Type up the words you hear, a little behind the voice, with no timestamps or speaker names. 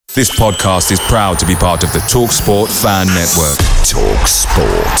This podcast is proud to be part of the TalkSport Fan Network.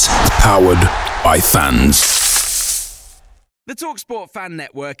 TalkSport. Powered by fans. The TalkSport Fan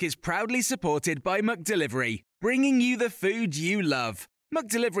Network is proudly supported by McDelivery, bringing you the food you love.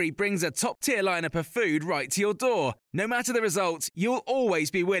 McDelivery brings a top-tier lineup of food right to your door. No matter the result, you'll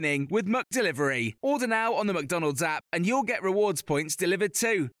always be winning with McDelivery. Order now on the McDonald's app and you'll get rewards points delivered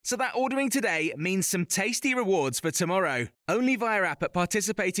too. So that ordering today means some tasty rewards for tomorrow. Only via app at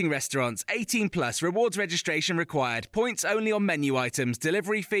participating restaurants. 18 plus. Rewards registration required. Points only on menu items.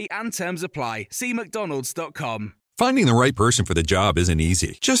 Delivery fee and terms apply. See mcdonalds.com. Finding the right person for the job isn't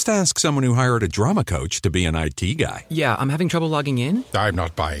easy. Just ask someone who hired a drama coach to be an IT guy. Yeah, I'm having trouble logging in. I'm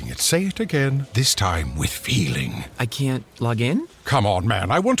not buying it. Say it again, this time with feeling. I can't log in? Come on,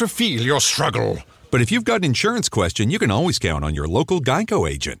 man. I want to feel your struggle. But if you've got an insurance question, you can always count on your local Geico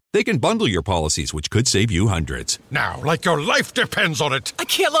agent. They can bundle your policies, which could save you hundreds. Now, like your life depends on it. I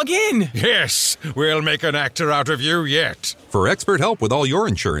can't log in! Yes, we'll make an actor out of you yet. For expert help with all your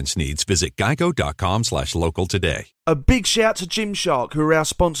insurance needs, visit geico.com/local today. A big shout to Gymshark, who are our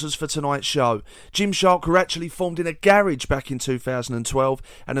sponsors for tonight's show. Gymshark were actually formed in a garage back in 2012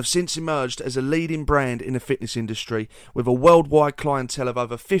 and have since emerged as a leading brand in the fitness industry with a worldwide clientele of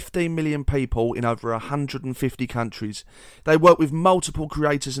over 15 million people in over 150 countries. They work with multiple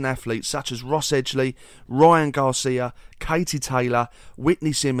creators and athletes such as Ross Edgley, Ryan Garcia, Katie Taylor,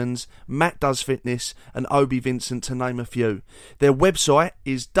 Whitney Simmons, Matt Does Fitness and Obi Vincent, to name a few. Their website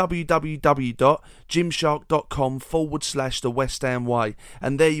is www.gymshark.com/the West Ham Way,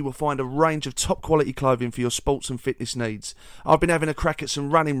 and there you will find a range of top quality clothing for your sports and fitness needs. I've been having a crack at some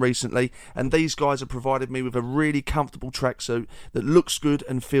running recently, and these guys have provided me with a really comfortable tracksuit that looks good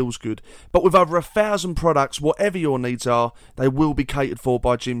and feels good. But with over 1,000 products, whatever your needs are, they will be catered for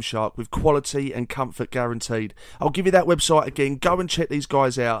by Gymshark with quality and comfort guaranteed. I'll give you that website again. Go and check these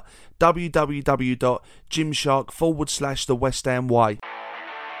guys out. www.gymshark.com/the West Ham Way.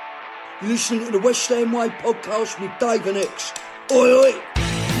 You're listening to the West Ham Way podcast with Dave and X. Oi, oi!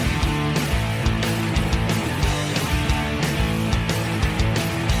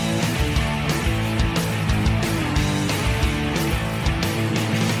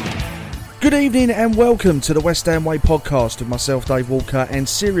 Good evening and welcome to the West Ham Way podcast with myself, Dave Walker, and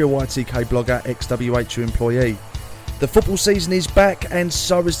serial YTK blogger, ex-WHU employee. The football season is back, and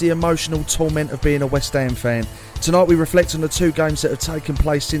so is the emotional torment of being a West Ham fan. Tonight we reflect on the two games that have taken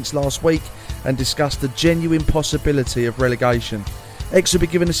place since last week and discuss the genuine possibility of relegation. X will be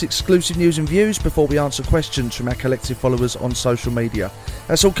giving us exclusive news and views before we answer questions from our collective followers on social media.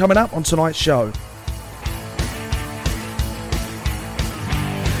 That's all coming up on tonight's show.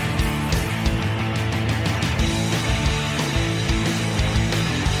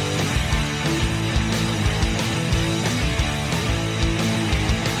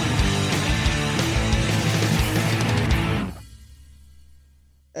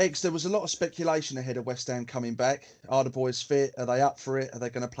 Eggs, there was a lot of speculation ahead of West Ham coming back. Are the boys fit? Are they up for it? Are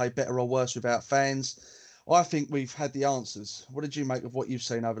they going to play better or worse without fans? I think we've had the answers. What did you make of what you've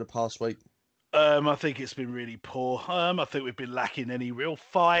seen over the past week? I think it's been really poor. I think we've been lacking any real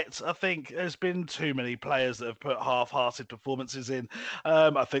fight. I think there's been too many players that have put half-hearted performances in.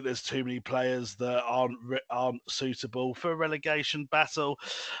 I think there's too many players that aren't suitable for a relegation battle.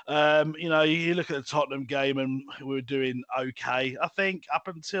 You look at the Tottenham game and we were doing okay, I think, up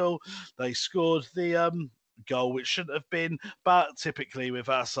until they scored the goal, which shouldn't have been, but typically with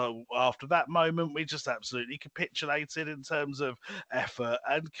us, after that moment, we just absolutely capitulated in terms of effort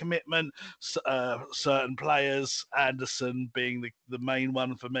and commitment. Certain players, Anderson being the main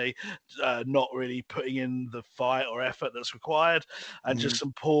one for me, not really putting in the fight or effort that's required, and just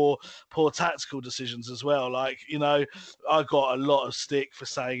some poor tactical decisions as well. Like, I got a lot of stick for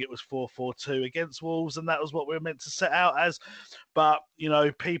saying it was 4-4-2 against Wolves, and that was what we were meant to set out as. But,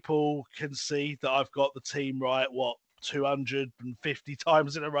 people can see that I've got the team right, 250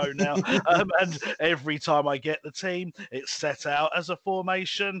 times in a row now. And every time I get the team, it's set out as a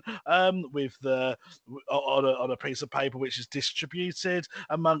formation with on a piece of paper, which is distributed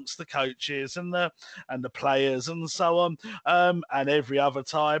amongst the coaches and the players and so on. And every other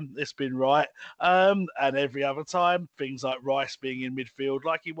time it's been right. And every other time things like Rice being in midfield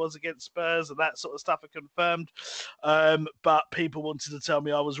like he was against Spurs and that sort of stuff are confirmed. But people wanted to tell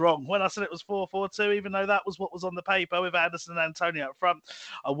me I was wrong when I said it was 4-4-2, even though that was what was on the paper. paper with Anderson and Antonio up front.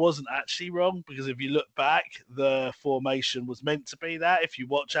 I wasn't actually wrong, because if you look back, the formation was meant to be that. If you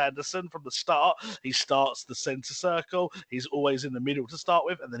watch Anderson from the start, he starts the centre circle. He's always in the middle to start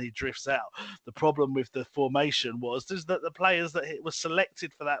with, and then he drifts out. The problem with the formation was that the players that were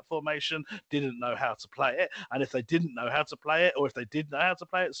selected for that formation didn't know how to play it. And if they didn't know how to play it, or if they did know how to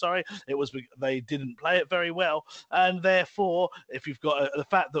play it, it was they didn't play it very well. And therefore, if you've got the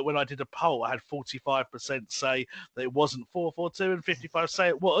fact that when I did a poll, I had 45% say that it wasn't 4-4-2 and 55 say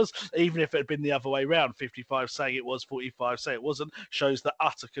it was, even if it had been the other way around, 55 saying it was, 45 say it wasn't, shows the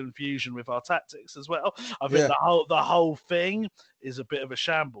utter confusion with our tactics as well. I think the whole thing is a bit of a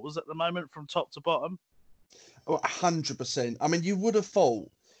shambles at the moment from top to bottom. 100%. I mean, you would have thought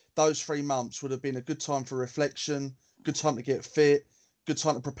those 3 months would have been a good time for reflection, good time to get fit, good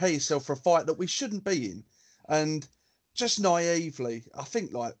time to prepare yourself for a fight that we shouldn't be in. And just naively, I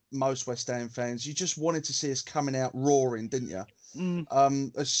think like most West Ham fans, you just wanted to see us coming out roaring, didn't you?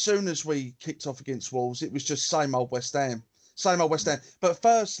 As soon as we kicked off against Wolves, it was just same old West Ham. Same old West Ham. But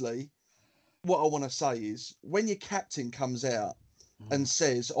firstly, what I want to say is, when your captain comes out and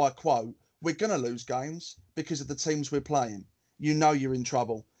says, I quote, "We're going to lose games because of the teams we're playing," you know you're in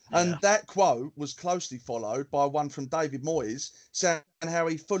trouble. And that quote was closely followed by one from David Moyes saying how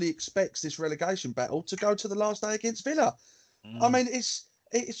he fully expects this relegation battle to go to the last day against Villa. I mean,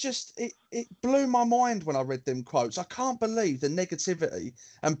 it blew my mind when I read them quotes. I can't believe the negativity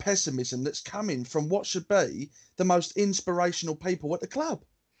and pessimism that's coming from what should be the most inspirational people at the club.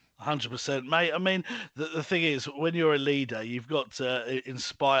 100%, mate. I mean, the thing is, when you're a leader, you've got to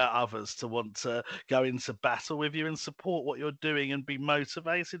inspire others to want to go into battle with you and support what you're doing and be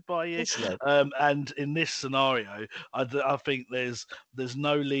motivated by you. And in this scenario, I think there's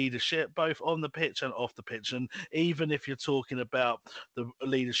no leadership, both on the pitch and off the pitch. And even if you're talking about the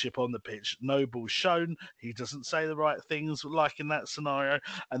leadership on the pitch, Noble's shown he doesn't say the right things, like in that scenario.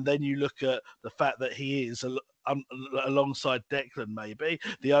 And then you look at the fact that he is alongside Declan, maybe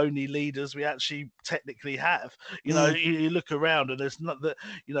the only leaders we actually technically have. You look around and there's not that.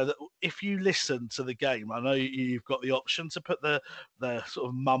 That if you listen to the game, I know you've got the option to put the sort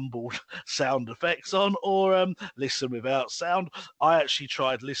of mumbled sound effects on, or listen without sound. I actually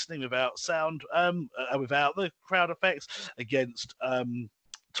tried listening without sound, without the crowd effects against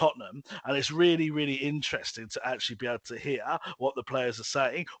Tottenham, and it's really, really interesting to actually be able to hear what the players are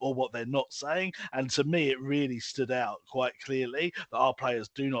saying or what they're not saying. And to me, it really stood out quite clearly that our players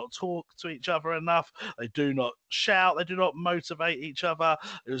do not talk to each other enough. They do not shout. They do not motivate each other.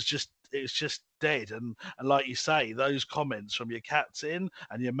 It's just dead. And like you say, those comments from your captain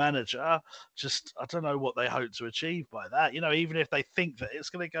and your manager, just, I don't know what they hope to achieve by that. Even if they think that it's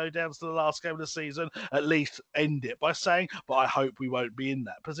going to go down to the last game of the season, at least end it by saying, but I hope we won't be in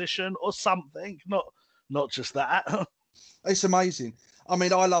that position, or something. Not just that. It's amazing. I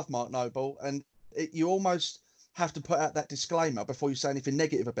mean, I love Mark Noble, and you almost have to put out that disclaimer before you say anything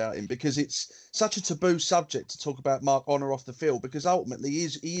negative about him, because it's such a taboo subject to talk about Mark on or off the field, because ultimately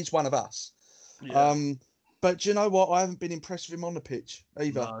he is one of us. Yeah. But do you know what? I haven't been impressed with him on the pitch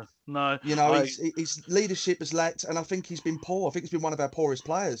either. No. His leadership has lacked, and I think he's been poor. I think he's been one of our poorest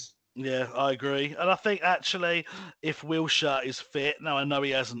players. Yeah, I agree. And I think actually, if Wilshere is fit, now I know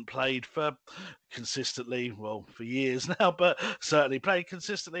he hasn't played for consistently, well, for years now, but certainly played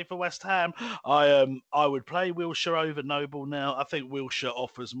consistently for West Ham, I would play Wilshere over Noble now. I think Wilshere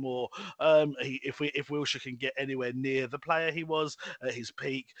offers more. If Wilshere can get anywhere near the player he was at his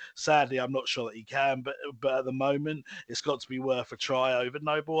peak, sadly, I'm not sure that he can, but at the moment, it's got to be worth a try over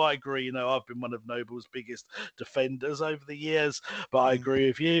Noble. I agree. I've been one of Noble's biggest defenders over the years, but I agree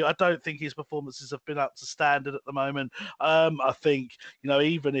with you. I don't think his performances have been up to standard at the moment. I think,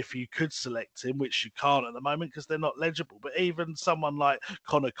 even if you could select him, which you can't at the moment because they're not legible, but even someone like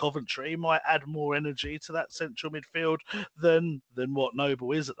Connor Coventry might add more energy to that central midfield than what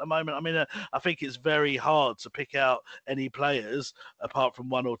Noble is at the moment. I mean, I think it's very hard to pick out any players, apart from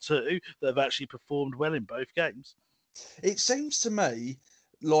one or two, that have actually performed well in both games. It seems to me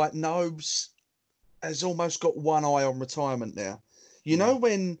like Nobes has almost got one eye on retirement now.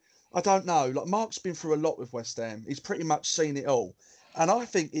 When, I don't know, like Mark's been through a lot with West Ham. He's pretty much seen it all. And I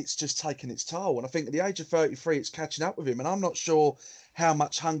think it's just taken its toll. And I think at the age of 33, it's catching up with him. And I'm not sure how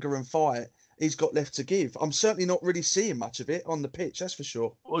much hunger and fight he's got left to give. I'm certainly not really seeing much of it on the pitch, that's for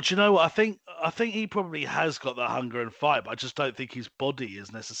sure. Well, do you know what? I think he probably has got the hunger and fight, but I just don't think his body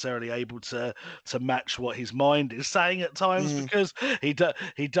is necessarily able to match what his mind is saying at times, because he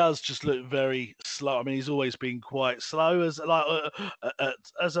does just look very slow. I mean, he's always been quite slow as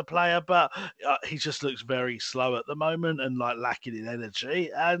as a player, but he just looks very slow at the moment and like lacking in energy.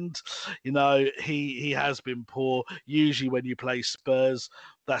 And you know, he has been poor. Usually, when you play Spurs,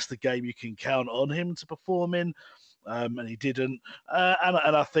 that's the game you can count on him to perform in. And he didn't. And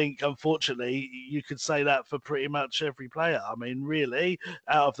I think, unfortunately, you could say that for pretty much every player. I mean, really,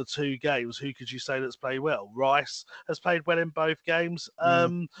 out of the two games, who could you say that's played well? Rice has played well in both games.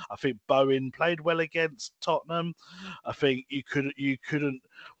 I think Bowen played well against Tottenham. I think you couldn't,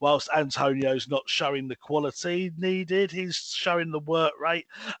 whilst Antonio's not showing the quality needed, he's showing the work rate.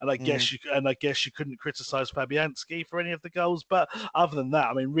 And I guess you couldn't criticise Fabianski for any of the goals. But other than that,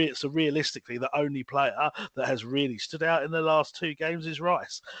 I mean, so realistically, the only player that has really stood out in the last two games is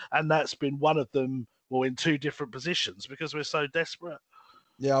Rice, and that's been one of them, well, in two different positions because we're so desperate.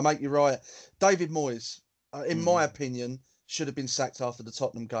 Yeah, I make you right. David Moyes, in my opinion, should have been sacked after the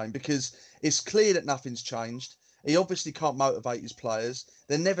Tottenham game, because it's clear that nothing's changed. He obviously can't motivate his players.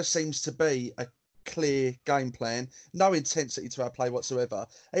 There never seems to be a clear game plan, no intensity to our play whatsoever.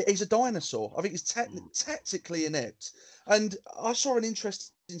 He's a dinosaur. I think he's tactically inept. And I saw an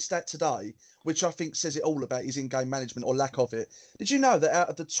interesting stat today, which I think says it all about his in-game management or lack of it. Did you know that out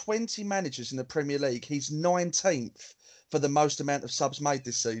of the 20 managers in the Premier League, he's 19th for the most amount of subs made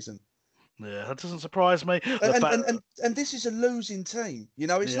this season? Yeah, that doesn't surprise me. And this is a losing team. You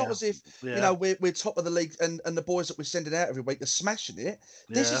know, it's not as if, you know, we're top of the league and the boys that we're sending out every week are smashing it.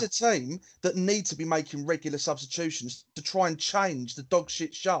 This is a team that need to be making regular substitutions to try and change the dog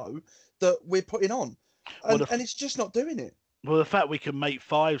shit show that we're putting on. And it's just not doing it. Well, the fact we can make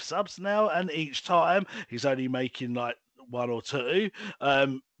 5 subs now, and each time he's only making like 1 or 2,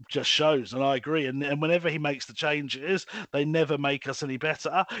 just shows. And I agree. And whenever he makes the changes, they never make us any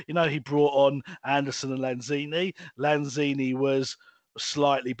better. You know, he brought on Anderson and Lanzini. Lanzini was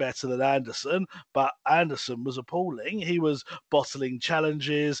slightly better than Anderson, but Anderson was appalling. He was bottling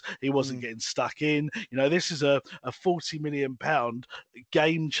challenges. He wasn't getting stuck in. You know, this is a £40 million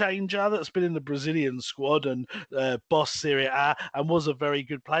game changer that's been in the Brazilian squad and boss Serie A, and was a very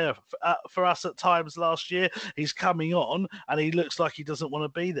good player for us at times last year. He's coming on and he looks like he doesn't want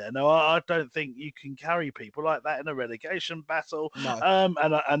to be there. Now, I don't think you can carry people like that in a relegation battle. No.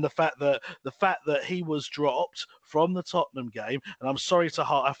 And the fact that he was dropped from the Tottenham game, and I'm sorry to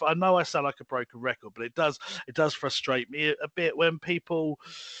I know I sound like a broken record, but it does frustrate me a bit when people,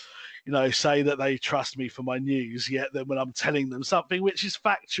 you know, say that they trust me for my news, yet then when I'm telling them something which is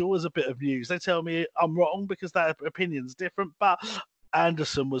factual as a bit of news, they tell me I'm wrong because their opinion's different. But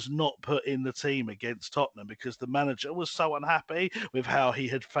Anderson was not put in the team against Tottenham because the manager was so unhappy with how he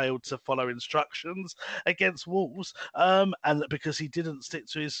had failed to follow instructions against Wolves, and because he didn't stick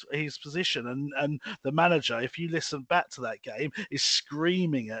to his position. And the manager, if you listen back to that game, is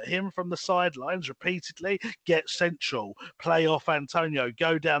screaming at him from the sidelines repeatedly, get central, play off Antonio,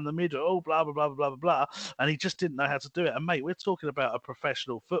 go down the middle, blah, blah, blah, blah, blah, blah. And he just didn't know how to do it. And mate, we're talking about a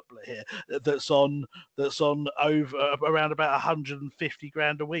professional footballer here that's on over around about 150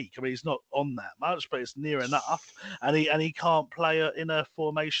 grand a week. I mean, he's not on that much, but it's near enough. And he can't play in a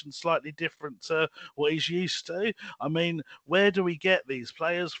formation slightly different to what he's used to. I mean, where do we get these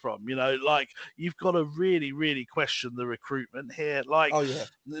players from? You know, like, you've got to really, really question the recruitment here. Like,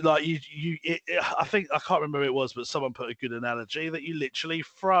 like I think, I can't remember who it was, but someone put a good analogy that you literally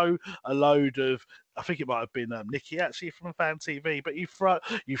throw a load of, I think it might have been Nicky actually from Fan TV, but you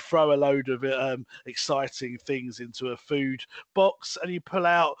throw a load of exciting things into a food box and you pull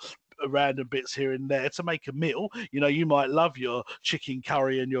out random bits here and there to make a meal. You know, you might love your chicken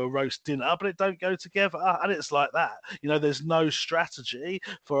curry and your roast dinner, but it don't go together. And it's like that. You know, there's no strategy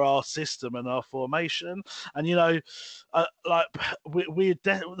for our system and our formation. And, you know,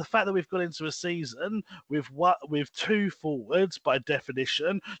 the fact that we've got into a season with 2 forwards by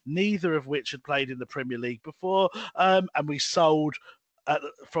definition, neither of which had played in the Premier League before, and we sold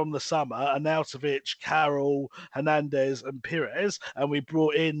from the summer Arnautovic, Carroll, Hernandez and Pires, and we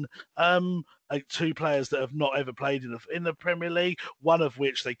brought in two players that have not ever played in the Premier League, one of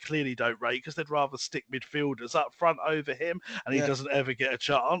which they clearly don't rate because they'd rather stick midfielders up front over him, and he doesn't ever get a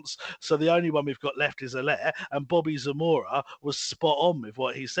chance. So the only one we've got left is Haller, and Bobby Zamora was spot on with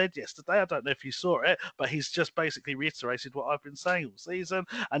what he said yesterday. I don't know if you saw it, but he's just basically reiterated what I've been saying all season.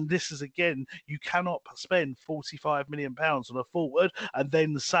 And this is, again, you cannot spend £45 million on a forward and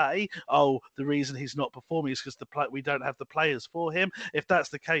then say, oh, the reason he's not performing is because we don't have the players for him. If that's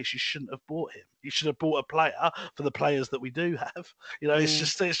the case, you shouldn't have bought him. You should have bought a player for the players that we do have.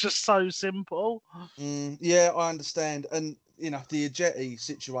 It's just so simple. Yeah, I understand. And the Ajeti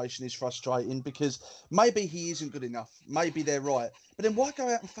situation is frustrating because maybe he isn't good enough. Maybe they're right. But then why go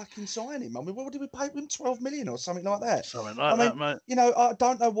out and fucking sign him? I mean, what did we pay him? 12 million or something like that? Something like that, mate. I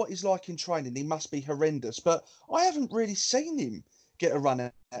don't know what he's like in training. He must be horrendous. But I haven't really seen him get a run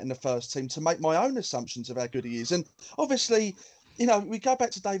out in the first team to make my own assumptions of how good he is. And obviously, we go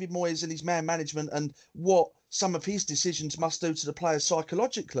back to David Moyes and his man management and what some of his decisions must do to the players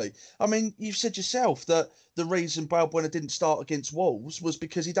psychologically. I mean, you've said yourself that the reason Balbuena didn't start against Wolves was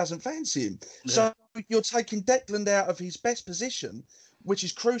because he doesn't fancy him. Yeah. So you're taking Declan out of his best position, which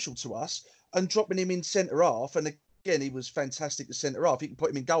is crucial to us, and dropping him in centre-half. And again, he was fantastic at centre-half. You can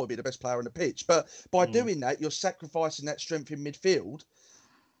put him in goal, he'd be the best player on the pitch. But by doing that, you're sacrificing that strength in midfield.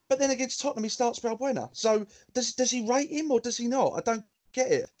 But then against Tottenham, he starts Balbuena. So does he rate him or does he not? I don't get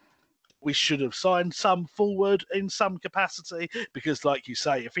it. We should have signed some forward in some capacity because, like you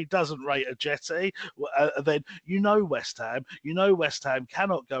say, if he doesn't rate Ajeti, then West Ham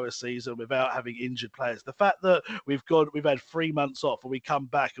cannot go a season without having injured players. The fact that we've had 3 months off and we come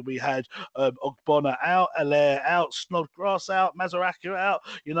back and we had Ogbonna out, Haller out, Snodgrass out, Mazaraku out,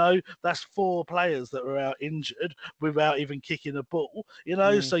 that's 4 players that were out injured without even kicking a ball.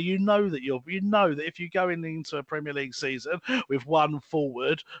 So that if you go into a Premier League season with one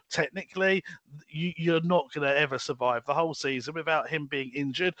forward, technically you're not going to ever survive the whole season without him being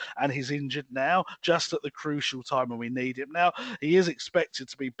injured, and he's injured now just at the crucial time when we need him. Now he is expected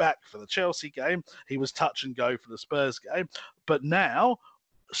to be back for the Chelsea game. He was touch and go for the Spurs game, but now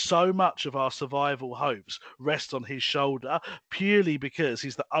so much of our survival hopes rest on his shoulder purely because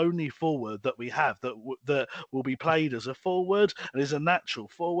he's the only forward that we have that will be played as a forward and is a natural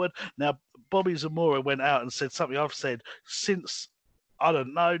forward. Now Bobby Zamora went out and said something I've said since, I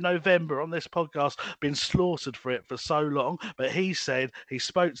don't know, November on this podcast, been slaughtered for it for so long, but he said he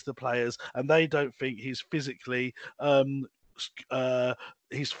spoke to the players and they don't think he's physically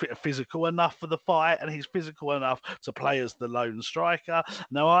he's physical enough for the fight, and he's physical enough to play as the lone striker.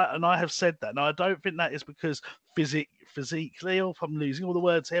 Now, I have said that. Now, I don't think that is because physically, or if I'm losing all the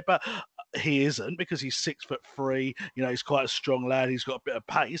words here, but he isn't, because he's 6'3". He's quite a strong lad. He's got a bit of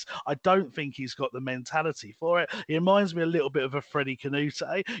pace. I don't think he's got the mentality for it. He reminds me a little bit of a Freddie Canute.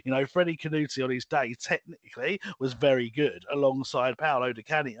 Freddie Canute on his day technically was very good alongside Paolo Di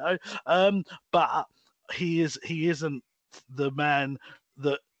Canio, but he isn't the man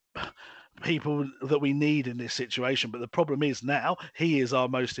that people that we need in this situation. But the problem is now he is our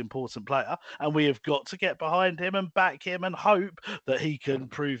most important player, and we have got to get behind him and back him and hope that he can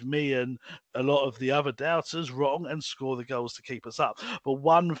prove me and a lot of the other doubters wrong and score the goals to keep us up. But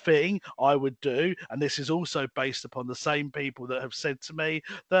one thing I would do, and this is also based upon the same people that have said to me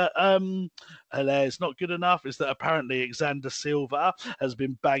that Haller is not good enough, is that apparently Alexander Silva has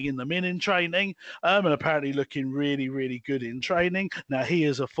been banging them in training, and apparently looking really, really good in training. Now, he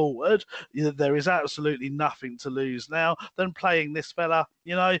is a forward. There is absolutely nothing to lose now than playing this fella.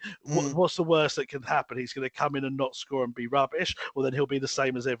 What's the worst that can happen? He's going to come in and not score and be rubbish. Well, then he'll be the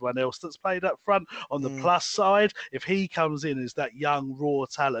same as everyone else that's played up front. On the plus side, if he comes in as that young, raw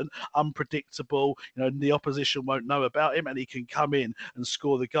talent, unpredictable, the opposition won't know about him, and he can come in and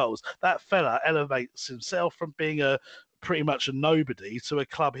score the goals, that fella elevates himself from being pretty much a nobody to a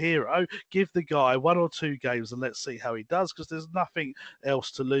club hero. Give the guy 1 or 2 games and let's see how he does, because there's nothing else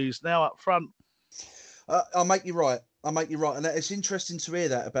to lose now up front. I'll make you right. And it's interesting to hear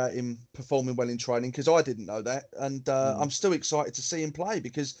that about him performing well in training, because I didn't know that. And I'm still excited to see him play,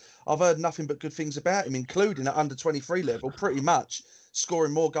 because I've heard nothing but good things about him, including at under 23 level, pretty much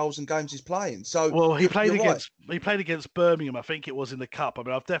scoring more goals than games he's playing. So well, he played against Birmingham, I think it was in the cup. I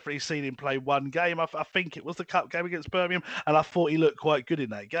mean, I've definitely seen him play one game. I think it was the cup game against Birmingham, and I thought he looked quite good in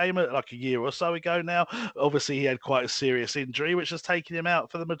that game, like a year or so ago now. Obviously, he had quite a serious injury, which has taken him out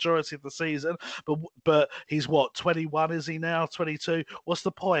for the majority of the season. But he's 21, is he now? 22? What's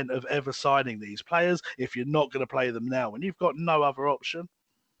the point of ever signing these players if you're not going to play them now when you've got no other option?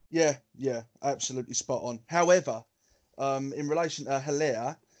 Yeah, absolutely spot on. However, in relation to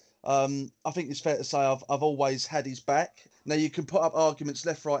Haller, I think it's fair to say I've always had his back. Now, you can put up arguments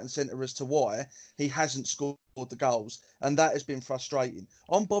left, right, and centre as to why he hasn't scored the goals, and that has been frustrating.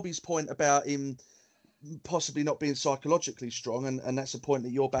 On Bobby's point about him possibly not being psychologically strong, and that's a point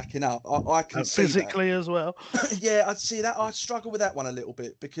that you're backing up. I can see physically that. As well. Yeah, I'd see that. I struggle with that one a little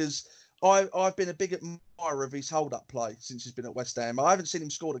bit because I've been a big admirer of his hold-up play since he's been at West Ham. I haven't seen him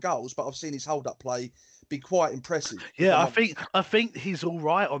score the goals, but I've seen his hold-up play be quite impressive. Yeah, I think he's all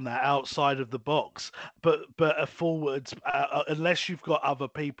right on that outside of the box, but a forwards, unless you've got other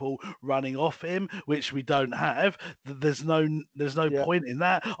people running off him, which we don't have, there's no point in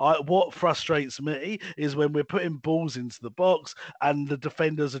that. What frustrates me is when we're putting balls into the box and the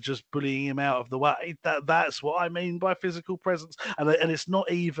defenders are just bullying him out of the way. That's what I mean by physical presence, and it's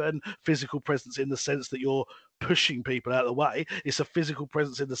not even physical presence in the sense that you're pushing people out of the way. It's a physical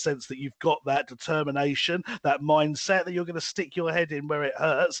presence in the sense that you've got that determination, that mindset that you're going to stick your head in where it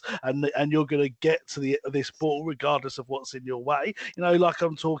hurts, and you're going to get to this ball regardless of what's in your way. You know, like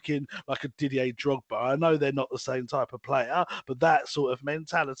I'm talking like a Didier Drogba. I know they're not the same type of player, but that sort of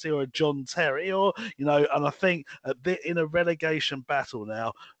mentality, or a John Terry, or and I think in a relegation battle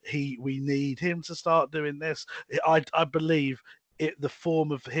now, we need him to start doing this. I believe the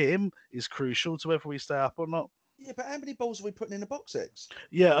form of him is crucial to whether we stay up or not. Yeah, but how many balls are we putting in the box, X?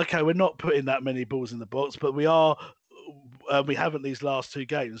 Yeah, okay, we're not putting that many balls in the box, but we are. We haven't these last 2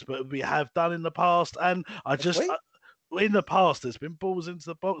 games, but we have done in the past, and in the past there's been balls into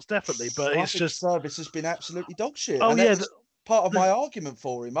the box, definitely, but it's just service has been absolutely dog shit. Oh, and yeah. Part of my argument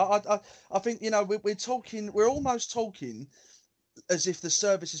for him. I think we're almost talking as if the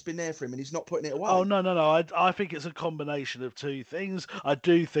service has been there for him and he's not putting it away. Oh, no. I think it's a combination of 2 things. I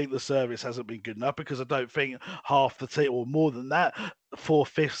do think the service hasn't been good enough because I don't think half the team, or more than that,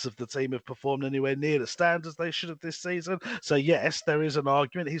 4/5 of the team have performed anywhere near the standards they should have this season. So yes, there is an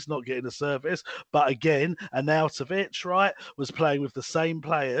argument he's not getting a service, but again, Arnautovic, right, was playing with the same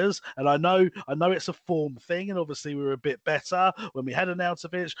players, and I know it's a form thing, and obviously we were a bit better when we had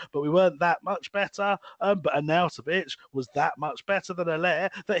Arnautovic, but we weren't that much better. But Arnautovic was that much better than Haller,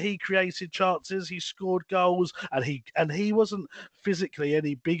 that he created chances, he scored goals, and he wasn't physically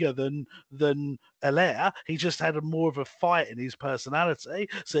any bigger than Haller. He just had more of a fight in his personality.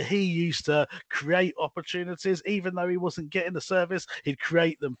 So he used to create opportunities, even though he wasn't getting the service, he'd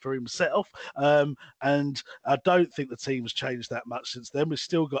create them for himself. And I don't think the team's changed that much since then. We've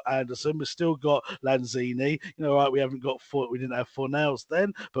still got Anderson, we've still got Lanzini. Right, we didn't have Fornals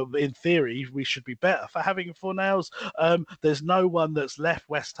then, but in theory, we should be better for having Fornals. There's no one that's left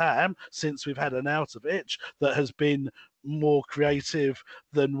West Ham since we've had Arnautovic that has been more creative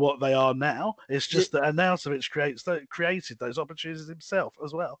than what they are now. It's just that Arnautovic created those opportunities himself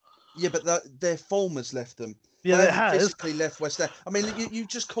as well. Yeah, but their form has left them. Yeah, they has physically left West Ham. I mean, you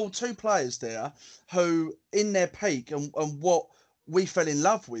just called 2 players there who, in their peak and what we fell in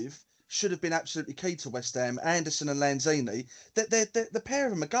love with, should have been absolutely key to West Ham, Anderson and Lanzini. The pair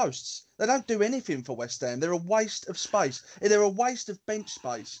of them are ghosts. They don't do anything for West Ham. They're a waste of space. They're a waste of bench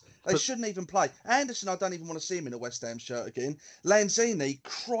space. They shouldn't even play. Anderson, I don't even want to see him in a West Ham shirt again. Lanzini,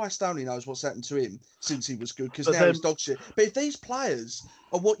 Christ only knows what's happened to him since he was good, because now he's dog shit. But if these players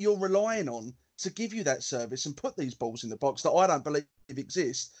are what you're relying on to give you that service and put these balls in the box that I don't believe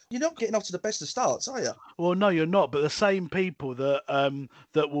exist, you're not getting off to the best of starts, are you? Well, no, you're not. But the same people that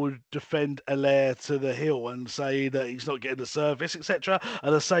will defend Haller to the hill and say that he's not getting the service, etc.,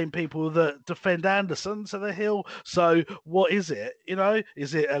 are the same people that defend Anderson to the hill. So what is it?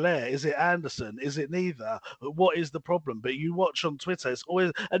 Is it Haller? Is it Anderson? Is it neither? What is the problem? But you watch on Twitter, it's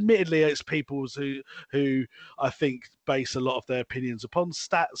always, admittedly, it's people who I think base a lot of their opinions upon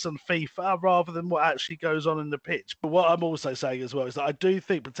stats and FIFA rather than what actually goes on in the pitch. But what I'm also saying as well is that I do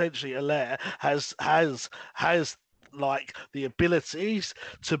think potentially Haller has like the abilities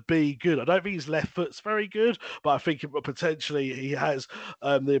to be good. I don't think his left foot's very good, but I think potentially he has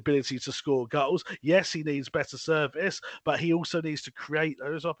the ability to score goals. Yes, he needs better service, but he also needs to create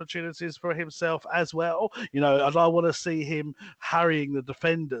those opportunities for himself as well. And I want to see him harrying the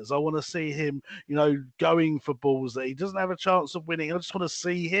defenders. I want to see him, going for balls that he doesn't have a chance of winning. I just want to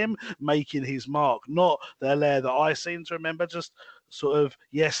see him making his mark, not the Haller that I seem to remember, just sort of,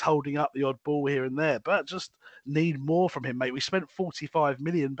 yes, holding up the odd ball here and there, but just need more from him, mate. We spent £45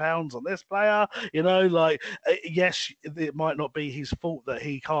 million on this player, yes, it might not be his fault that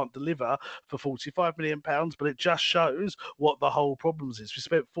he can't deliver for £45 million, but it just shows what the whole problems is. We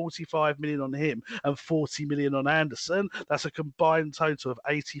spent £45 million on him and £40 million on Anderson. That's a combined total of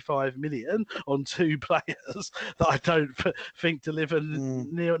 £85 million on 2 players that I don't think deliver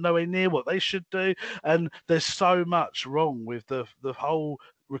nowhere near what they should do. And there's so much wrong with the whole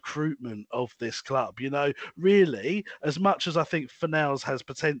recruitment of this club. You know, really, as much as I think Fornals has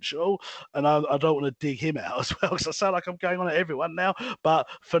potential, and I don't want to dig him out as well because I sound like I'm going on at everyone now, but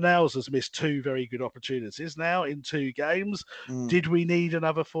Fornals has missed 2 very good opportunities now in 2 games. Did we need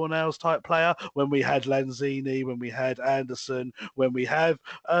another Fornals type player when we had Lanzini, when we had Anderson, when we have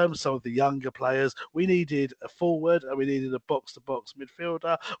some of the younger players? We needed a forward and we needed a box-to-box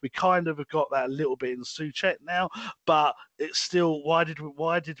midfielder. We kind of have got that a little bit in Souček now, but it's still, why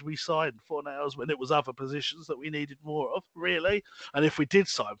did we sign Fornals when it was other positions that we needed more of, really? And if we did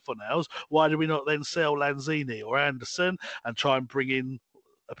sign Fornals, why did we not then sell Lanzini or Anderson and try and bring in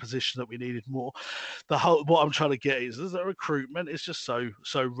a position that we needed more? What I'm trying to get is that recruitment is just so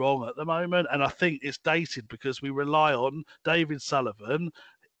wrong at the moment, and I think it's dated because we rely on David Sullivan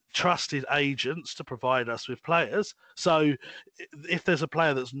trusted agents to provide us with players. So if there's a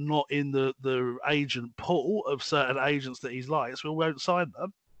player that's not in the agent pool of certain agents that he likes, we won't sign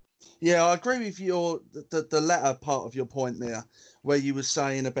them. Yeah, I agree with the latter part of your point there, where you were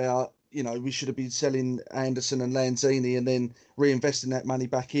saying about, you know, we should have been selling Anderson and Lanzini and then reinvesting that money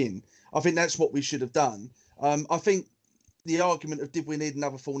back in. I think that's what we should have done. I think the argument of did we need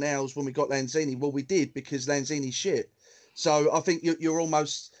another Fornals when we got Lanzini? Well, we did, because Lanzini's shit. So I think you're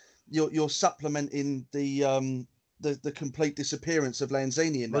almost you're supplementing the complete disappearance of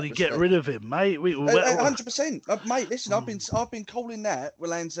Lanzini in that. Well, you get rid of him, mate. 100%, mate. Listen, I've been calling that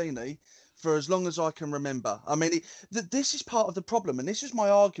with Lanzini for as long as I can remember. I mean, this is part of the problem, and this is my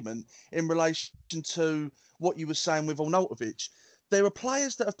argument in relation to what you were saying with Arnautovic. There are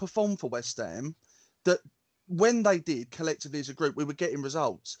players that have performed for West Ham that, when they did collectively as a group, we were getting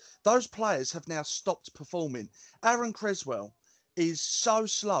results. Those players have now stopped performing. Aaron Creswell is so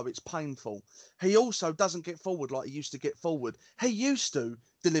slow, it's painful. He also doesn't get forward like he used to get forward. He used to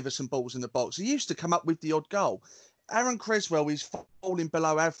deliver some balls in the box. He used to come up with the odd goal. Aaron Creswell is falling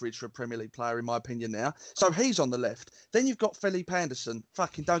below average for a Premier League player, in my opinion, now. So he's on the left. Then you've got Felipe Anderson.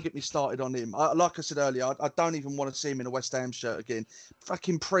 Fucking don't get me started on him. Like I said earlier, I don't even want to see him in a West Ham shirt again.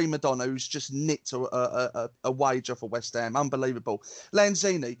 Fucking prima donna who's just nicked a wage off of West Ham. Unbelievable.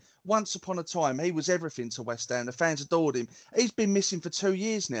 Lanzini, once upon a time, he was everything to West Ham. The fans adored him. He's been missing for 2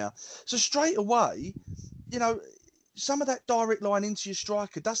 years now. So straight away, you know, some of that direct line into your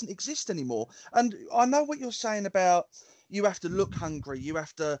striker doesn't exist anymore. And I know what you're saying about you have to look hungry, you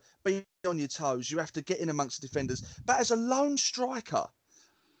have to be on your toes, you have to get in amongst the defenders. But as a lone striker,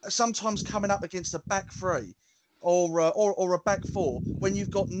 sometimes coming up against a back three or a back four, when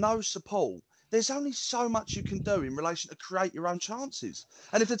you've got no support, there's only so much you can do in relation to create your own chances.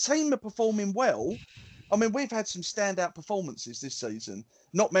 And if the team are performing well, I mean, we've had some standout performances this season.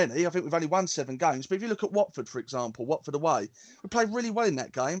 Not many. I think we've only won 7 games. But if you look at Watford, for example, Watford away, we played really well in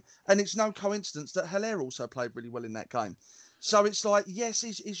that game. And it's no coincidence that Haller also played really well in that game. So it's like, yes,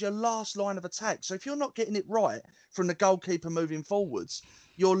 is your last line of attack. So if you're not getting it right from the goalkeeper moving forwards,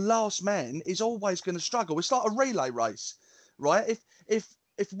 your last man is always going to struggle. It's like a relay race, right? If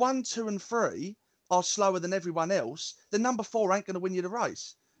 1, 2 and 3 are slower than everyone else, then number 4 ain't going to win you the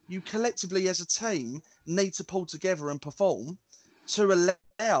race. You collectively as a team need to pull together and perform to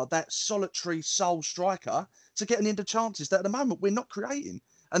allow that solitary sole striker to get an end of chances that at the moment we're not creating.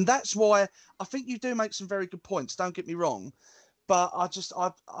 And that's why I think you do make some very good points. Don't get me wrong. But I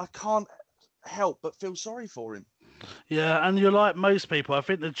can't help but feel sorry for him. Yeah, and you're like most people. I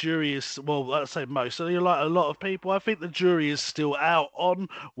think the jury is, well, let's say most. So you're like a lot of people. I think the jury is still out on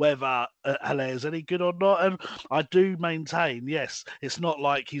whether Haller is any good or not. And I do maintain, yes, it's not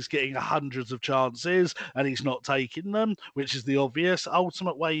like he's getting hundreds of chances and he's not taking them, which is the obvious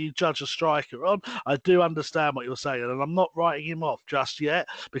ultimate way you judge a striker on. I do understand what you're saying, and I'm not writing him off just yet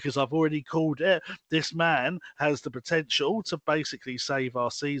because I've already called it. This man has the potential to basically save our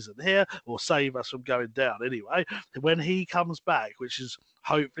season here, or save us from going down anyway. When he comes back, which is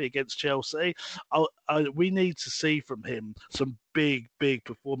hopefully against Chelsea, we need to see from him some big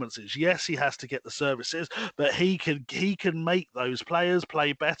performances. Yes, he has to get the services, but he can make those players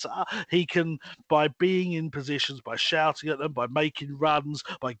play better. He can, by being in positions, by shouting at them, by making runs,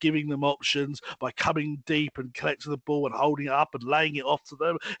 by giving them options, by coming deep and collecting the ball and holding it up and laying it off to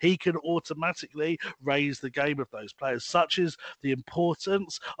them, he can automatically raise the game of those players. Such is the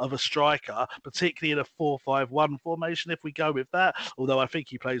importance of a striker, particularly in a 4-5-1 formation, if we go with that, although I think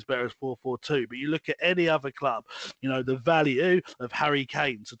he plays better as 4-4-2. But you look at any other club, the value of Harry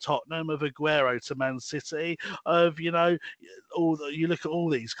Kane to Tottenham, of Aguero to Man City, of you look at all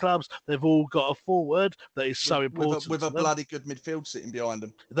these clubs, they've all got a forward that is so important with a bloody good midfield sitting behind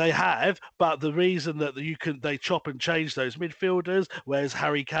them. They have, but the reason that they chop and change those midfielders, whereas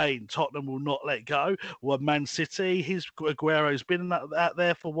Harry Kane, Tottenham will not let go. Well, Man City, Aguero's been out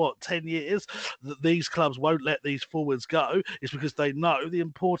there for 10 years. These clubs won't let these forwards go. It's because they know the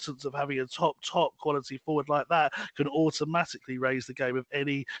importance of having a top quality forward like that can automatically raise the game of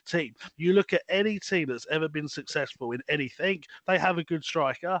any team. You look at any team that's ever been successful in anything, they have a good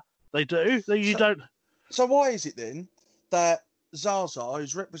striker. They do. So why is it then that Zaza,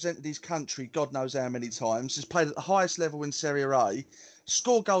 who's represented his country God knows how many times, has played at the highest level in Serie A,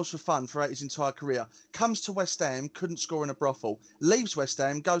 scored goals for fun throughout his entire career, comes to West Ham, couldn't score in a brothel, leaves West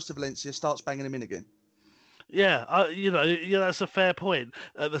Ham, goes to Valencia, starts banging him in again? Yeah, that's a fair point.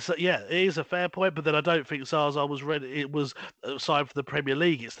 It is a fair point, but then I don't think Zaza was ready. It was signed for the Premier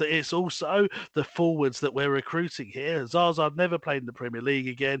League. It's also the forwards that we're recruiting here. Zaza never played in the Premier League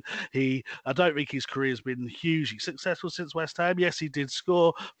again. I don't think his career has been hugely successful since West Ham. Yes, he did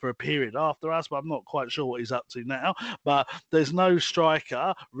score for a period after us, but I'm not quite sure what he's up to now. But there's no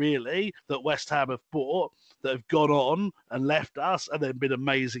striker really that West Ham have bought that have gone on and left us and then been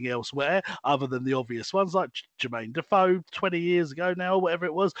amazing elsewhere, other than the obvious ones like Jermaine Defoe 20 years ago now, or whatever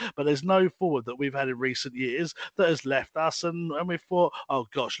it was. But there's no forward that we've had in recent years that has left us, and we thought, oh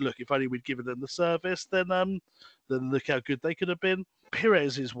gosh, look, if only we'd given them the service, then look how good they could have been.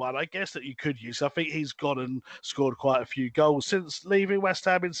 Pires is one, I guess, that you could use. I think he's gone and scored quite a few goals since leaving West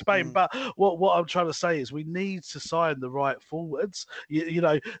Ham in Spain. But what I'm trying to say is we need to sign the right forwards.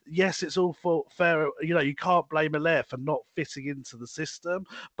 Yes, it's all fair. You can't blame Haller for not fitting into the system,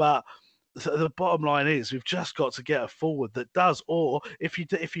 but the bottom line is we've just got to get a forward that does. Or if you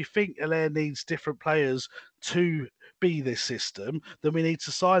think Haller needs different players to be this system, then we need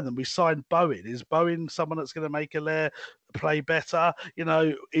to sign them. We signed Bowen. Is Bowen someone that's going to make Haller play better?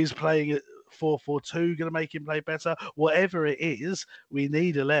 Is playing at 4-4-2 going to make him play better? Whatever it is, we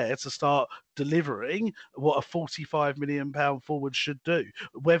need Haller to start delivering what a £45 million forward should do.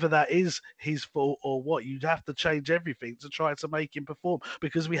 Whether that is his fault or what, you'd have to change everything to try to make him perform,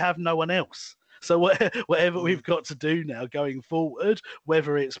 because we have no one else. So whatever we've got to do now going forward,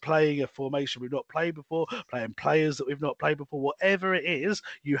 whether it's playing a formation we've not played before, playing players that we've not played before, whatever it is,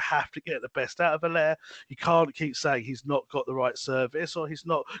 you have to get the best out of Haller. You can't keep saying he's not got the right service or he's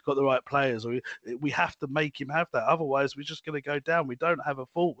not got the right players. Or we have to make him have that. Otherwise, we're just going to go down. We don't have a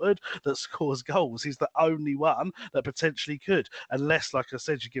forward that scores goals. He's the only one that potentially could, unless, like I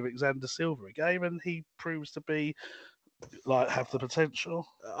said, you give Alexander Silva a game and he proves to be have the potential.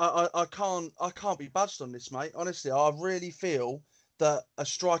 I can't be budged on this, mate. Honestly, I really feel that a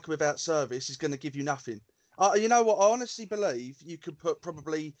striker without service is going to give you nothing. You know what? I honestly believe you could put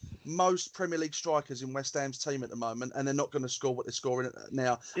probably most Premier League strikers in West Ham's team at the moment, and they're not going to score what they're scoring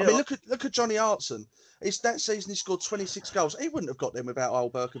now. Yeah. I mean, look at Johnny Hartson. It's that season he scored 26 goals. He wouldn't have got them without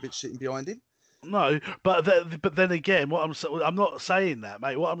Al Berkovic sitting behind him. No, but then again, I'm not saying that,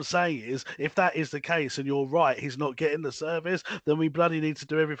 mate. What I'm saying is, if that is the case, and you're right, he's not getting the service, then we bloody need to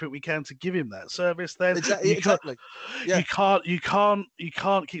do everything we can to give him that service. Then exactly. You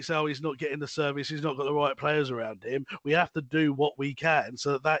can't keep saying, oh, he's not getting the service, he's not got the right players around him. We have to do what we can,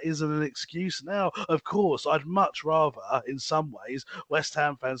 so that isn't an excuse. Now, of course, I'd much rather, in some ways, West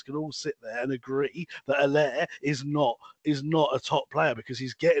Ham fans can all sit there and agree that Haller is not a top player because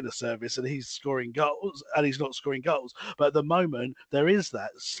he's getting the service and he's scoring goals, and he's not scoring goals. But at the moment, there is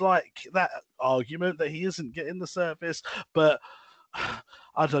that argument that he isn't getting the service. But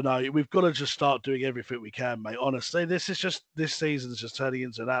I don't know. We've got to just start doing everything we can, mate. Honestly, this season's just turning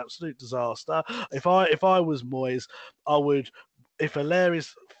into an absolute disaster. If I was Moyes, I would. If Haller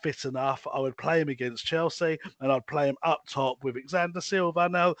is fit enough, I would play him against Chelsea, and I'd play him up top with Alexander Silva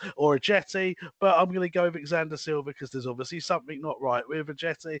now, or Ajeti. But I'm going to go with Alexander Silva because there's obviously something not right with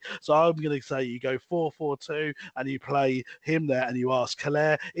Ajeti. So I'm going to say you go 4-4-2 and you play him there, and you ask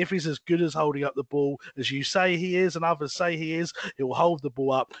Haller if he's as good as holding up the ball as you say he is, and others say he is. He'll hold the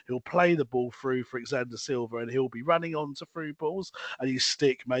ball up, he'll play the ball through for Alexander Silva, and he'll be running onto through balls, and you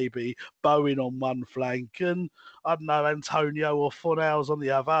stick maybe Bowen on one flank and I don't know, Antonio or Fornals on the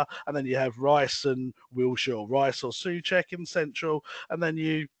other, and then you have Rice and Wilshere, or Rice or Souček in central, and then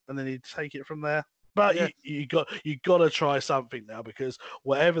you take it from there. But yeah, you got to try something now, because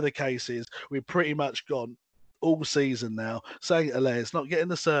whatever the case is, we've pretty much gone all season now saying Haller's not getting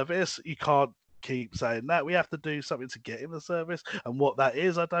the service. You can't keep saying that. We have to do something to get him the service, and what that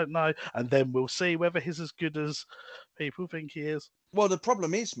is, I don't know. And then we'll see whether he's as good as people think he is. Well, the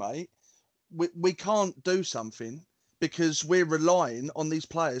problem is, mate, we can't do something because we're relying on these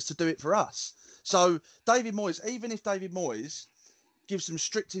players to do it for us. So David Moyes, even if David Moyes gives them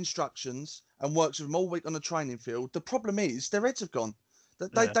strict instructions and works with them all week on the training field, the problem is their heads have gone.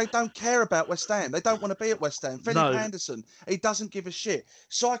 They don't care about West Ham. They don't want to be at West Ham. Philip Anderson, he doesn't give a shit.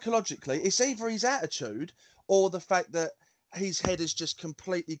 Psychologically, it's either his attitude or the fact that his head has just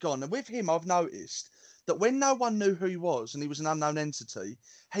completely gone. And with him, I've noticed that when no one knew who he was and he was an unknown entity,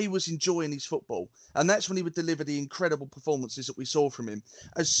 he was enjoying his football. And that's when he would deliver the incredible performances that we saw from him.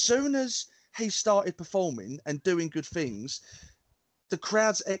 As soon as he started performing and doing good things, the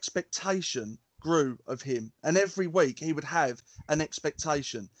crowd's expectation grew of him, and every week he would have an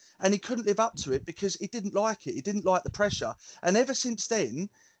expectation, and he couldn't live up to it because he didn't like it. He didn't like the pressure, and ever since then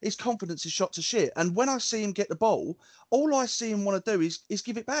his confidence is shot to shit. And when I see him get the ball, all I see him want to do is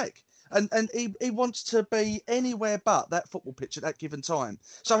give it back. And he wants to be anywhere but that football pitch at that given time.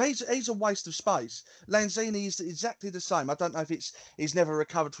 So he's a waste of space. Lanzini is exactly the same. I don't know if he's never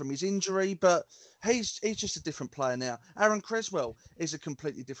recovered from his injury, but he's just a different player now. Aaron Creswell is a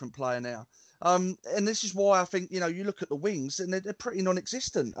completely different player now. And this is why I think, you look at the wings and they're pretty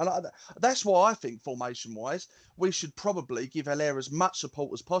non-existent. And that's why I think, formation-wise, we should probably give Haller as much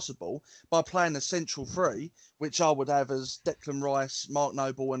support as possible by playing a central three, which I would have as Declan Rice, Mark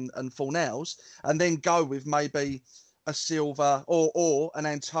Noble and Fornals, and then go with maybe a Silva or an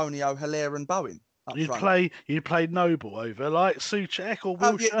Antonio, Haller and Bowen. You'd play Noble over like Souček or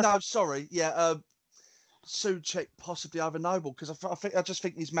Wilshere? Souček possibly over Noble because I just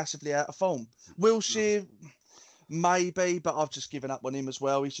think he's massively out of form. Wilshere maybe, but I've just given up on him as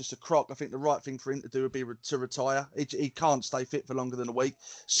well. He's just a crock. I think the right thing for him to do would be to retire. He can't stay fit for longer than a week.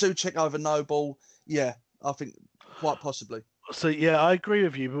 Souček over Noble, yeah, I think quite possibly. So, yeah, I agree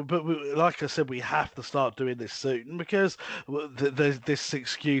with you. But like I said, we have to start doing this soon because there's this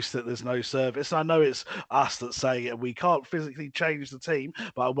excuse that there's no service. I know it's us that's saying it. We can't physically change the team.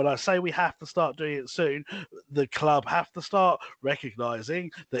 But when I say we have to start doing it soon, the club have to start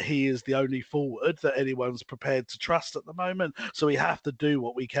recognising that he is the only forward that anyone's prepared to trust at the moment. So we have to do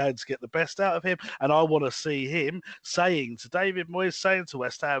what we can to get the best out of him. And I want to see him saying to David Moyes, saying to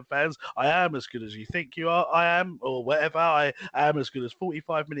West Ham fans, I am as good as you think you are. I am, or whatever. I am as good as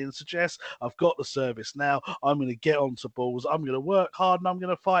 45 million suggests. I've got the service now. I'm going to get onto balls. I'm going to work hard and I'm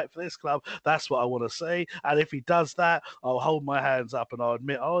going to fight for this club. That's what I want to see. And if he does that, I'll hold my hands up and I'll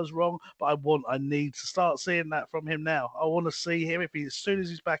admit I was wrong. But I need to start seeing that from him now. I want to see him as soon as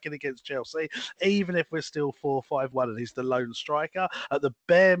he's back in against Chelsea, even if we're still 4-5-1 and he's the lone striker. At the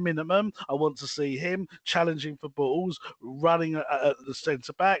bare minimum, I want to see him challenging for balls, running at the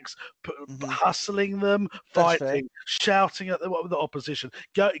centre backs, hustling them, fighting, shouting at the opposition,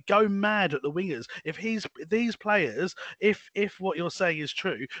 go mad at the wingers. If these players, if what you're saying is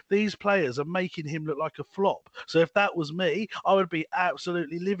true, these players are making him look like a flop. So if that was me, I would be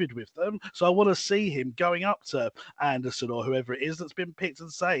absolutely livid with them. So I want to see him going up to Anderson or whoever it is that's been picked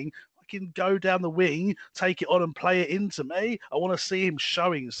and saying, I can go down the wing, take it on and play it into me. I want to see him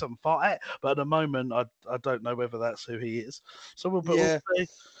showing some fight. But at the moment, I don't know whether that's who he is. So we'll see.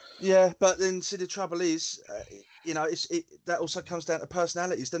 Yeah, but then see, the trouble is, that also comes down to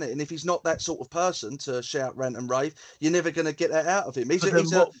personalities, doesn't it? And if he's not that sort of person to shout, rant and rave, you're never going to get that out of him.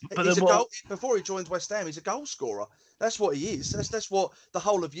 Before he joined West Ham, he's a goal scorer. That's what he is. That's what the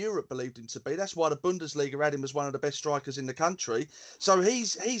whole of Europe believed him to be. That's why the Bundesliga had him as one of the best strikers in the country. So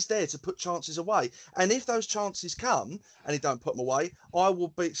he's there to put chances away. And if those chances come and he don't put them away, I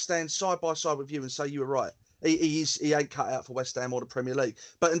will stand side by side with you and say you were right. He ain't cut out for West Ham or the Premier League.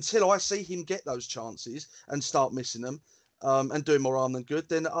 But until I see him get those chances and start missing them and doing more harm than good,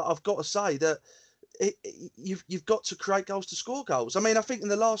 then I've got to say that you've got to create goals to score goals. I mean, I think in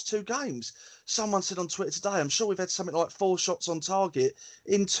the last two games, someone said on Twitter today, I'm sure we've had something like 4 shots on target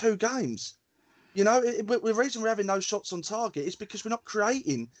in 2 games. The reason we're having no shots on target is because we're not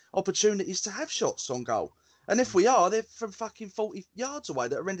creating opportunities to have shots on goal. And if we are, they're from fucking 40 yards away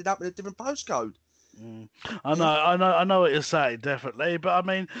that are ended up in a different postcode. I know what you're saying, definitely, but I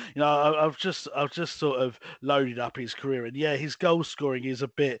mean, I've just sort of loaded up his career, and yeah, his goal scoring is a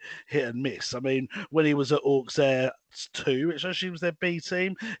bit hit and miss. I mean, when he was at Auxerre 2, which actually was their B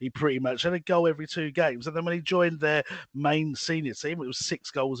team, he pretty much had a goal every 2 games, and then when he joined their main senior team, it was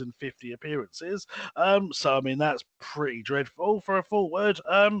 6 goals in 50 appearances. So I mean, that's pretty dreadful for a forward.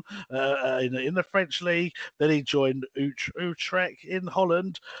 In the French league, then he joined Utrecht in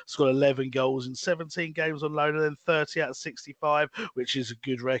Holland, scored 11 goals in 17 17 games on loan and then 30 out of 65, which is a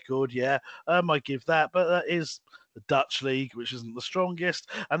good record, yeah. I give that, but that is the Dutch league, which isn't the strongest.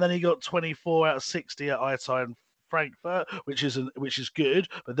 And then he got 24 out of 60 at Eintracht Frankfurt, which is good.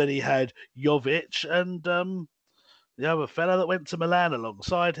 But then he had Jovic and the other fella that went to Milan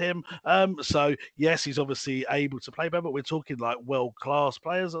alongside him. So yes, he's obviously able to play better, but we're talking like world-class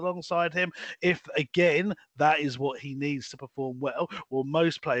players alongside him. If again that is what he needs to perform well,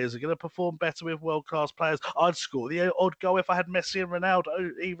 most players are going to perform better with world-class players. I'd score the odd goal if I had Messi and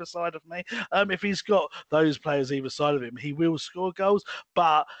Ronaldo either side of me. If he's got those players either side of him, he will score goals.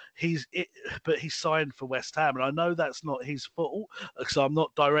 But he's signed for West Ham, and I know that's not his fault. So I'm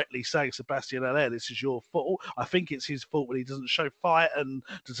not directly saying, Sebastian Haller, this is your fault. I think it's his fault when he doesn't show fight and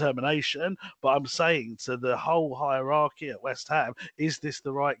determination. But I'm saying to the whole hierarchy at West Ham, is this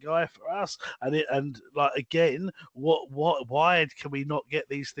the right guy for us? And like again, why can we not get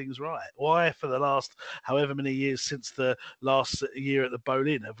these things right? Why for the last however many years since the last year at the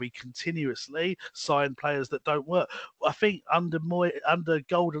Boleyn have we continuously signed players that don't work? I think under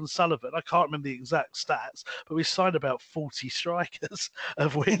Golden Sullivan, I can't remember the exact stats, but we signed about 40 strikers,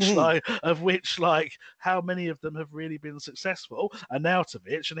 of which how many of them have really been successful?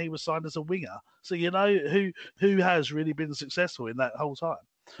 Arnautovic, and he was signed as a winger. So you know who has really been successful in that whole time.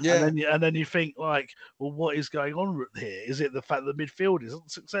 Yeah. And then you think what is going on here? Is it the fact that the midfield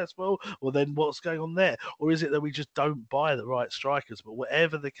isn't successful? Well, then what's going on there? Or is it that we just don't buy the right strikers? But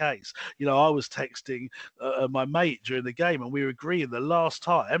whatever the case, I was texting my mate during the game, and we were agreeing the last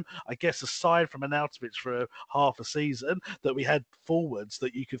time, I guess, aside from Arnautovic for half a season, that we had forwards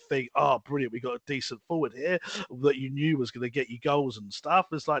that you could think, brilliant, we got a decent forward here that you knew was going to get you goals and stuff.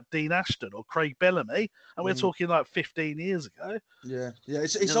 It's like Dean Ashton or Craig Bellamy, and we're talking like 15 years ago. Yeah.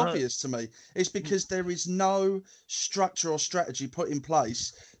 It's obvious to me. It's because there is no structure or strategy put in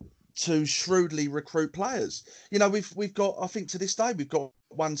place to shrewdly recruit players. We've got, I think to this day, we've got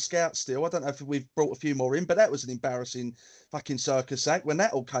one scout still. I don't know if we've brought a few more in, but that was an embarrassing fucking circus act when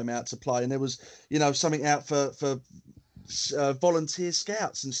that all came out to play, and there was, something out for volunteer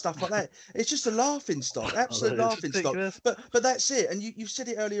scouts and stuff like that. It's just a laughing stock, absolute laughing stock. But that's it. And you said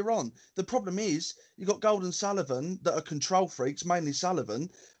it earlier on. The problem is you've got Golden Sullivan that are control freaks, mainly Sullivan,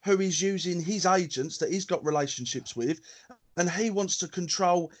 who is using his agents that he's got relationships with, and he wants to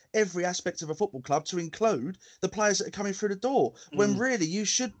control every aspect of a football club to include the players that are coming through the door, when really you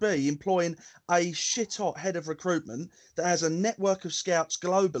should be employing a shit-hot head of recruitment that has a network of scouts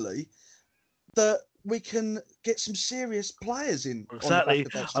globally that we can get some serious players in. Exactly.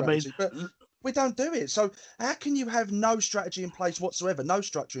 But we don't do it. So how can you have no strategy in place whatsoever, no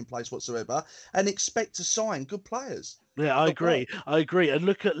structure in place whatsoever, and expect to sign good players? Yeah, I agree. And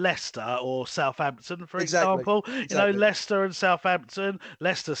look at Leicester or Southampton, for example. Exactly. Leicester and Southampton.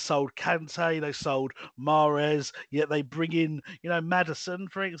 Leicester sold Kante, they sold Mahrez, yet they bring in, Maddison,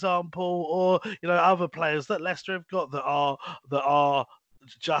 for example, or, other players that Leicester have got that are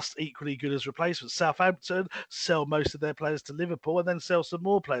just equally good as replacements. Southampton sell most of their players to Liverpool and then sell some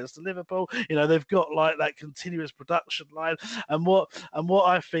more players to Liverpool. They've got like that continuous production line. And what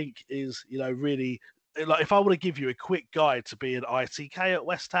I think is, really, like, if I want to give you a quick guide to be an ITK at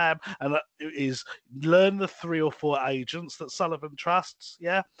West Ham, and it is learn the 3 or 4 agents that Sullivan trusts.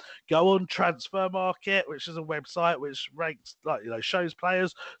 Yeah, go on Transfer Market, which is a website which ranks, shows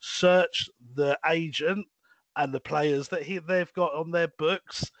players. Search the agent and the players that they've got on their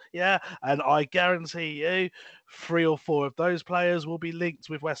books, and I guarantee you 3 or 4 of those players will be linked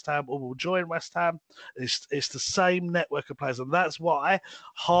with West Ham or will join West Ham. It's the same network of players, and that's why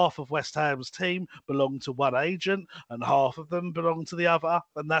half of West Ham's team belong to one agent and half of them belong to the other,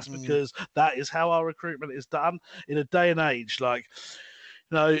 and that's because that is how our recruitment is done in a day and age like.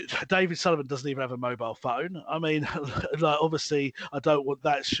 David Sullivan doesn't even have a mobile phone. I mean, obviously, I don't want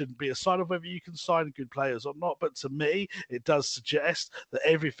that shouldn't be a sign of whether you can sign good players or not. But to me, it does suggest that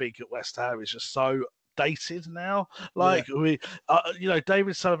everything at West Ham is just so dated now.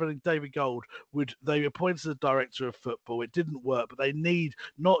 David Sullivan and David Gold they appointed a director of football. It didn't work, but they need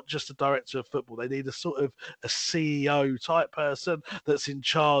not just a director of football. They need a sort of a CEO type person that's in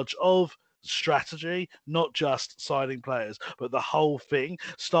charge of strategy, not just signing players, but the whole thing.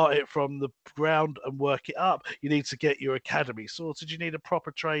 Start it from the ground and work it up. You need to get your academy sorted. You need a proper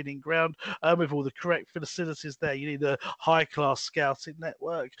training ground with all the correct facilities there. You need a high-class scouting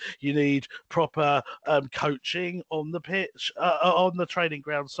network. You need proper coaching on the pitch, on the training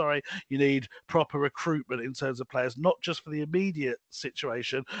ground. Sorry, you need proper recruitment in terms of players, not just for the immediate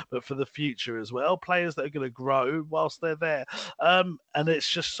situation, but for the future as well. Players that are going to grow whilst they're there. And it's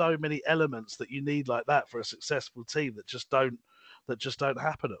just so many elements that you need like that for a successful team that just don't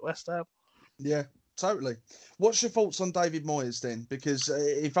happen at West Ham. Yeah, totally. What's your thoughts on David Moyes then? Because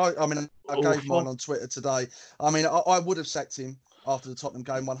I gave mine on Twitter today. I mean, I would have sacked him after the Tottenham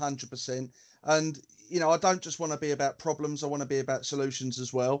game 100%. And, I don't just want to be about problems. I want to be about solutions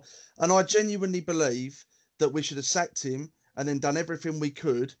as well. And I genuinely believe that we should have sacked him and then done everything we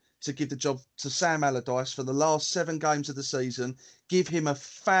could to give the job to Sam Allardyce for the last 7 games of the season, give him a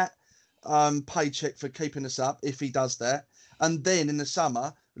fat paycheck for keeping us up if he does that. And then in the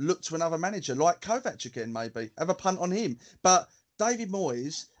summer, look to another manager like Kovac again, maybe. Have a punt on him. But David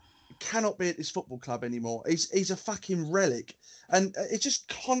Moyes cannot be at this football club anymore. He's a fucking relic. And it's just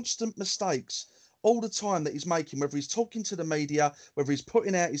constant mistakes all the time that he's making, whether he's talking to the media, whether he's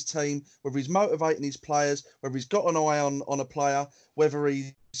putting out his team, whether he's motivating his players, whether he's got an eye on a player, whether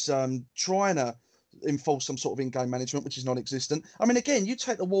he's trying to enforce some sort of in-game management, which is non-existent. I mean, again, you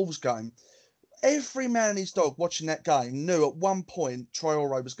take the Wolves game. Every man and his dog watching that game knew at one point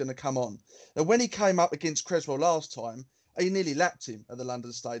Traore was going to come on. And when he came up against Creswell last time, he nearly lapped him at the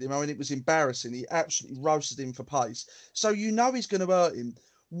London Stadium. I mean, it was embarrassing. He absolutely roasted him for pace. So he's going to hurt him.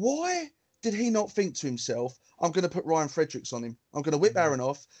 Why did he not think to himself, I'm going to put Ryan Fredericks on him. I'm going to whip Aaron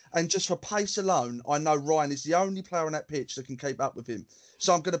off. And just for pace alone, I know Ryan is the only player on that pitch that can keep up with him.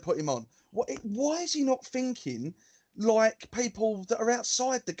 So I'm going to put him on. Why is he not thinking like people that are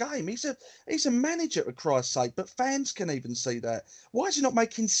outside the game? He's a manager, for Christ's sake, but fans can even see that. Why is he not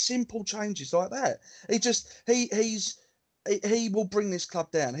making simple changes like that? He will bring this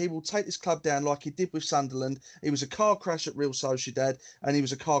club down. He will take this club down like he did with Sunderland. He was a car crash at Real Sociedad and he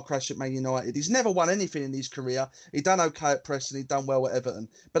was a car crash at Man United. He's never won anything in his career. He done okay at Preston. He done well at Everton.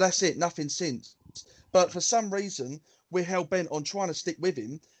 But that's it. Nothing since. But for some reason, we're hell-bent on trying to stick with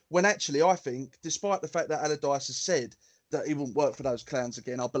him when actually I think, despite the fact that Allardyce has said that he wouldn't work for those clowns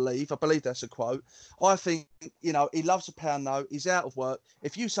again, I believe that's a quote. I think, he loves a pound note. He's out of work.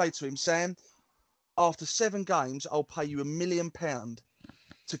 If you say to him, Sam, after 7 games, I'll pay you £1 million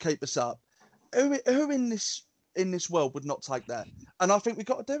to keep us up. Who in this world would not take that? And I think we've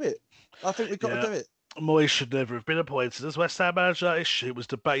got to do it. To do it. Moyes should never have been appointed as West Ham manager. It was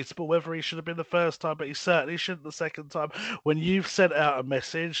debatable whether he should have been the first time, but he certainly shouldn't the second time. When you've sent out a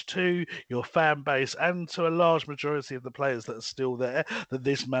message to your fan base and to a large majority of the players that are still there that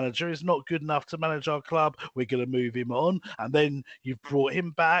this manager is not good enough to manage our club, we're going to move him on, and then you've brought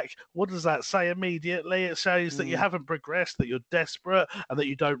him back, what does that say immediately? It shows that you haven't progressed, that you're desperate, and that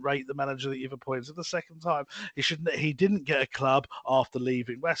you don't rate the manager that you've appointed the second time. He didn't get a club after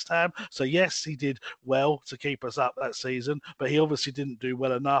leaving West Ham, so yes, he did well to keep us up that season, but he obviously didn't do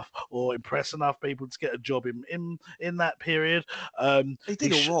well enough or impress enough people to get a job in that period. He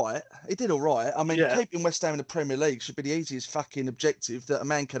did all right. I mean, keeping West Ham in the Premier League should be the easiest fucking objective that a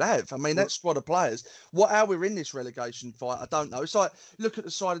man could have. I mean, that squad of players. How we're in this relegation fight, I don't know. It's like, look at the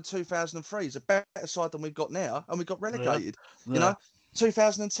side of 2003. It's a better side than we've got now, and we got relegated. You know,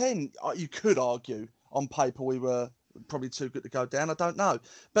 2010, you could argue on paper we were probably too good to go down. I don't know.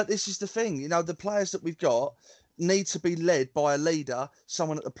 But this is the thing, the players that we've got need to be led by a leader,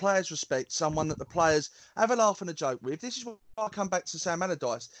 someone that the players respect, someone that the players have a laugh and a joke with. This is why I come back to Sam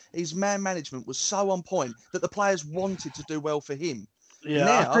Allardyce. His man management was so on point that the players wanted to do well for him. Yeah,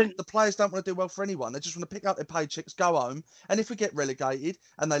 now, the players don't want to do well for anyone. They just want to pick up their paychecks, go home, and if we get relegated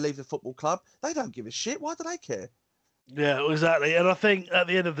and they leave the football club, they don't give a shit. Why do they care? Yeah, exactly. And I think at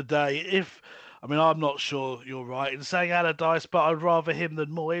the end of the day, I'm not sure you're right in saying Allardyce, but I'd rather him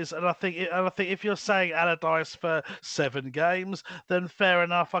than Moyes. And I think if you're saying Allardyce for 7 games, then fair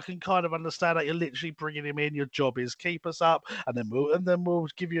enough. I can kind of understand that you're literally bringing him in. Your job is keep us up, and then we'll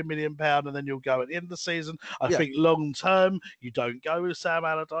give you £1 million, and then you'll go at the end of the season. I think long term you don't go with Sam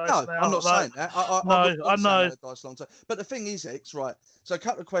Allardyce. No, now. I'm not saying that. I know. Allardyce long term. But the thing is, X, right? So a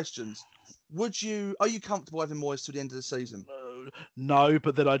couple of questions. Are you comfortable having Moyes to the end of the season? No,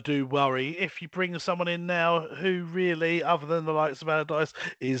 but then I do worry if you bring someone in now who really, other than the likes of Allardyce,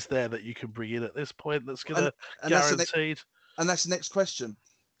 is there that you can bring in at this point that's going to guaranteed. And that's the next question.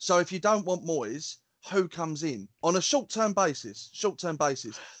 So if you don't want Moyes, who comes in on a short-term basis?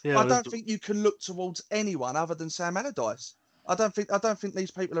 Yeah, I don't think you can look towards anyone other than Sam Allardyce. I don't think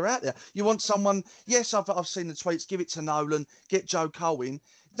these people are out there. You want someone? Yes, I've seen the tweets. Give it to Nolan. Get Joe Cole in.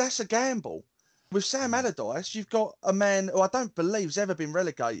 That's a gamble. With Sam Allardyce, you've got a man who I don't believe has ever been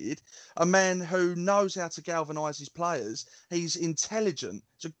relegated, a man who knows how to galvanise his players. He's intelligent.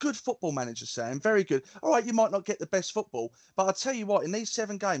 He's a good football manager, Sam. Very good. All right, you might not get the best football, but I'll tell you what, in these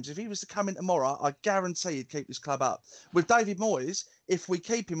 7 games, if he was to come in tomorrow, I guarantee he'd keep this club up. With David Moyes, if we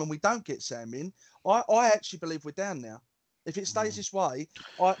keep him and we don't get Sam in, I actually believe we're down now. If it stays this way,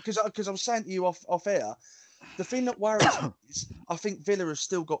 because I was saying to you off air, the thing that worries me is I think Villa has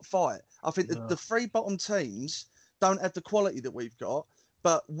still got fight. I think the three bottom teams don't have the quality that we've got,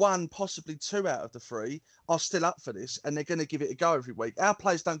 but one, possibly two out of the three are still up for this, and they're going to give it a go every week. Our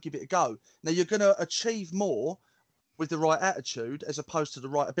players don't give it a go. Now, you're going to achieve more with the right attitude as opposed to the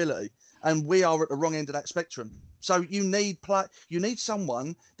right ability, and we are at the wrong end of that spectrum. So you need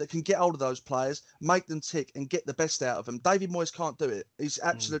someone that can get hold of those players, make them tick, and get the best out of them. David Moyes can't do it. He's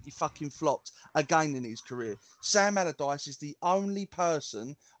absolutely fucking flopped again in his career. Sam Allardyce is the only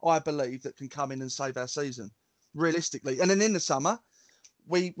person I believe that can come in and save our season, realistically. And then in the summer,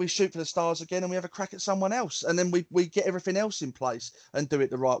 we shoot for the stars again and we have a crack at someone else. And then we get everything else in place and do it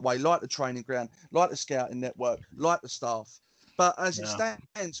the right way, like the training ground, like the scouting network, like the staff. But as it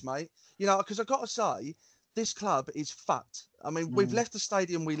stands, mate, you know, because I've got to say, this club is fucked. I mean, we've left the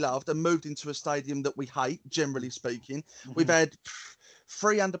stadium we loved and moved into a stadium that we hate, generally speaking. We've had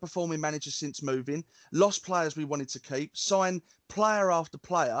 3 underperforming managers since moving, lost players we wanted to keep, signed player after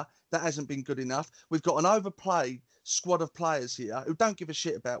player that hasn't been good enough. We've got an overplayed squad of players here who don't give a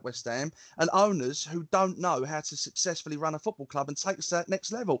shit about West Ham, and owners who don't know how to successfully run a football club and take us to that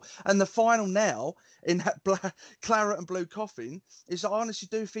next level. And the final now in that claret and blue coffin is that I honestly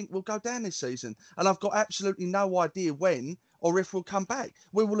do think we'll go down this season, and I've got absolutely no idea when or if we'll come back.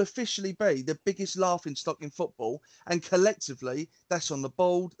 We will officially be the biggest laughingstock in football, and collectively that's on the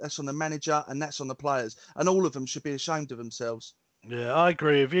board, that's on the manager, and that's on the players, and all of them should be ashamed of themselves. Yeah, I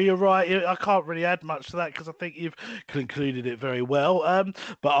agree with you. You're right. I can't really add much to that because I think you've concluded it very well.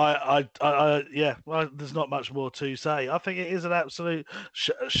 But there's not much more to say. I think it is an absolute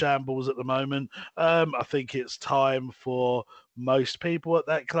shambles at the moment. I think it's time for most people at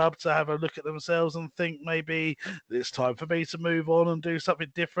that club to have a look at themselves and think maybe it's time for me to move on and do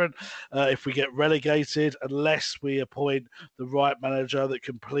something different. If we get relegated, unless we appoint the right manager that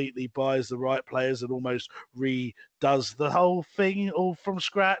completely buys the right players and almost redoes the whole thing all from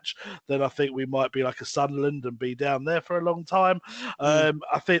scratch, then I think we might be like a Sunderland and be down there for a long time. I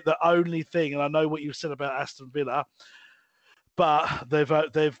think the only thing, and I know what you said about Aston Villa, but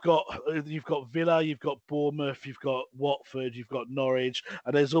you've got Villa, you've got Bournemouth, you've got Watford, you've got Norwich,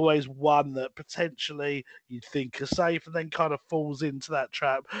 and there's always one that potentially you'd think are safe and then kind of falls into that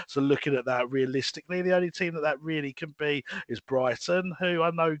trap. So looking at that realistically, the only team that really can be is Brighton, who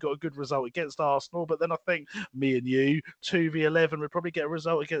I know got a good result against Arsenal, but then I think me and you, 2v11, would probably get a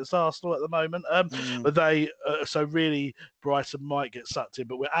result against Arsenal at the moment. But so really Brighton might get sucked in,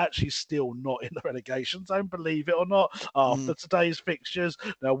 but we're actually still not in the relegation zone, believe it or not, after today's fixtures.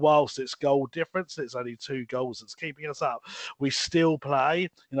 Now, whilst it's goal difference, it's only 2 goals that's keeping us up. We still play.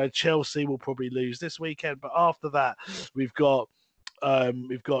 You know, Chelsea will probably lose this weekend, but after that, we've got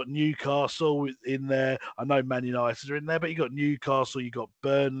Newcastle in there. I know Man United are in there, but you've got Newcastle, you've got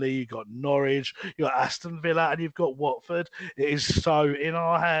Burnley, you've got Norwich, you've got Aston Villa, and you've got Watford. It is so in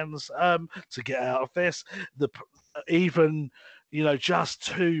our hands to get out of this. Even just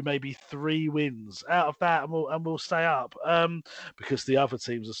 2, maybe 3 wins out of that, and we'll stay up because the other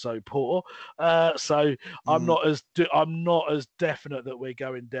teams are so poor. So I'm not as definite that we're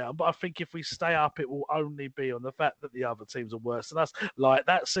going down. But I think if we stay up, it will only be on the fact that the other teams are worse than us. Like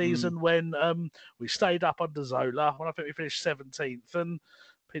that season when we stayed up under Zola, when I think we finished 17th, and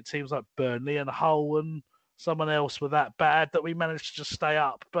teams like Burnley and Hull and someone else were that bad that we managed to just stay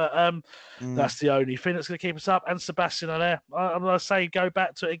up. But that's the only thing that's going to keep us up. And Sebastian Haller, I'm going to say go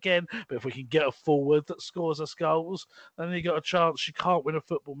back to it again, but if we can get a forward that scores us goals, then you got a chance. You can't win a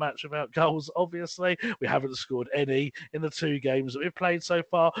football match without goals, obviously. We haven't scored any in the 2 games that we've played so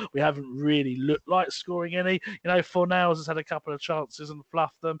far. We haven't really looked like scoring any. Fornals has had a couple of chances and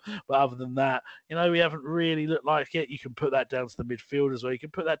fluffed them, but other than that, we haven't really looked like it. You can put that down to the midfielders, or you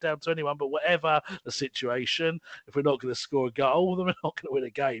can put that down to anyone, but whatever the situation, if we're not going to score a goal, then we're not going to win a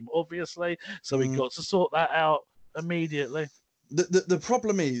game, obviously. So we've got to sort that out immediately. The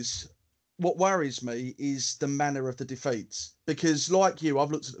problem is, what worries me is the manner of the defeats. Because, like you,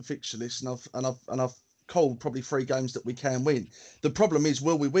 I've looked at the fixture list and I've called probably 3 games that we can win. The problem is,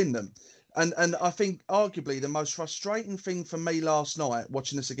 will we win them? And I think arguably the most frustrating thing for me last night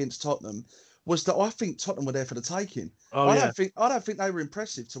watching us against Tottenham was that I think Tottenham were there for the taking. I don't think they were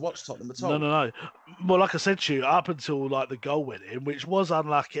impressive to watch Tottenham at all. No. Well, like I said to you, up until the goal went in, which was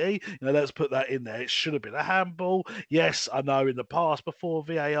unlucky. Let's put that in there. It should have been a handball. Yes, I know in the past before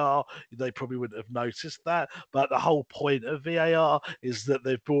VAR, they probably wouldn't have noticed that. But the whole point of VAR is that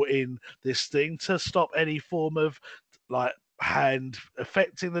they've brought in this thing to stop any form of hand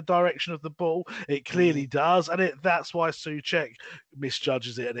affecting the direction of the ball. It clearly does, and that's why Souček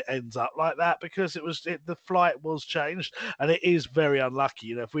misjudges it, and it ends up like that because the flight was changed, and it is very unlucky.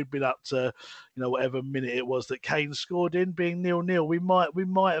 You know, if we'd been up to, you know, whatever minute it was that Kane scored in, being 0-0, we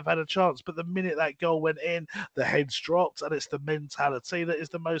might have had a chance. But the minute that goal went in, the heads dropped, and it's the mentality that is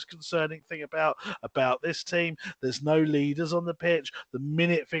the most concerning thing about this team. There's no leaders on the pitch. The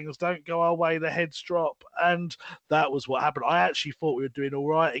minute things don't go our way, the heads drop, and that was what happened. I actually thought we were doing all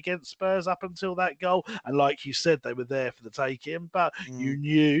right against Spurs up until that goal, and like you said, they were there for the taking, but you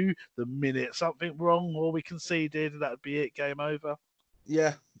knew the minute something wrong or we conceded, that would be it, game over.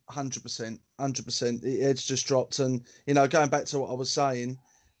 Yeah, 100%. It's just dropped, and, you know, going back to what I was saying,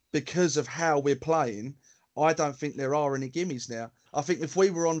 because of how we're playing, I don't think there are any gimmies now. I think if we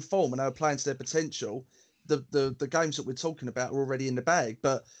were on form and they were playing to their potential, the games that we're talking about are already in the bag.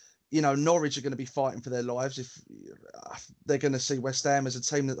 But, you know, Norwich are going to be fighting for their lives if they're going to see West Ham as a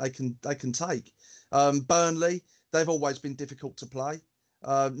team that they can take. Burnley, they've always been difficult to play.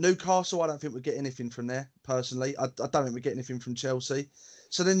 Newcastle, I don't think we get anything from there, personally. I don't think we get anything from Chelsea.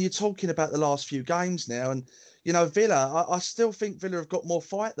 So then you're talking about the last few games now. And, you know, Villa, I still think Villa have got more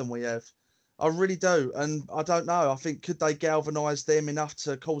fight than we have. I really do. And I don't know. I think, could they galvanise them enough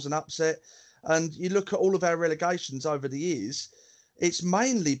to cause an upset? And you look at all of our relegations over the years, it's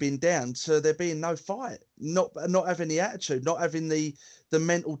mainly been down to there being no fight, not having the attitude, not having the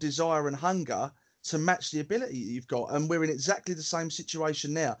mental desire and hunger to match the ability you've got. And we're in exactly the same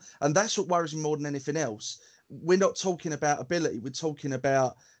situation now. And that's what worries me more than anything else. We're not talking about ability. We're talking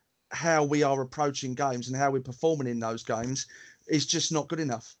about how we are approaching games and how we're performing in those games. It's just not good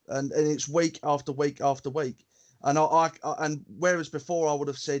enough. And it's week after week after week. And and whereas before I would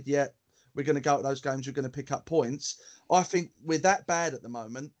have said, yeah, we're going to go at those games, we're going to pick up points. I think we're that bad at the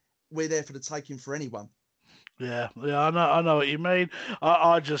moment. We're there for the taking for anyone. Yeah, I know what you mean.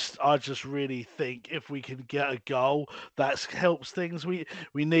 I just really think if we can get a goal, that helps things. We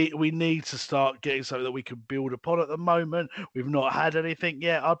need to start getting something that we can build upon. At the moment, we've not had anything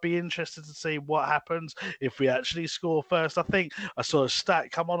yet. I'd be interested to see what happens if we actually score first. I think I saw a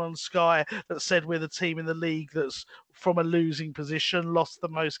stat come on Sky that said we're the team in the league that's from a losing position lost the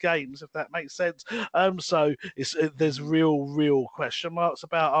most games, if that makes sense. So there's real question marks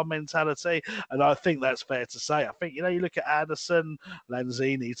about our mentality, and I think that's fair to say. I think, you know, you look at Anderson,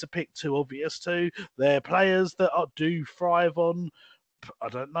 Lanzini, to pick two obvious two. They're players that do thrive on, I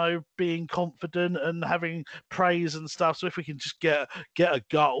don't know, being confident and having praise and stuff. So if we can just get a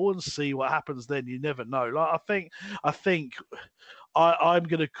goal and see what happens, then you never know. Like I think I'm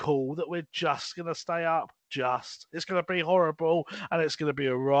going to call that we're just going to stay up. It's going to be horrible, and it's going to be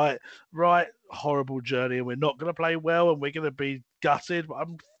a right horrible journey, and we're not going to play well, and we're going to be gutted. But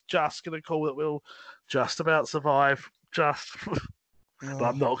I'm just going to call that we'll just about survive. But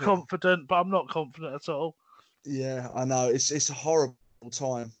I'm not confident. But I'm not confident at all. Yeah, I know. It's a horrible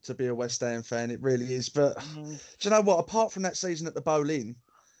time to be a West Ham fan. It really is. But do you know what? Apart from that season at the Boleyn,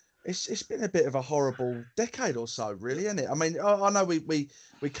 it's been a bit of a horrible decade or so, really, isn't it? I mean, I know we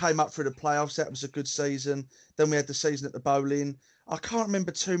came up through the playoffs. That was a good season. Then we had the season at the Boleyn. I can't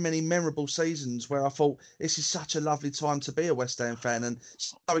remember too many memorable seasons where I thought this is such a lovely time to be a West Ham fan and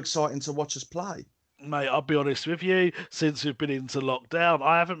so exciting to watch us play. Mate, I'll be honest with you, since we've been into lockdown,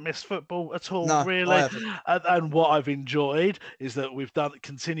 I haven't missed football at all, really. And what I've enjoyed is that we've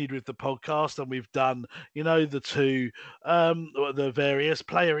continued with the podcast, and we've done, you know, the various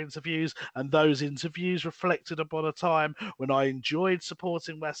player interviews, and those interviews reflected upon a time when I enjoyed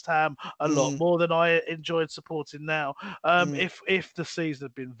supporting West Ham a lot more than I enjoyed supporting now. If the season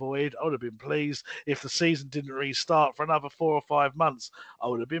had been void, I would have been pleased. If the season didn't restart for another 4 or 5 months, I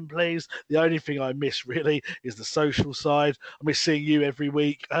would have been pleased. The only thing I miss really is the social side. I miss seeing you every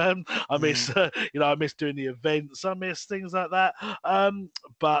week. I miss I miss doing the events. I miss things like that.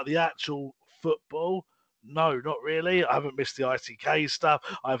 But the actual football, no, not really. I haven't missed the ITK stuff.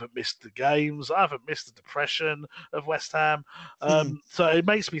 I haven't missed the games. I haven't missed the depression of West Ham. So it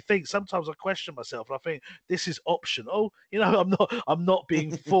makes me think. Sometimes I question myself, and I think this is optional. You know, I'm not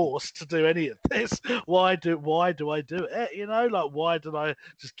being forced to do any of this. Why do I do it? You know, like, why did I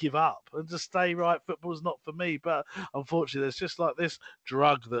just give up and just stay right? Football's not for me. But unfortunately, there's just like this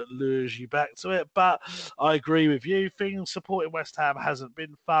drug that lures you back to it. But I agree with you. Supporting West Ham hasn't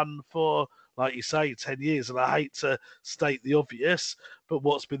been fun for, like you say, 10 years. And I hate to state the obvious, but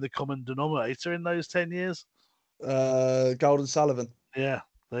what's been the common denominator in those 10 years? Golden Sullivan. Yeah,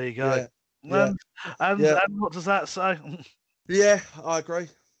 there you go. Yeah. And what does that say? Yeah, I agree.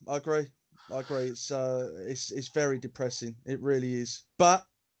 It's very depressing. It really is. But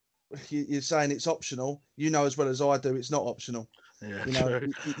you're saying it's optional. You know as well as I do, it's not optional. Yeah, You know,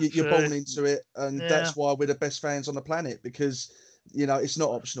 true. you're True. born into it, and Yeah. that's why we're the best fans on the planet, because it's not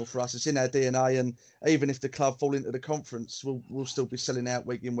optional for us. It's in our DNA, and even if the club fall into the conference, we'll still be selling out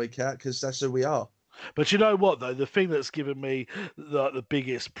week in, week out, because that's who we are. But you know what, though? The thing that's given me the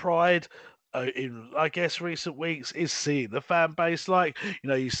biggest pride in, I guess, recent weeks is seeing the fan base. Like,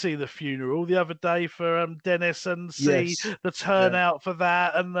 you see the funeral the other day for Dennis, and see Yes. the turnout for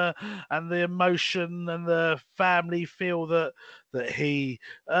that, and the emotion and the family feel that he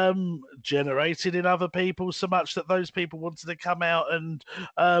generated in other people, so much that those people wanted to come out and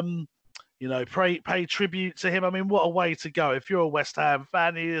pay tribute to him. I mean, what a way to go. If you're a West Ham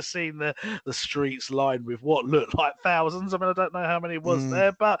fan, you've seen the streets lined with what looked like thousands. I mean, I don't know how many was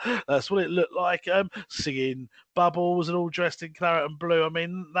there, but that's what it looked like. Singing Bubbles and all dressed in claret and blue. I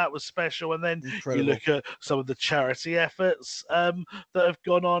mean, that was special. And then Incredible. you look at some of the charity efforts that have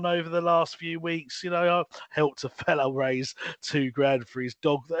gone on over the last few weeks. I helped a fellow raise $2,000 for his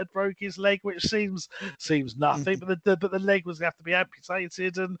dog that had broke his leg, which seems nothing, but the leg was going to have to be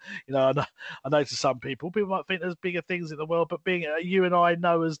amputated. And I know to some people might think there's bigger things in the world, but being you and I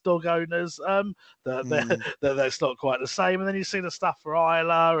know as dog owners that that's not quite the same. And then you see the stuff for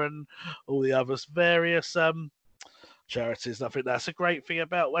Isla and all the others, various charities. And I think that's a great thing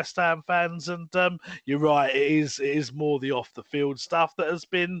about West Ham fans. And you're right, it is more the off the field stuff that has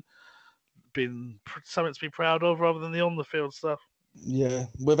been something to be proud of, rather than the on the field stuff. Yeah,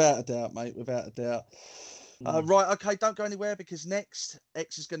 without a doubt, mate. Without a doubt. Right, okay, don't go anywhere, because next,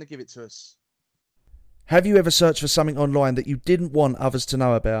 X is going to give it to us. Have you ever searched for something online that you didn't want others to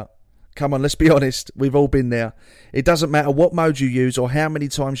know about? Come on, let's be honest, we've all been there. It doesn't matter what mode you use or how many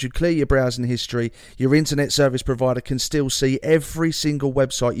times you clear your browsing history, your internet service provider can still see every single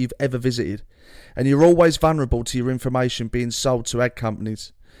website you've ever visited. And you're always vulnerable to your information being sold to ad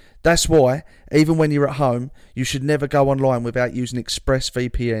companies. That's why, even when you're at home, you should never go online without using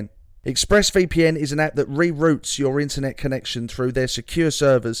ExpressVPN. ExpressVPN is an app that reroutes your internet connection through their secure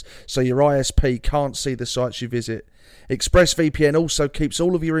servers so your ISP can't see the sites you visit. ExpressVPN also keeps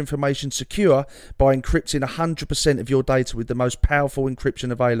all of your information secure by encrypting 100% of your data with the most powerful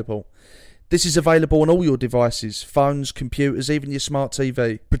encryption available. This is available on all your devices, phones, computers, even your smart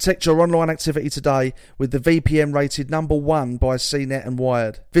TV. Protect your online activity today with the VPN rated #1 by CNET and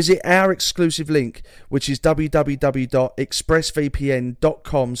Wired. Visit our exclusive link, which is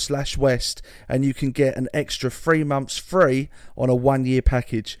www.expressvpn.com/west, and you can get an extra 3 months free on a 1-year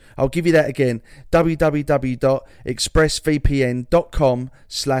package. I'll give you that again,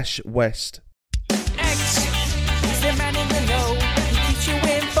 www.expressvpn.com/west. X is the man in the know. He keeps you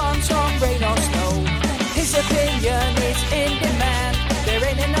informed on rain or snow. His opinion is in demand. There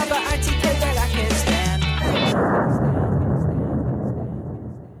ain't another ITK that I can stand.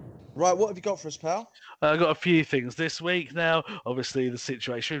 Right, what have you got for us, pal? I've got a few things this week. Now, obviously, the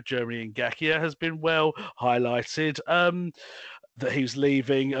situation with Germany and Ngakia has been well highlighted. That he was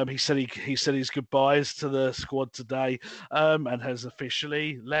leaving. He said his goodbyes to the squad today, and has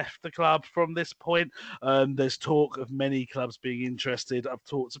officially left the club from this point. There's talk of many clubs being interested. I've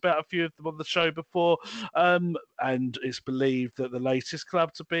talked about a few of them on the show before, and it's believed that the latest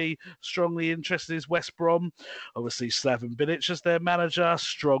club to be strongly interested is West Brom. Obviously, Slaven Bilic as their manager.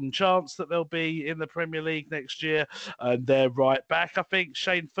 Strong chance that they'll be in the Premier League next year. And they're right back. I think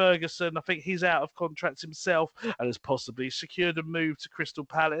Shane Ferguson, he's out of contract himself and has possibly secured a move to Crystal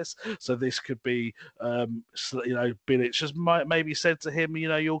Palace. So this could be, Bilic has maybe said to him,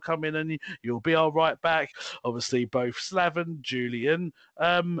 you'll come in and you'll be our right back. Obviously, both Slaven, Julian,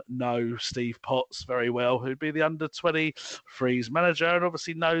 know Steve Potts very well, who'd be the under-23s manager, and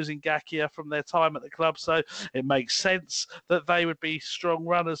obviously knows Ngakia from their time at the club. So it makes sense that they would be strong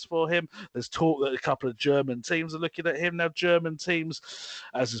runners for him. There's talk that a couple of German teams are looking at him. Now, German teams,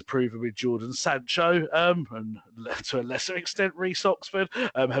 as is proven with Jordan Sancho, and to a lesser extent, Reece Oxford,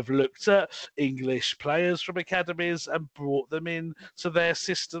 have looked at English players from academies and brought them in to their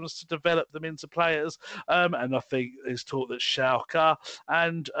systems to develop them into players. And I think there's talk that Schalke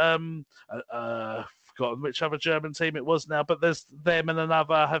and forgotten which other German team it was now, but there's them and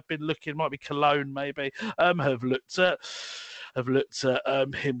another have been looking, might be Cologne maybe, have looked at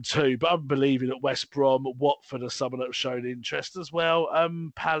him too. But I'm believing at West Brom. Watford are someone that have shown interest as well.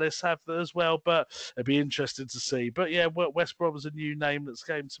 Palace have as well, but it'd be interesting to see. But yeah, West Brom is a new name that's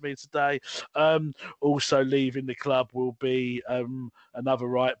came to me today. Also leaving the club will be another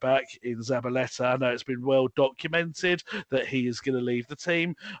right back in Zabaleta. I know it's been well documented that he is going to leave the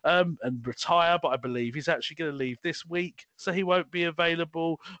team and retire, but I believe he's actually going to leave this week, so he won't be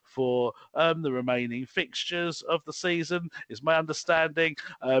available for the remaining fixtures of the season. It's is my understanding.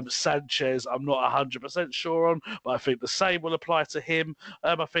 Sanchez, I'm not 100% sure on, but I think the same will apply to him.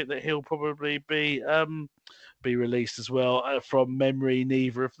 I think that he'll probably be released as well. From memory,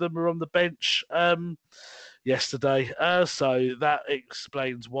 neither of them are on the bench yesterday, so that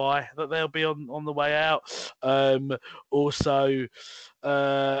explains why that they'll be on the way out. Also,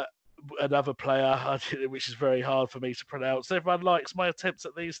 another player, which is very hard for me to pronounce. Everyone likes my attempts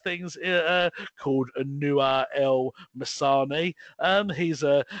at these things, called Anouar El Massani. He's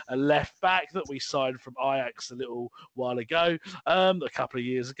a left back that we signed from Ajax a little while ago, a couple of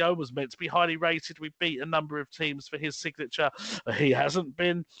years ago, was meant to be highly rated. We beat a number of teams for his signature. He hasn't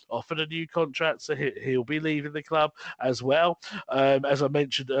been offered a new contract, so he'll be leaving the club as well. As I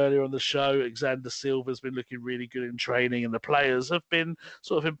mentioned earlier on the show, Alexander Silva's been looking really good in training, and the players have been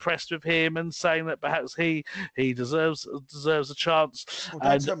sort of impressed with him and saying that perhaps he deserves a chance. Well,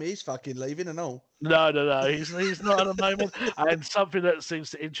 don't tell me he's fucking leaving and all. No, he's not at the moment. And something that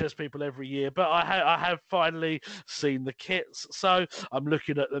seems to interest people every year. But I have finally seen the kits, so I'm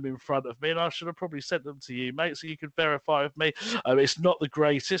looking at them in front of me, and I should have probably sent them to you, mate, so you can verify with me. It's not the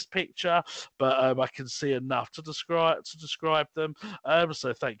greatest picture, but I can see enough to describe them.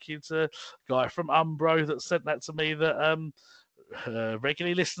 So thank you to a guy from Umbro that sent that to me that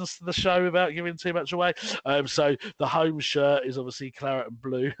regularly listens to the show without giving too much away. So the home shirt is obviously claret and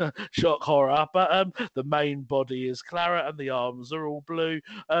blue. Shock horror, but the main body is claret and the arms are all blue.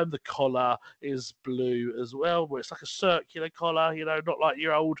 The collar is blue as well, where it's like a circular collar, not like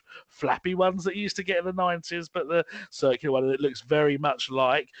your old flappy ones that you used to get in the 90s, but the circular one, and it looks very much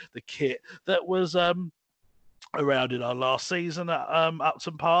like the kit that was around in our last season at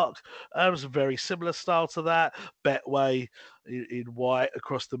Upton Park. It was a very similar style to that. Betway in white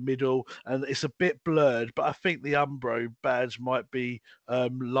across the middle, and it's a bit blurred, but I think the Umbro badge might be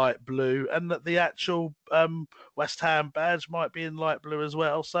light blue, and that the actual West Ham badge might be in light blue as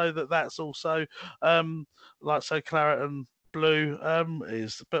well, so that's also claret and blue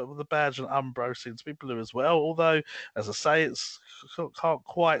but the badge and Umbro seems to be blue as well, although as I say, can't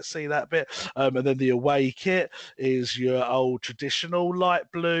quite see that bit. And then the away kit is your old traditional light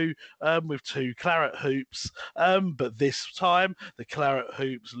blue with two claret hoops, but this time the claret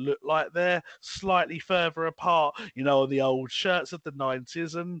hoops look like they're slightly further apart. On the old shirts of the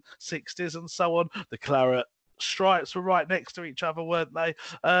 90s and 60s and so on, the claret stripes were right next to each other, weren't they?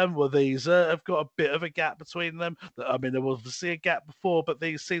 Well, these have got a bit of a gap between them. I mean, there was obviously a gap before, but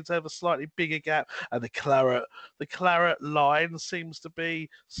these seem to have a slightly bigger gap, and the claret line seems to be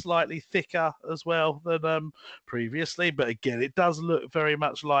slightly thicker as well than previously. But again, it does look very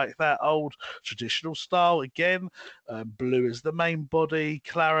much like that old traditional style. Again, blue is the main body,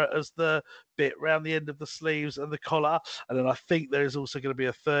 claret as the bit round the end of the sleeves and the collar, and then I think there is also going to be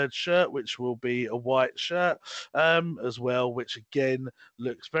a third shirt, which will be a white shirt as well, which again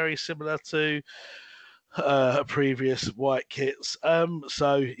looks very similar to previous white kits.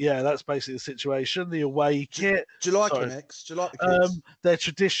 So yeah, that's basically the situation. The away kit. Do you like them, X? Do you like the kits? They're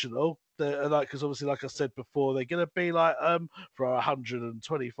traditional. Because obviously, like I said before, they're going to be like for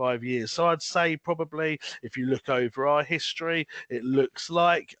 125 years. So I'd say probably if you look over our history, it looks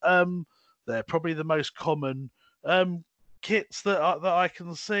like they're probably the most common kits that I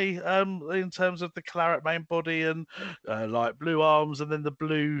can see in terms of the claret main body and light blue arms, and then the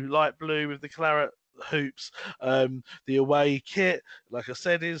light blue with the claret hoops. The away kit, like I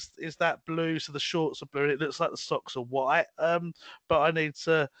said, is that blue, so the shorts are blue. It looks like the socks are white, but I need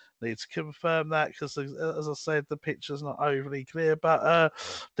to confirm that, because as I said, the picture's not overly clear, but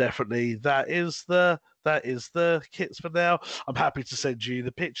definitely that is the kits for now. I'm happy to send you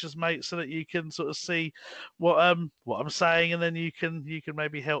the pictures, mate, so that you can sort of see what I'm saying, and then you can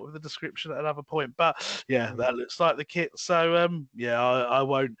maybe help with the description at another point. But yeah, that looks like the kit. So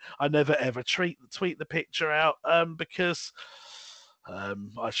I never ever tweet the picture out because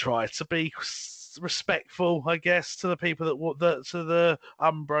I try to be respectful, I guess, to the people to the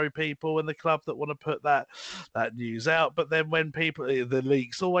Umbro people and the club that want to put that news out. But then when the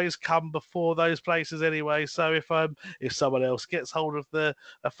leaks always come before those places anyway. So if someone else gets hold of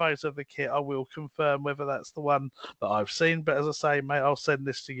a photo of the kit, I will confirm whether that's the one that I've seen. But as I say, mate, I'll send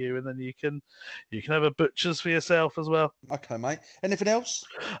this to you, and then you can have a butcher's for yourself as well. Okay, mate. Anything else?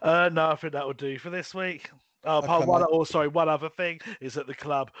 No, I think that will do for this week. One other thing is that the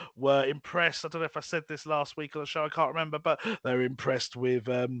club were impressed. I don't know if I said this last week on the show, I can't remember, but they were impressed with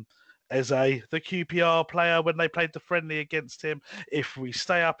Eze, the QPR player, when they played the friendly against him. If we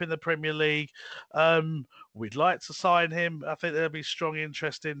stay up in the Premier League, we'd like to sign him. I think there'll be strong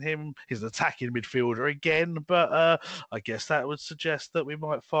interest in him. He's an attacking midfielder again, but I guess that would suggest that we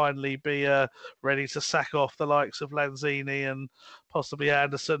might finally be ready to sack off the likes of Lanzini and possibly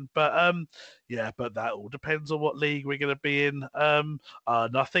Anderson. But but that all depends on what league we're going to be in. And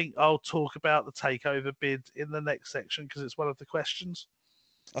I think I'll talk about the takeover bid in the next section because it's one of the questions.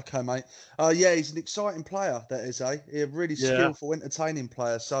 Okay, mate. He's an exciting player, that is, a really skillful, entertaining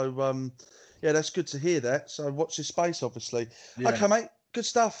player. So, that's good to hear that. So watch this space, obviously. Yeah. Okay, mate. Good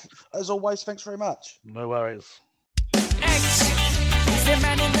stuff. As always, thanks very much. No worries. X is the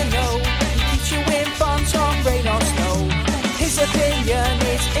man in the know. He keeps you informed on rain or snow. His opinion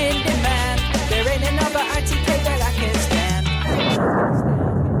is in demand. There ain't another ITK that I can stand.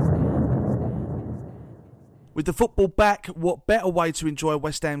 With the football back, what better way to enjoy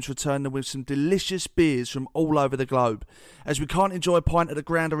West Ham's return than with some delicious beers from all over the globe? As we can't enjoy a pint at the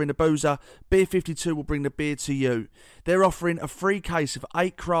ground or in a boozer, Beer 52 will bring the beer to you. They're offering a free case of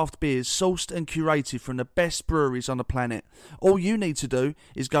 8 craft beers sourced and curated from the best breweries on the planet. All you need to do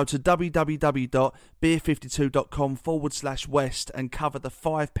is go to www.beer52.com/west and cover the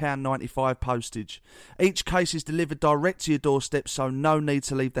 £5.95 postage. Each case is delivered direct to your doorstep, so no need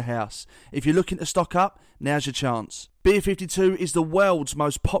to leave the house. If you're looking to stock up, now's your chance. Beer 52 is the world's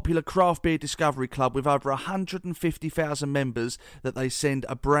most popular craft beer discovery club with over 150,000 members that they send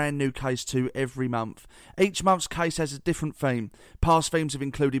a brand new case to every month. Each month's case has a different theme. Past themes have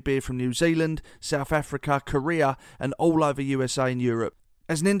included beer from New Zealand, South Africa, Korea and all over USA and Europe.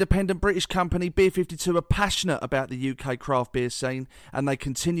 As an independent British company, Beer 52 are passionate about the UK craft beer scene and they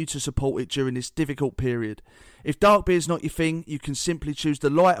continue to support it during this difficult period. If dark beer's not your thing, you can simply choose the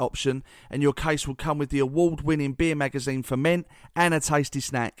light option and your case will come with the award-winning beer magazine Ferment and a tasty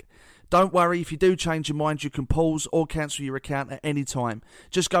snack. Don't worry, if you do change your mind, you can pause or cancel your account at any time.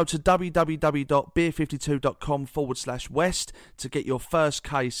 Just go to www.beer52.com/west to get your first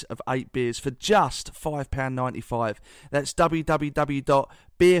case of 8 beers for just £5.95. That's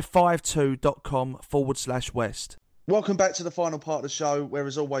www.beer52.com/west. Welcome back to the final part of the show, where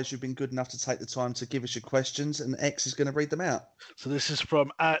as always you've been good enough to take the time to give us your questions, and X is going to read them out. So this is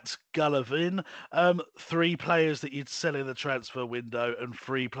from @Gullivan. 3 players that you'd sell in the transfer window and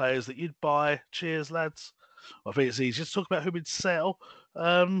 3 players that you'd buy. Cheers, lads. I think it's easy to talk about who we'd sell.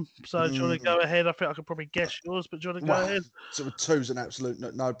 So do you want to go ahead? I think I could probably guess yours, but do you want to go ahead? So 2's an absolute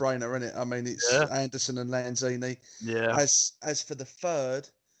no-brainer, isn't it? I mean, it's Anderson and Lanzini. Yeah. As for the third,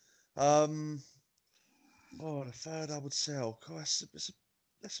 the third I would sell. God, that's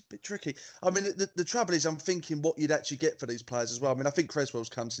a bit tricky. I mean, the trouble is I'm thinking what you'd actually get for these players as well. I mean, I think Creswell's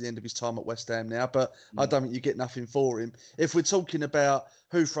come to the end of his time at West Ham now, but I don't think you get nothing for him. If we're talking about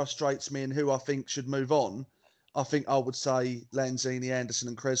who frustrates me and who I think should move on, I think I would say Lanzini, Anderson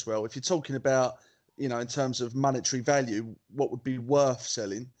and Creswell. If you're talking about, in terms of monetary value, what would be worth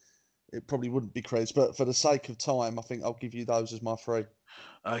selling, it probably wouldn't be Cres. But for the sake of time, I think I'll give you those as my 3.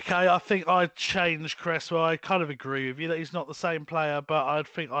 Okay, I think I'd change Cresswell. I kind of agree with you that he's not the same player, but I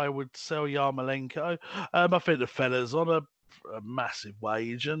think I would sell Yarmolenko. I think the fella's on a massive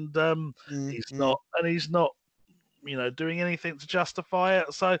wage, and he's not doing anything to justify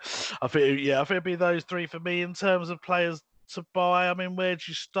it. So I think it'd be those 3 for me in terms of players to buy. I mean, where'd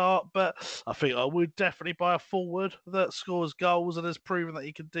you start? But I think I would definitely buy a forward that scores goals and has proven that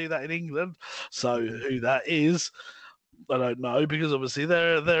he can do that in England. So who that is, I don't know, because obviously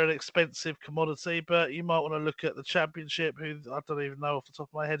they're an expensive commodity, but you might want to look at the Championship, who I don't even know off the top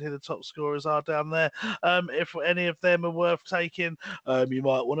of my head who the top scorers are down there. If any of them are worth taking, you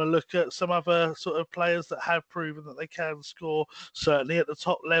might want to look at some other sort of players that have proven that they can score, certainly at the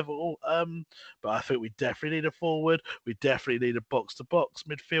top level. But I think we definitely need a forward. We definitely need a box-to-box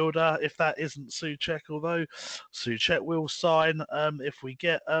midfielder, if that isn't Souček, although Souček will sign if we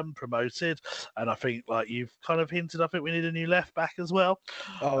get promoted. And I think, like you've kind of hinted, I think we need a new left back as well.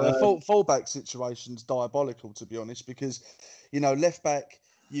 The fullback situation's diabolical, to be honest, because left back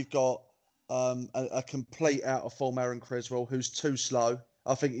you've got a complete out of form Aaron Creswell, who's too slow.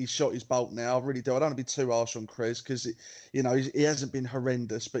 I think he's shot his bolt now. I really do. I don't want to be too harsh on Cres because he hasn't been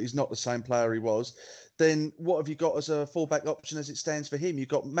horrendous, but he's not the same player he was. Then what have you got as a fullback option as it stands for him? You've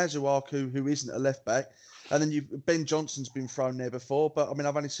got Masuaku, who isn't a left back. And then Ben Johnson's been thrown there before, but I mean,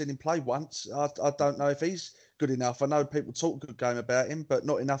 I've only seen him play once. I don't know if he's good enough. I know people talk a good game about him, but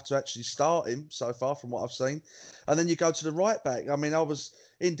not enough to actually start him so far from what I've seen. And then you go to the right back. I mean, I was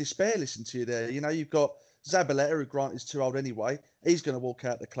in despair listening to you there. You've got Zabaleta, who granted is too old anyway. He's going to walk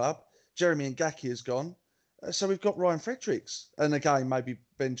out the club. Jeremy Ngaki has gone. So we've got Ryan Fredericks, and again maybe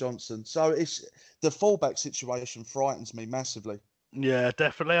Ben Johnson. So it's the fullback situation frightens me massively. Yeah,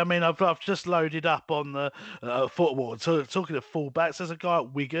 definitely. I mean, I've just loaded up on the football. So talking of fullbacks, there's a guy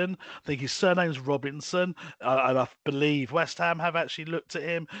at Wigan. I think his surname's Robinson, and I believe West Ham have actually looked at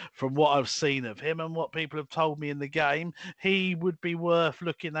him. From what I've seen of him and what people have told me in the game, he would be worth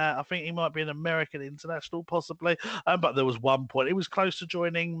looking at. I think he might be an American international, possibly. But there was one point he was close to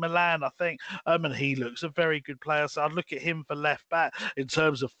joining Milan, I think. And he looks a very good player. So I'd look at him for left back in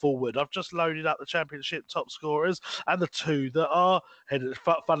terms of forward. I've just loaded up the Championship top scorers and the two that are headed.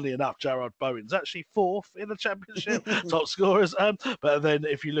 Funnily enough, Jarrod Bowen's actually fourth in the Championship top scorers. But then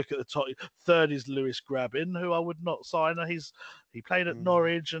if you look at the top, third is Lewis Grabin, who I would not sign. He played at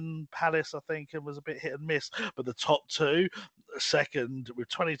Norwich and Palace, I think, and was a bit hit and miss. But the top two, second with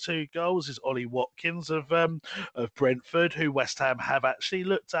 22 goals, is Ollie Watkins of Brentford, who West Ham have actually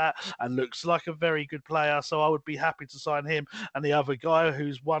looked at and looks like a very good player. So I would be happy to sign him. And the other guy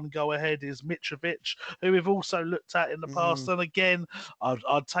who's one go ahead is Mitrovic, who we've also looked at in the past. And again,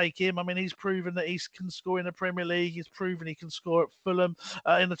 I'd take him. I mean, he's proven that he can score in the Premier League. He's proven he can score at Fulham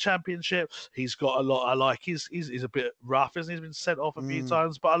in the Championship. He's got a lot. I like. He's a bit rough, isn't he? He's been sent off a few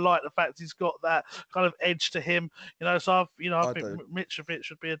times, but I like the fact he's got that kind of edge to him. So I think Mitrovic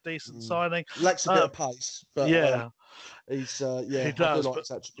should be a decent signing. Lacks a bit of pace, but yeah. He's he does, I do like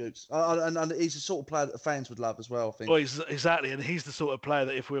his attributes, and he's the sort of player that the fans would love as well. I think. Well, exactly, and he's the sort of player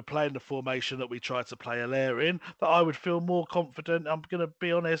that if we were playing the formation that we tried to play Allaire in, that I would feel more confident. I'm going to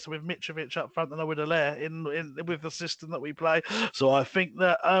be honest with Mitrovic up front than I would Allaire in with the system that we play. So I think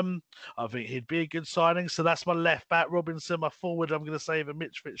that I think he'd be a good signing. So that's my left back, Robinson. My forward, I'm going to say either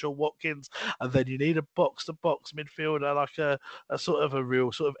Mitrovic or Watkins, and then you need a box-to-box midfielder, like a sort of a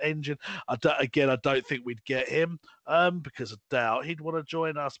real sort of engine. I don't think we'd get him. Because of doubt, he'd want to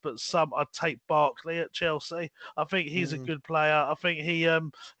join us. But I'd take Barkley at Chelsea. I think he's a good player. I think he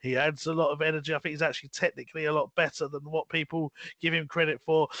adds a lot of energy. I think he's actually technically a lot better than what people give him credit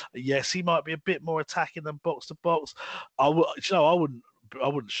for. Yes, he might be a bit more attacking than box to box. I wouldn't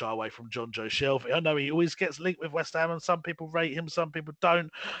shy away from John Joe Shelvey. I know he always gets linked with West Ham, and some people rate him, some people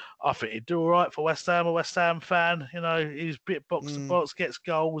don't. I think he'd do all right for West Ham. A West Ham fan, he's a bit box to box, gets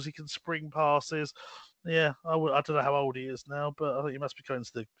goals, he can spring passes. Yeah, I don't know how old he is now, but I think he must be going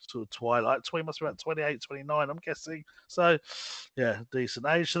to the sort of twilight. He must be about 28, 29, I'm guessing. So, yeah, decent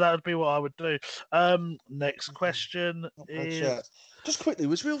age. So that would be what I would do. Next question is... Just quickly,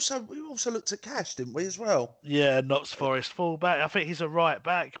 we also looked at Cash, didn't we, as well? Yeah, Notts Forest fullback. I think he's a right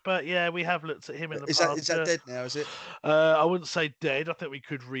back, but yeah, we have looked at him in the past. Is that dead now? Is it? I wouldn't say dead. I think we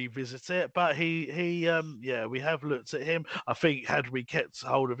could revisit it, but we have looked at him. I think had we kept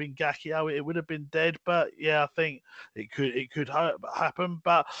hold of Ngakia, it would have been dead. But yeah, I think it could happen.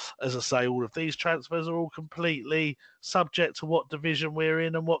 But as I say, all of these transfers are all completely subject to what division we're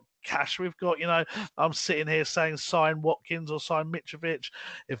in and what cash we've got. I'm sitting here saying sign Watkins or sign Mitrovic.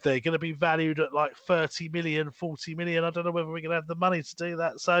 If they're going to be valued at like 30 million, 40 million, I don't know whether we're going to have the money to do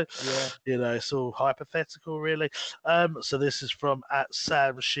that. So, it's all hypothetical, really. So this is from at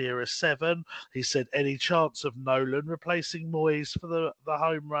Sam Shearer 7. He said, any chance of Nolan replacing Moyes for the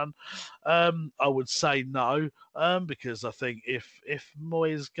home run? I would say no, because I think if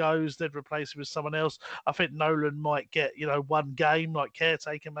Moyes goes, they'd replace him with someone else. I think Nolan might get, one game like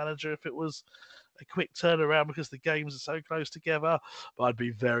caretaker manager if it was a quick turnaround because the games are so close together. But I'd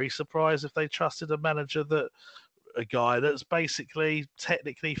be very surprised if they trusted a guy that's basically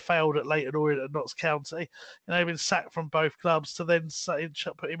technically failed at Leyton Orient and Notts County, been sacked from both clubs, to then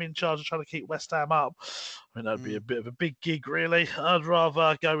put him in charge of trying to keep West Ham up. I mean, that'd be a bit of a big gig, really. I'd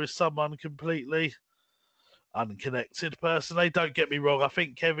rather go with someone completely unconnected, personally. Don't get me wrong, I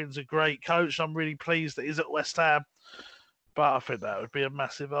think Kevin's a great coach. I'm really pleased that he's at West Ham. But I think that would be a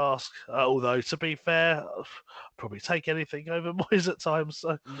massive ask. Although, to be fair, I'd probably take anything over Moyes at times.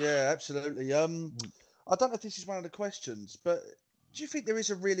 So. Yeah, absolutely. I don't know if this is one of the questions, but do you think there is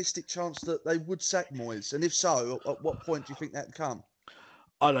a realistic chance that they would sack Moyes? And if so, at what point do you think that would come?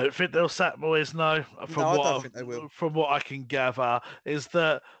 I don't think they'll sack Moyes, no. I don't think they will. From what I can gather, is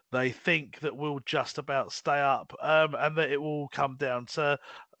that they think that we'll just about stay up, and that it will come down to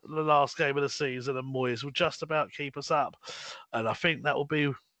the last game of the season and Moyes will just about keep us up. And I think that will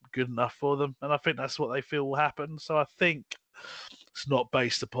be good enough for them. And I think that's what they feel will happen. So I think it's not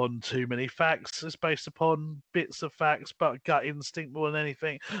based upon too many facts. It's based upon bits of facts, but gut instinct more than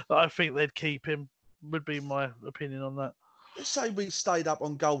anything. That I think they'd keep him, would be my opinion on that. Let's say we stayed up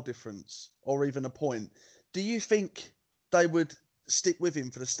on goal difference or even a point. Do you think they would stick with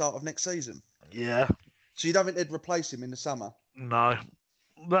him for the start of next season? Yeah. So you don't think they'd replace him in the summer? No.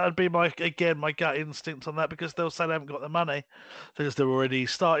 That'd be my gut instinct on that, because they'll say they haven't got the money, because they're already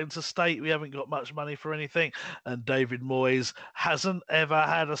starting to state we haven't got much money for anything. And David Moyes hasn't ever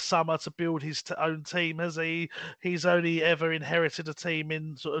had a summer to build his own team, has he? He's only ever inherited a team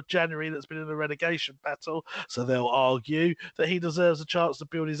in sort of January that's been in a relegation battle. So they'll argue that he deserves a chance to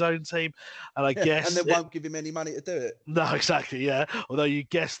build his own team. And I guess and they won't give him any money to do it. No, exactly, yeah. Although you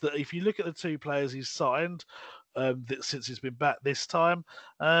guess that if you look at the two players he's signed, since he's been back this time,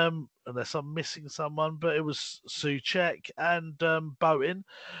 unless I'm missing someone, but it was Souček and Bowen.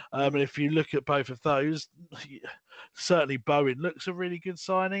 And if you look at both of those, certainly Bowen looks a really good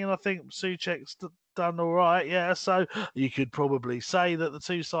signing, and I think Souček's done all right, yeah. So you could probably say that the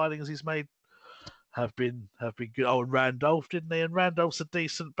two signings he's made have been good. Oh, and Randolph, didn't he? And Randolph's a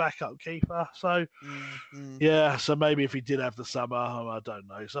decent backup keeper. So, yeah. So maybe if he did have the summer, I don't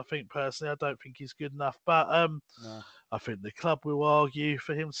know. So I think personally, I don't think he's good enough. But No. I think the club will argue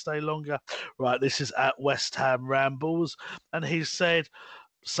for him to stay longer. Right. This is at West Ham Rambles, and he said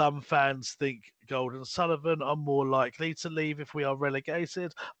some fans think Gold and Sullivan are more likely to leave if we are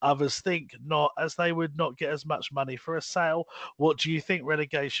relegated. Others think not, as they would not get as much money for a sale. What do you think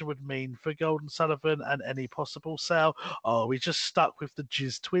relegation would mean for Gold and Sullivan and any possible sale? Are we just stuck with the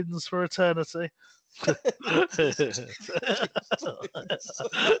Jizz twins for eternity? I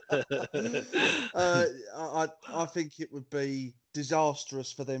think it would be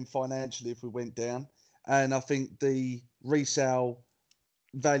disastrous for them financially if we went down, and I think the resale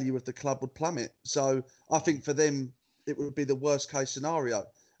value of the club would plummet. So I think for them it would be the worst case scenario,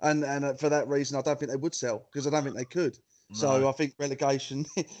 and for that reason I don't think they would sell, because I don't think they could. No. So I think relegation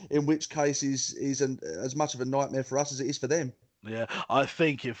in which case is as much of a nightmare for us as it is for them. Yeah, I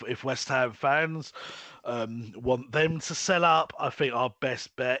think if West Ham fans want them to sell up, I think our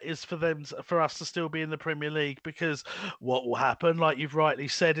best bet is for us to still be in the Premier League, because what will happen, like you've rightly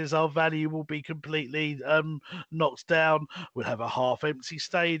said, is our value will be completely knocked down. We'll have a half-empty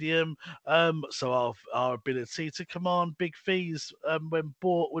stadium, so our ability to command big fees when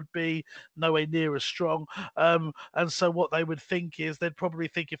bought would be nowhere near as strong. And so what they would think is, they'd probably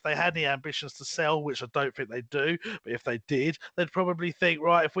think if they had any ambitions to sell, which I don't think they do, but if they did, they'd probably think,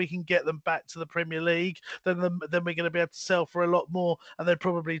 right, if we can get them back to the Premier League, then we're going to be able to sell for a lot more, and they'd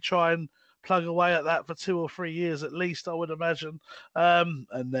probably try and plug away at that for 2 or 3 years at least, I would imagine, and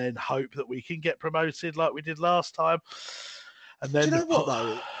then hope that we can get promoted like we did last time. And then, do you know what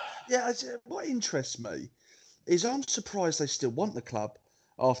though? Yeah, what interests me is I'm surprised they still want the club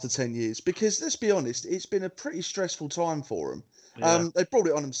after 10 years, because let's be honest, it's been a pretty stressful time for them. Yeah. They brought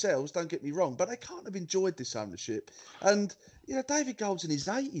it on themselves, don't get me wrong, but they can't have enjoyed this ownership. And, David Gold's in his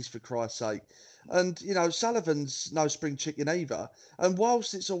 80s, for Christ's sake. And, Sullivan's no spring chicken either. And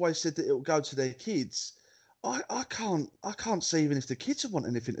whilst it's always said that it'll go to their kids, I can't see even if the kids would want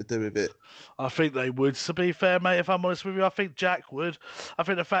anything to do with it. I think they would, to be fair, mate, if I'm honest with you. I think Jack would. I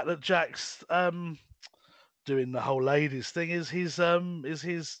think the fact that Jack's doing the whole ladies thing is his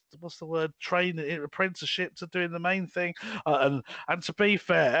what's the word, training, apprenticeship to doing the main thing, and to be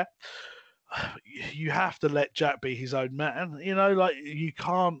fair, you have to let Jack be his own man. Like, you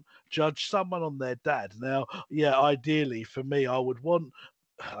can't judge someone on their dad. Now, yeah, ideally for me, I would want,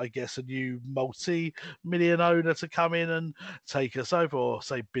 I guess, a new multi-million owner to come in and take us over, or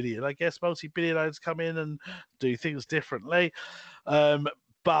say billion. I guess multi-billion owners come in and do things differently.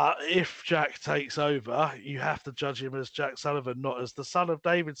 But if Jack takes over, you have to judge him as Jack Sullivan, not as the son of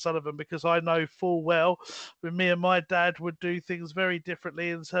David Sullivan, because I know full well when me and my dad would do things very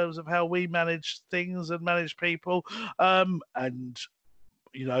differently in terms of how we manage things and manage people. And,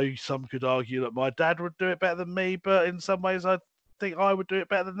 some could argue that my dad would do it better than me, but in some ways I think I would do it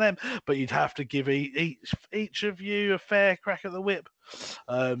better than them. But you'd have to give each of you a fair crack at the whip.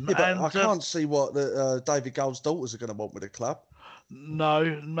 I can't see what David Gold's daughters are going to want with the club.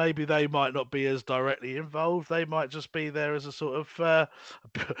 No, maybe they might not be as directly involved. They might just be there as a sort of a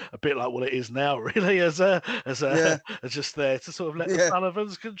bit like what it is now, really, as just there to sort of let the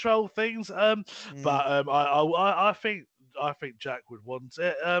Sullivans control things. But I think Jack would want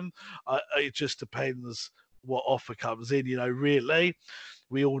it. It just depends what offer comes in. Really,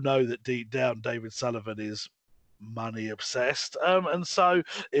 we all know that deep down David Sullivan is money obsessed, and so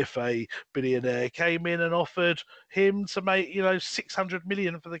if a billionaire came in and offered him to make 600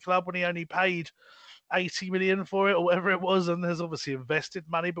 million for the club when he only paid 80 million for it or whatever it was, and there's obviously invested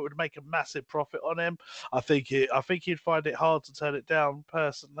money but would make a massive profit on him, I think he'd find it hard to turn it down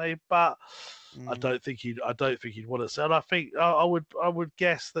personally. But I don't think he'd want to sell. I think I would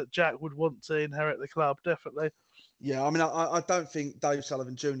guess that Jack would want to inherit the club, definitely. Yeah, I mean, I don't think Dave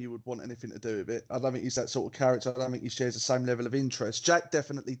Sullivan Jr. would want anything to do with it. I don't think he's that sort of character. I don't think he shares the same level of interest. Jack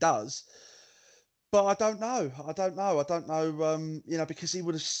definitely does. But I don't know. Because he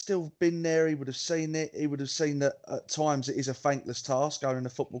would have still been there. He would have seen it. He would have seen that at times it is a thankless task going in a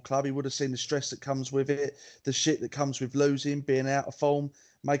football club. He would have seen the stress that comes with it, the shit that comes with losing, being out of form,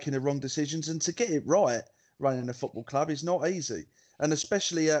 making the wrong decisions. And to get it right running a football club is not easy. And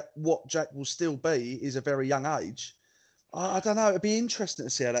especially at what Jack will still be is a very young age. I don't know. It'd be interesting to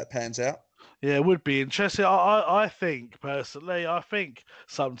see how that pans out. Yeah, it would be interesting. I think, personally,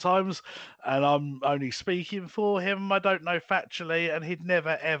 sometimes, and I'm only speaking for him, I don't know factually, and he'd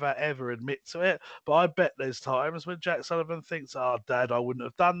never, ever, ever admit to it, but I bet there's times when Jack Sullivan thinks, oh, Dad, I wouldn't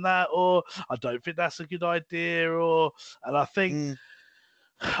have done that, or I don't think that's a good idea, and I think...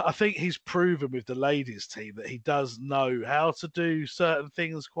 I think he's proven with the ladies team that he does know how to do certain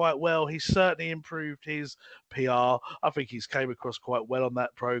things quite well. He's certainly improved his PR. I think he's came across quite well on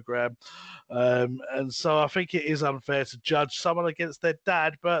that program. And so I think it is unfair to judge someone against their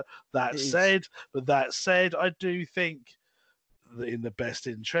dad. But that said, I do think in the best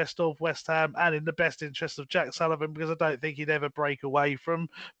interest of West Ham and in the best interest of Jack Sullivan, because I don't think he'd ever break away from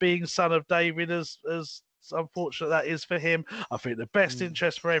being son of David as unfortunate that is for him. I think the best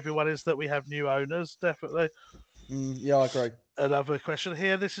interest for everyone is that we have new owners, definitely. Yeah, I agree. Another question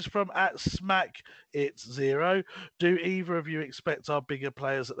here. This is from @SmackIt0. Do either of you expect our bigger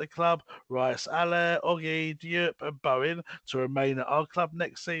players at the club, Rice, Allaire, Oggy, Diop and Bowen, to remain at our club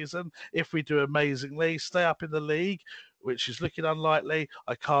next season? If we do amazingly, stay up in the league, which is looking unlikely,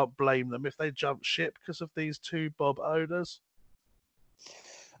 I can't blame them if they jump ship because of these two Bob owners.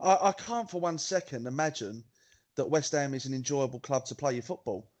 I can't for 1 second imagine that West Ham is an enjoyable club to play your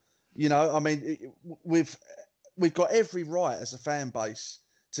football. You know, I mean, we've got every right as a fan base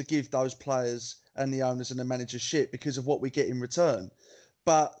to give those players and the owners and the managers shit because of what we get in return.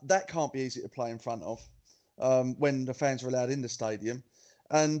 But that can't be easy to play in front of when the fans are allowed in the stadium.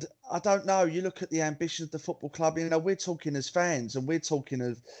 And I don't know, you look at the ambition of the football club, you know, we're talking as fans and we're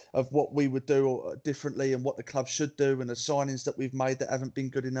talking of what we would do differently and what the club should do and the signings that we've made that haven't been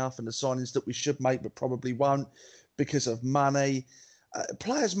good enough and the signings that we should make but probably won't because of money.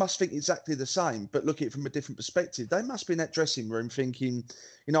 Players must think exactly the same, but look at it from a different perspective. They must be in that dressing room thinking,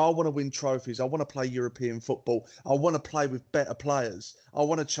 you know, I want to win trophies. I want to play European football. I want to play with better players. I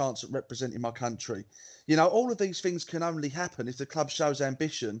want a chance at representing my country. You know, all of these things can only happen if the club shows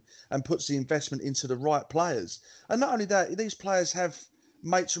ambition and puts the investment into the right players. And not only that, these players have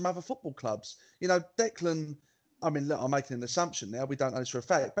mates from other football clubs. You know, Declan, I mean, look, I'm making an assumption now. We don't know this for a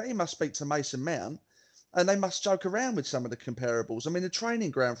fact, but he must speak to Mason Mount. And they must joke around with some of the comparables. I mean, the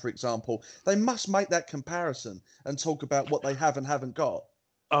training ground, for example, they must make that comparison and talk about what they have and haven't got.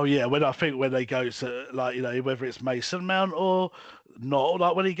 Oh, yeah. When they go to, like, you know, whether it's Mason Mount or not,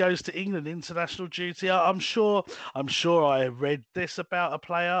 like when he goes to England, international duty, I'm sure I read this about a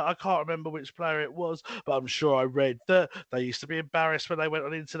player. I can't remember which player it was, but I'm sure I read that they used to be embarrassed when they went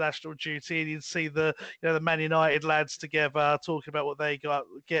on international duty and you'd see the Man United lads together talking about what they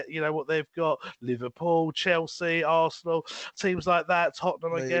what they've got. Liverpool, Chelsea, Arsenal, teams like that,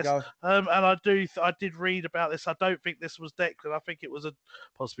 Tottenham, I guess. And I did read about this. I don't think this was Declan. I think it was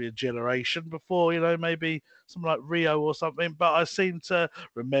possibly a generation before, you know, maybe something like Rio or something, but I seem to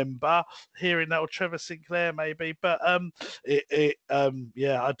remember hearing that, or Trevor Sinclair maybe, but I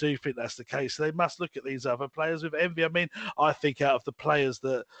do think that's the case. They must look at these other players with envy. I mean, I think out of the players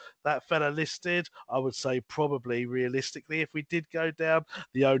that fella listed, I would say probably realistically, if we did go down,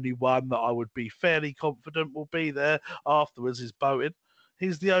 the only one that I would be fairly confident will be there afterwards is Bowen.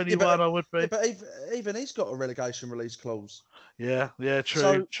 He's the only one I would be. But even he's got a relegation release clause. Yeah,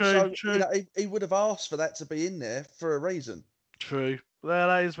 true. You know, he would have asked for that to be in there for a reason. True. Well,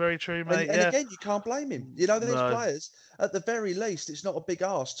 that is very true, mate. And again, you can't blame him. You know, these players, at the very least, it's not a big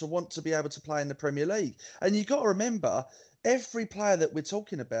ask to want to be able to play in the Premier League. And you've got to remember, every player that we're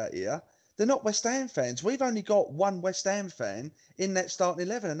talking about here, they're not West Ham fans. We've only got one West Ham fan in that starting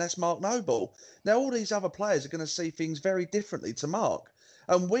 11, and that's Mark Noble. Now, all these other players are going to see things very differently to Mark.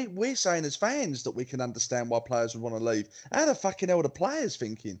 And we're saying as fans that we can understand why players would want to leave. How the fucking hell are the players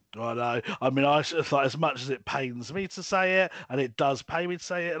thinking? I know. I mean, I thought, as much as it pains me to say it, and it does pay me to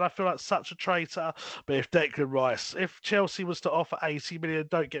say it, and I feel like such a traitor, but if Declan Rice, if Chelsea was to offer 80 million,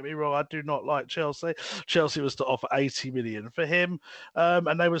 don't get me wrong, I do not like Chelsea. Chelsea was to offer 80 million for him,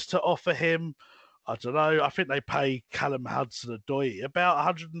 and they was to offer him I don't know. I think they pay Callum Hudson-Odoi about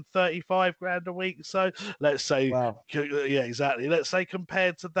 135 grand a week. So let's say, Wow. yeah, exactly. Let's say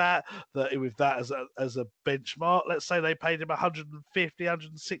compared to that with that as a benchmark, let's say they paid him 150,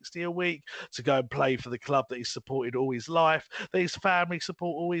 160 a week to go and play for the club that he's supported all his life, that his family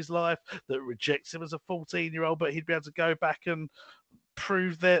support all his life, that rejects him as a 14-year-old, but he'd be able to go back and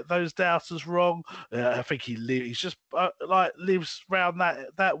prove those doubters wrong. I think he's just lives round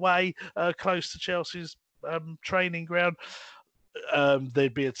that way, close to Chelsea's training ground.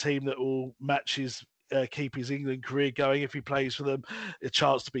 There'd be a team that will match his keep his England career going if he plays for them. A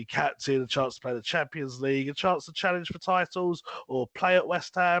chance to be captain, a chance to play the Champions League, a chance to challenge for titles or play at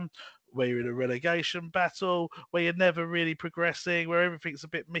West Ham, where you're in a relegation battle, where you're never really progressing, where everything's a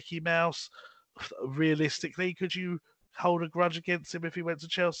bit Mickey Mouse. Realistically, could you hold a grudge against him if he went to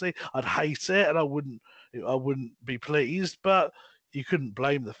Chelsea? I'd hate it, and I wouldn't be pleased, but you couldn't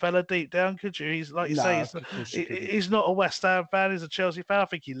blame the fella deep down, could you? He's like you say, he's not a West Ham fan, he's a Chelsea fan. I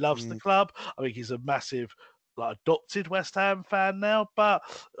think he loves the club. I think he's a massive adopted West Ham fan now, but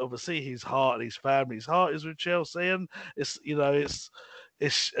obviously his heart and his family's heart is with Chelsea, and it's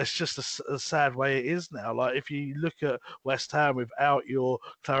just a sad way it is now. Like, if you look at West Ham without your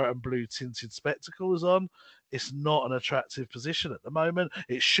claret and blue tinted spectacles on, it's not an attractive position at the moment.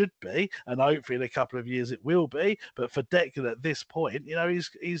 It should be, and hopefully in a couple of years it will be. But for Declan at this point,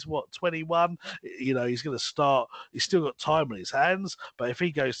 he's what, 21? He's going to start. He's still got time on his hands. But if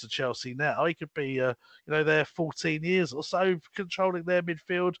he goes to Chelsea now, he could be, there 14 years or so controlling their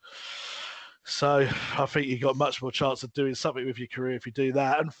midfield. So I think you've got much more chance of doing something with your career if you do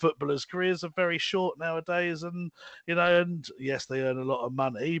that. And footballers' careers are very short nowadays, and yes, they earn a lot of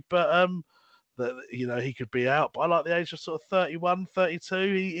money, but he could be out by like the age of sort of 31,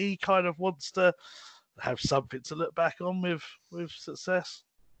 32. He kind of wants to have something to look back on with success.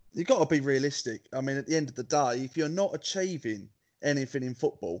 You've got to be realistic. I mean, at the end of the day, if you're not achieving anything in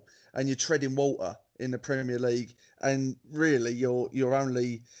football and you're treading water in the Premier League, and really your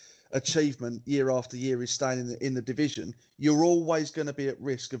only achievement year after year is staying in the division, you're always going to be at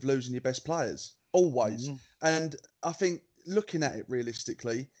risk of losing your best players. Always. Mm-hmm. And I think, looking at it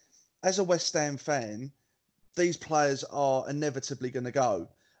realistically, as a West Ham fan, these players are inevitably going to go.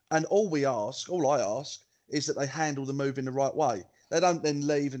 And all I ask, is that they handle the move in the right way. They don't then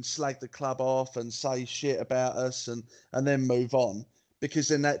leave and slag the club off and say shit about us and then move on, because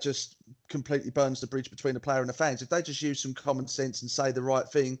then that just completely burns the bridge between the player and the fans. If they just use some common sense and say the right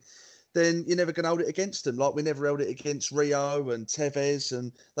thing, then you're never going to hold it against them. Like we never held it against Rio and Tevez,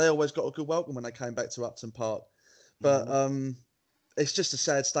 and they always got a good welcome when they came back to Upton Park. But it's just a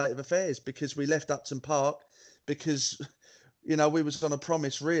sad state of affairs, because we left Upton Park because, we was on a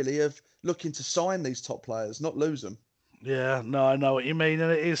promise really of looking to sign these top players, not lose them. Yeah, no, I know what you mean,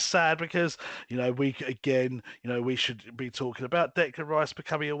 and it is sad because we should be talking about Declan Rice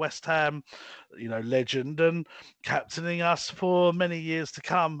becoming a West Ham, legend and captaining us for many years to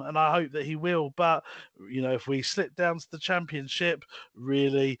come, and I hope that he will. But if we slip down to the Championship,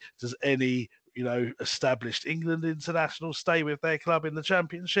 really, does any established England international stay with their club in the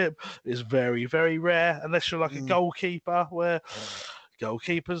Championship? Is very, very rare, unless you're like a goalkeeper, where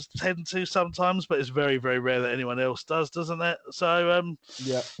goalkeepers tend to sometimes, but it's very, very rare that anyone else does, doesn't it? So,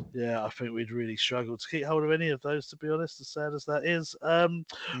 I think we'd really struggle to keep hold of any of those, to be honest, as sad as that is.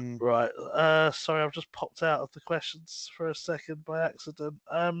 Right. Sorry, I've just popped out of the questions for a second by accident.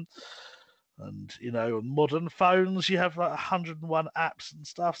 And, on modern phones, you have like 101 apps and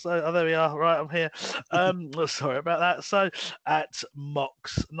stuff. So, there we are. Right, I'm here. Sorry about that. So, at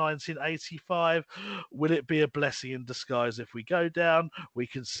Mox 1985, will it be a blessing in disguise if we go down? We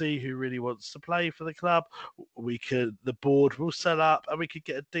can see who really wants to play for the club. The board will sell up, and we could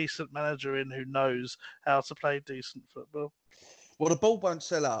get a decent manager in who knows how to play decent football. Well, the board won't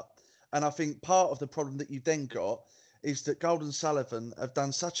sell up. And I think part of the problem that you've then got is that Gold and Sullivan have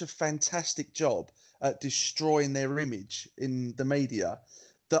done such a fantastic job at destroying their image in the media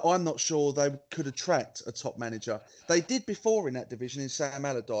that I'm not sure they could attract a top manager. They did before in that division in Sam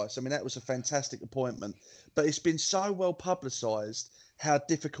Allardyce. I mean, that was a fantastic appointment. But it's been so well publicised how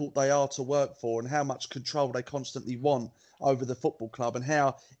difficult they are to work for and how much control they constantly want over the football club and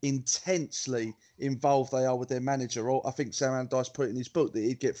how intensely involved they are with their manager. Or I think Sam Allardyce put in his book that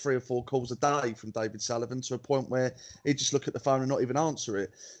he'd get 3 or 4 calls a day from David Sullivan, to a point where he'd just look at the phone and not even answer it.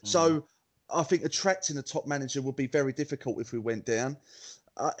 So I think attracting a top manager would be very difficult if we went down.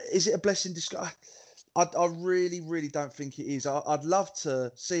 Is it a blessing in disguise? I really, really don't think it is. I'd love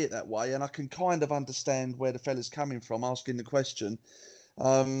to see it that way, and I can kind of understand where the fella's coming from asking the question.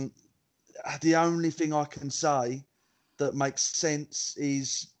 The only thing I can say that makes sense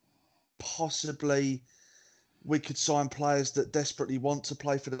is possibly we could sign players that desperately want to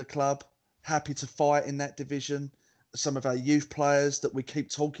play for the club, happy to fight in that division. Some of our youth players that we keep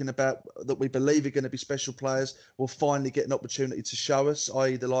talking about, that we believe are going to be special players, will finally get an opportunity to show us,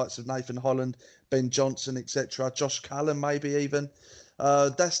 i.e. the likes of Nathan Holland, Ben Johnson, etc., Josh Cullen maybe even.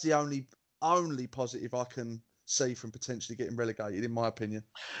 That's the only positive I can see from potentially getting relegated, in my opinion.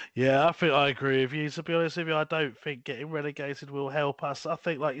 Yeah, I think I agree with you. To be honest with you, I don't think getting relegated will help us. I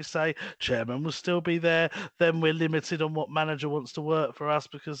think, like you say, chairman will still be there. Then we're limited on what manager wants to work for us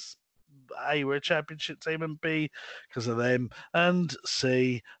because A, we're a championship team, and B, because of them, and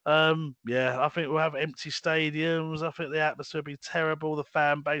C, I think we'll have empty stadiums. I think the atmosphere will be terrible. The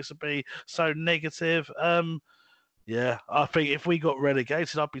fan base will be so negative. Yeah, I think if we got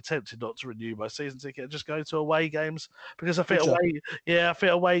relegated, I'd be tempted not to renew my season ticket and just go to away games because I think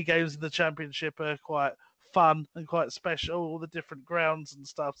away games in the Championship are quite fun and quite special. All the different grounds and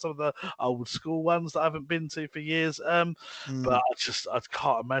stuff, some of the old school ones that I haven't been to for years. But I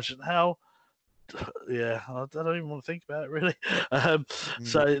can't imagine how. Yeah, I don't even want to think about it really.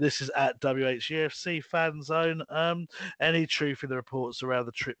 So this is at WHUFC Fan Zone. Any truth in the reports around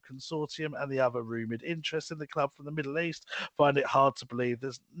the Trip Consortium and the other rumoured interest in the club from the Middle East? Find it hard to believe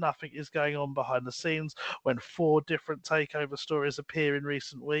there's nothing is going on behind the scenes when 4 different takeover stories appear in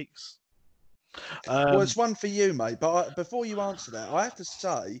recent weeks. Well, it's one for you, mate. But before you answer that, I have to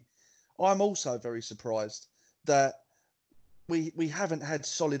say I'm also very surprised that we haven't had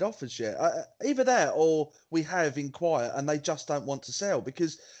solid offers yet. Either that or we have in quiet and they just don't want to sell,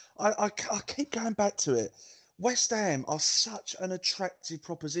 because I keep going back to it. West Ham are such an attractive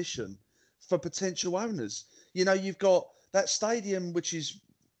proposition for potential owners. You know, you've got that stadium, which is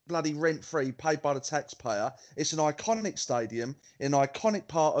bloody rent-free, paid by the taxpayer. It's an iconic stadium in an iconic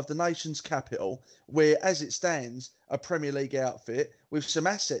part of the nation's capital where, as it stands, a Premier League outfit with some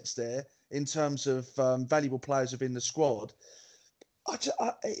assets there in terms of valuable players within the squad.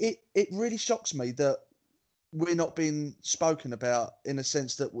 It really shocks me that we're not being spoken about in a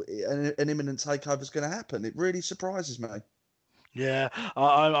sense that an imminent takeover is going to happen. It really surprises me. Yeah,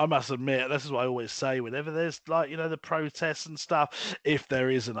 I must admit, this is what I always say whenever there's the protests and stuff. If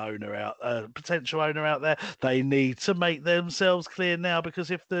there is an owner potential owner out there, they need to make themselves clear now, because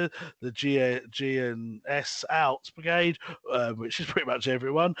if the G&S Outs Brigade, which is pretty much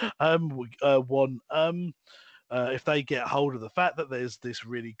everyone, if they get hold of the fact that there's this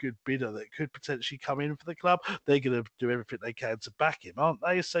really good bidder that could potentially come in for the club, they're going to do everything they can to back him, aren't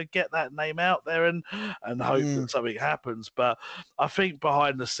they? So get that name out there and hope that something happens. But I think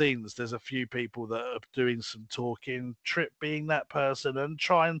behind the scenes, there's a few people that are doing some talking, Tripp being that person, and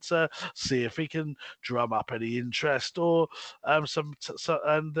trying to see if he can drum up any interest or and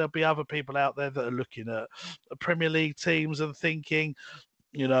there'll be other people out there that are looking at Premier League teams and thinking,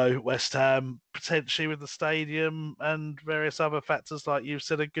 West Ham potentially with the stadium and various other factors, like you've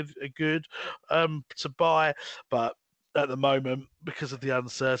said, are good to buy. But at the moment, because of the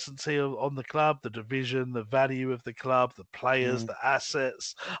uncertainty on the club, the division, the value of the club, the players, the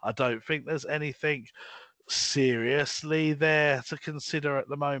assets, I don't think there's anything seriously there to consider at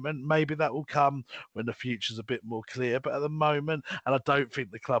the moment. Maybe that will come when the future's a bit more clear, but at the moment, and I don't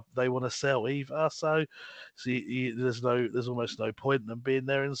think the club, they want to sell either, so there's almost no point in them being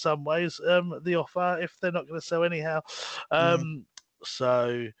there in some ways, the offer, if they're not going to sell anyhow.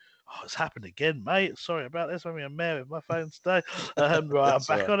 So it's happened again, mate. Sorry about this. I'm having a mare with my phone today. Right, I'm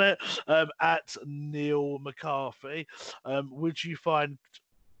back on it. At Neil McCarthy, would you mind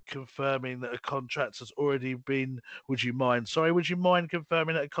confirming that a contract has already been confirming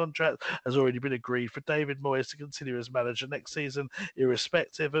that a contract has already been agreed for David Moyes to continue as manager next season,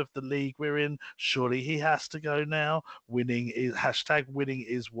 irrespective of the league we're in? Surely he has to go now. Winning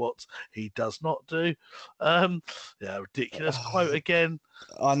is what he does not do. Ridiculous quote again.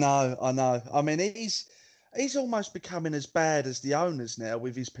 I know. I mean, he's almost becoming as bad as the owners now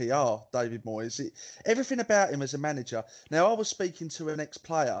with his PR, David Moyes. Everything about him as a manager. Now, I was speaking to an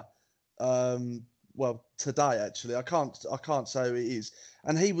ex-player, today actually. I can't say who it is,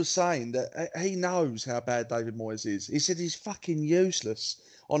 and he was saying that he knows how bad David Moyes is. He said he's fucking useless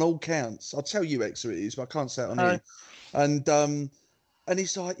on all counts. I'll tell you who it is, but I can't say it on here. And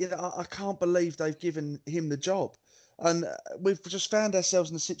he's like, I can't believe they've given him the job, and we've just found ourselves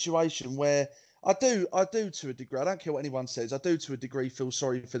in a situation where I do to a degree. I don't care what anyone says. I do to a degree feel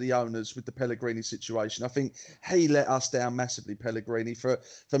sorry for the owners with the Pellegrini situation. I think he let us down massively, Pellegrini. For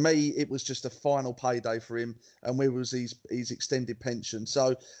me, it was just a final payday for him, and where was his extended pension.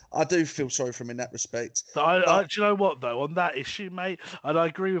 So I do feel sorry for him in that respect. Do you know what though, on that issue, mate? And I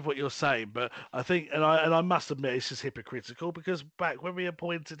agree with what you're saying, but I think, and I must admit, it's just hypocritical because back when we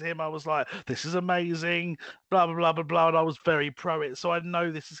appointed him, I was like, "This is amazing," blah blah blah blah blah, and I was very pro it. So I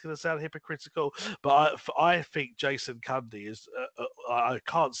know this is going to sound hypocritical. But I think Jason Cundy is. I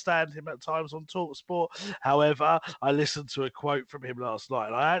can't stand him at times on TalkSport. However, I listened to a quote from him last night,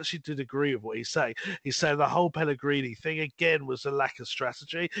 and I actually did agree with what he's saying. He's saying the whole Pellegrini thing again was a lack of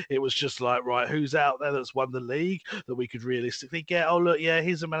strategy. It was just like, right, who's out there that's won the league that we could realistically get? Oh look, yeah,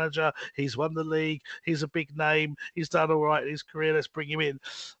 he's a manager. He's won the league. He's a big name. He's done all right in his career. Let's bring him in.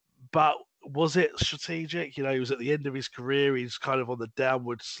 But was it strategic? He was at the end of his career. He's kind of on the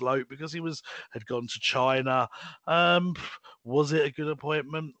downward slope because he had gone to China. Was it a good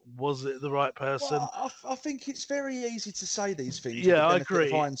appointment? Was it the right person? Well, I think it's very easy to say these things. Yeah, I agree.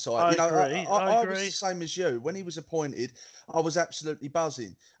 Of hindsight. I was the same as you. When he was appointed, I was absolutely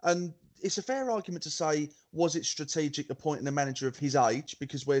buzzing. And it's a fair argument to say, was it strategic appointing a manager of his age?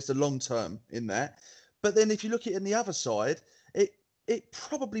 Because where's the long term in that? But then if you look at it on the other side, it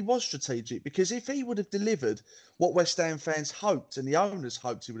probably was strategic, because if he would have delivered what West Ham fans hoped and the owners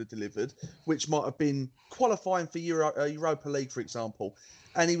hoped he would have delivered, which might have been qualifying for Europa League, for example,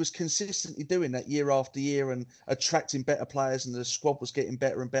 and he was consistently doing that year after year and attracting better players and the squad was getting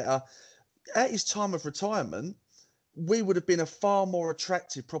better and better, at his time of retirement, we would have been a far more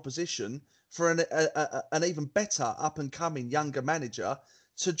attractive proposition for an even better up-and-coming younger manager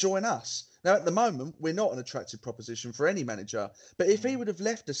to join us. Now, at the moment, we're not an attractive proposition for any manager. But if he would have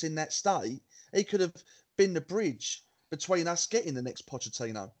left us in that state, he could have been the bridge between us getting the next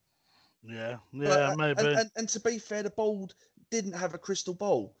Pochettino. Yeah, maybe. And to be fair, the board didn't have a crystal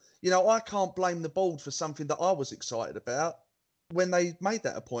ball. I can't blame the board for something that I was excited about when they made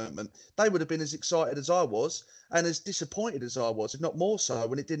that appointment. They would have been as excited as I was and as disappointed as I was, if not more so,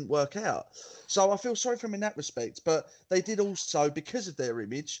 when it didn't work out. So I feel sorry for them in that respect. But they did also, because of their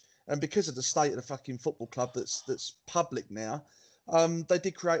image, and because of the state of the fucking football club that's public now, they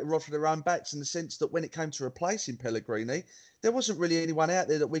did create a rod for their own backs, in the sense that when it came to replacing Pellegrini, there wasn't really anyone out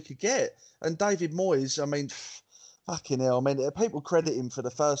there that we could get. And David Moyes, I mean, fucking hell, people credit him for the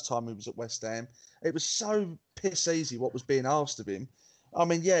first time he was at West Ham. It was so piss easy what was being asked of him. I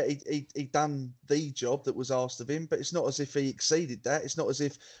mean, yeah, he done the job that was asked of him, but it's not as if he exceeded that. It's not as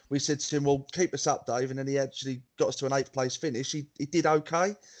if we said to him, well, keep us up, Dave, and then he actually got us to an 8th place finish. He did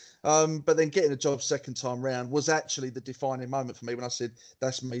okay. But then getting a job second time round was actually the defining moment for me, when I said,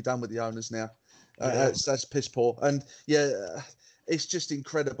 that's me done with the owners now. That's piss poor. And yeah, it's just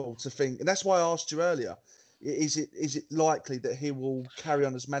incredible to think. And that's why I asked you earlier, is it likely that he will carry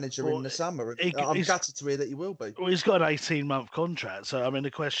on as manager in the summer? I'm gutted to hear that he will be. Well, he's got an 18-month contract. So, I mean,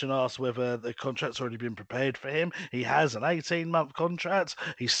 the question asks whether the contract's already been prepared for him. He has an 18-month contract.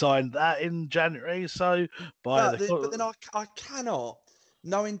 He signed that in January. So, but then I cannot,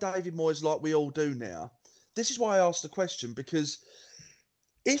 knowing David Moyes like we all do now, this is why I asked the question, because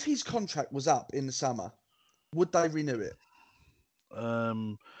if his contract was up in the summer, would they renew it?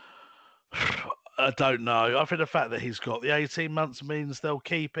 I don't know. I think the fact that he's got the 18 months means they'll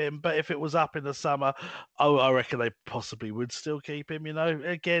keep him. But if it was up in the summer, I reckon they possibly would still keep him.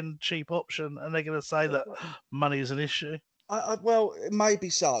 Again, cheap option, and they're going to say that money is an issue. Well, maybe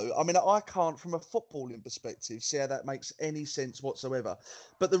so. I mean, I can't, from a footballing perspective, see how that makes any sense whatsoever.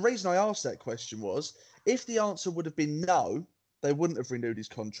 But the reason I asked that question was, if the answer would have been no, they wouldn't have renewed his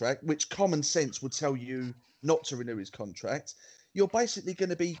contract, which common sense would tell you not to renew his contract. You're basically going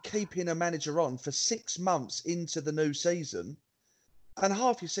to be keeping a manager on for 6 months into the new season, and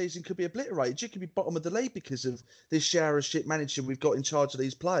half your season could be obliterated. You could be bottom of the league because of this shower of shit manager we've got in charge of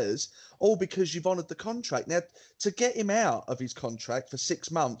these players, all because you've honoured the contract. Now, to get him out of his contract for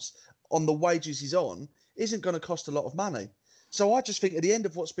 6 months on the wages he's on isn't going to cost a lot of money. So I just think at the end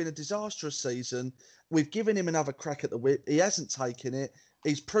of what's been a disastrous season, we've given him another crack at the whip. He hasn't taken it.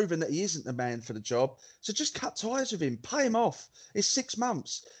 He's proven that he isn't the man for the job. So just cut ties with him. Pay him off. It's 6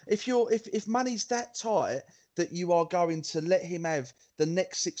 months. If money's that tight that you are going to let him have the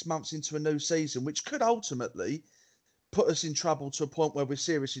next 6 months into a new season, which could ultimately put us in trouble to a point where we're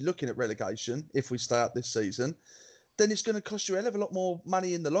seriously looking at relegation if we stay up this season, then it's going to cost you a hell of a lot more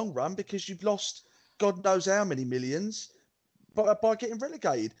money in the long run, because you've lost God knows how many millions by getting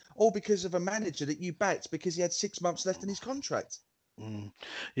relegated, all because of a manager that you backed because he had 6 months left in his contract.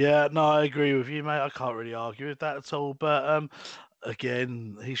 Yeah, no, I agree with you, mate. I can't really argue with that at all. But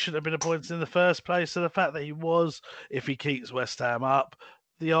again, he shouldn't have been appointed in the first place. So the fact that he was, if he keeps West Ham up,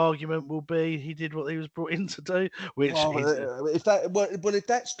 the argument will be he did what he was brought in to do. Which if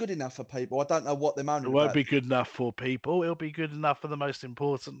that's good enough for people, I don't know what they're moaning about. It won't be good enough for people. It'll be good enough for the most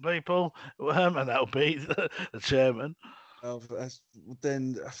important people, and that'll be the chairman.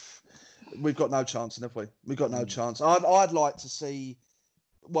 Then we've got no chance, have we? We've got no chance. I'd like to see.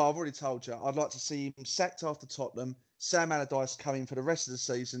 Well, I've already told you. I'd like to see him sacked after Tottenham. Sam Allardyce come in for the rest of the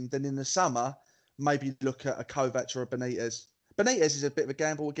season. Then in the summer, maybe look at a Kovac or a Benitez. Benitez is a bit of a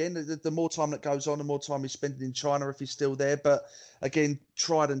gamble again. The more time that goes on, the more time he's spending in China if he's still there. But again,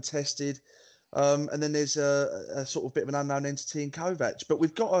 tried and tested. And then there's a sort of bit of an unknown entity in Kovac. But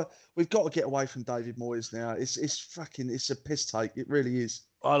we've got to get away from David Moyes now. It's a piss take. It really is.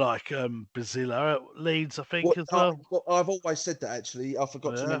 I like Bazilla at Leeds, I think, as well. I've always said that, actually. I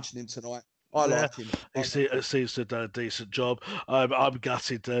forgot to mention him tonight. I like him. He seems to have done a decent job. I'm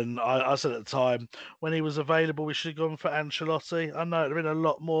gutted, and I said at the time, when he was available, we should have gone for Ancelotti. I know it would have been a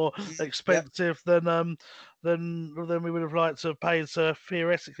lot more expensive than we would have liked to have paid. So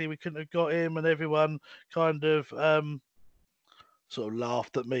theoretically, we couldn't have got him, and everyone kind of sort of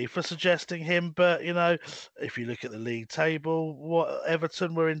laughed at me for suggesting him. But, you know, if you look at the league table,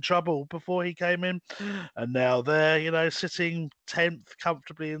 Everton were in trouble before he came in. And now they're, you know, sitting 10th,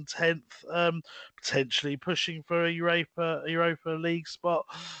 comfortably in 10th, potentially pushing for a Europa League spot.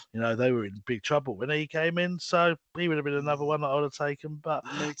 You know, they were in big trouble when he came in. So he would have been another one that I would have taken. But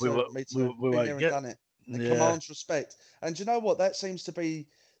we won't get it. It commands respect. And do you know what? That seems to be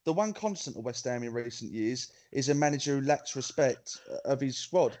the one constant of West Ham in recent years is a manager who lacks respect of his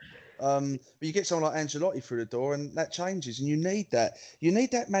squad. But you get someone like Ancelotti through the door and that changes, and you need that. You need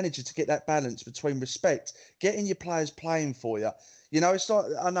that manager to get that balance between respect, getting your players playing for you. You know, it's like,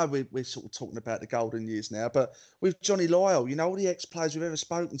 I know we're sort of talking about the golden years now, but with Johnny Lyall, you know, all the ex-players we've ever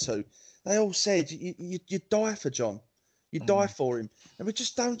spoken to, they all said, you die for John. You die for him. And we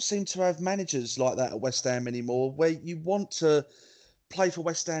just don't seem to have managers like that at West Ham anymore, where you want to play for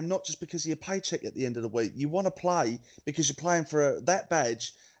West Ham not just because of your paycheck at the end of the week. You want to play because you're playing for that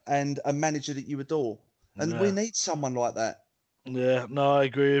badge and a manager that you adore. And we need someone like that. Yeah, no, I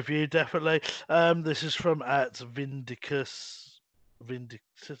agree with you, definitely. This is from @Vindicus.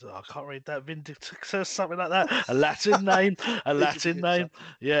 I can't read that. Vindicus, something like that. A Latin name.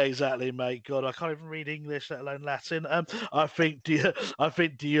 Yeah, exactly, mate. God, I can't even read English, let alone Latin. I think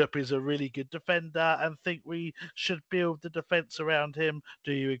Diop is a really good defender, and think we should build the defence around him.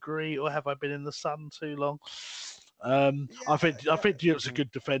 Do you agree, or have I been in the sun too long? I think Diop's a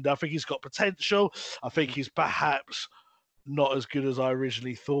good defender. I think he's got potential. I think he's perhaps not as good as I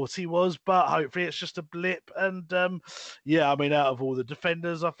originally thought he was, but hopefully it's just a blip. And I mean, out of all the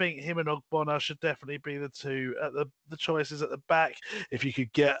defenders, I think him and Ogbonna should definitely be the two at the choices at the back. If you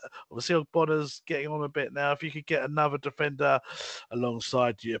could get, obviously Ogbonna's getting on a bit now, if you could get another defender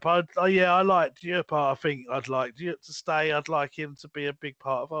alongside Diop, I like Diop. I think I'd like Diop to stay. I'd like him to be a big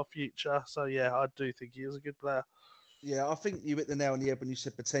part of our future. So yeah, I do think he is a good player. Yeah, I think you hit the nail on the head when you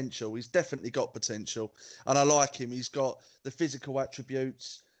said potential. He's definitely got potential, and I like him. He's got the physical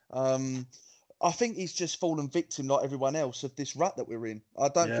attributes. I think he's just fallen victim, like everyone else, of this rut that we're in. I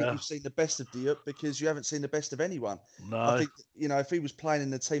don't think you've seen the best of Diop because you haven't seen the best of anyone. No. I think, you know, if he was playing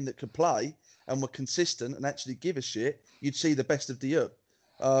in the team that could play and were consistent and actually give a shit, you'd see the best of Diop.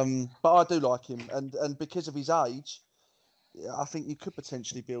 But I do like him, and because of his age, I think you could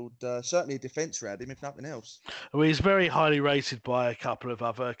potentially build certainly a defence around him, if nothing else. Well, he's very highly rated by a couple of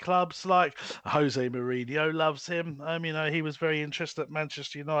other clubs, like Jose Mourinho loves him. You know, he was very interested at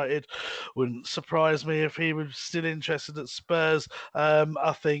Manchester United. Wouldn't surprise me if he was still interested at Spurs.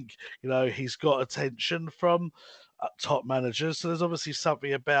 I think, you know, he's got attention from top managers, so there's obviously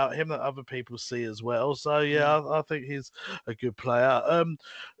something about him that other people see as well. So yeah, I think he's a good player.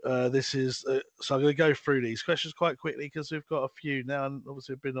 This is so I'm going to go through these questions quite quickly because we've got a few now, and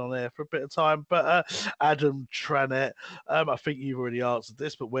obviously we've been on air for a bit of time. But Adam Tranett, I think you've already answered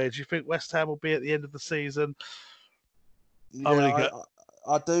this, but where do you think West Ham will be at the end of the season? Yeah,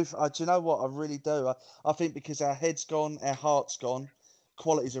 I do. Do you know what? I really do. I think because our head's gone, our heart's gone.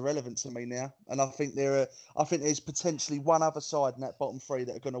 Quality's irrelevant to me now, and I think there's potentially one other side in that bottom three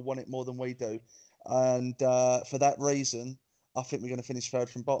that are going to want it more than we do, and for that reason, I think we're going to finish third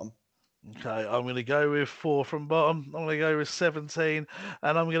from bottom. Okay, I'm going to go with 4 from bottom. I'm going to go with 17,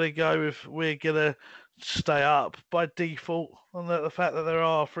 and I'm going to go with we're going to stay up by default on the fact that there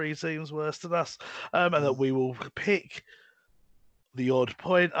are 3 teams worse than us, and that we will pick the odd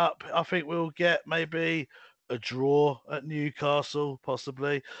point up. I think we'll get maybe a draw at Newcastle,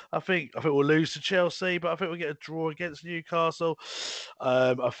 possibly. I think we'll lose to Chelsea, but I think we'll get a draw against Newcastle.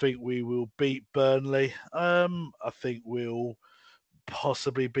 I think we will beat Burnley. I think we'll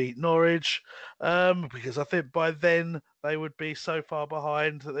possibly beat Norwich, because I think by then they would be so far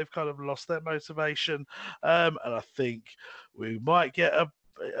behind that they've kind of lost their motivation. And I think we might get a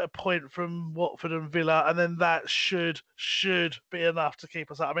point from Watford and Villa, and then that should be enough to keep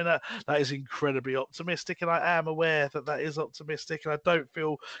us up. I mean, that is incredibly optimistic, and I am aware that is optimistic, and I don't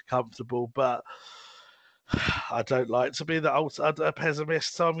feel comfortable, but I don't like to be a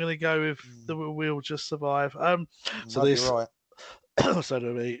pessimist, so I'm going to go with the we'll just survive. So this. Right. So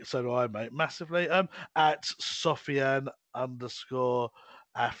do I, mate, massively. At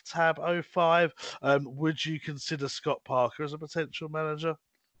Sofian_Aftab05, would you consider Scott Parker as a potential manager?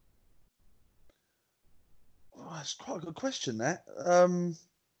 Oh, that's quite a good question, that.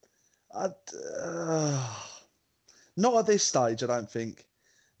 Not at this stage, I don't think.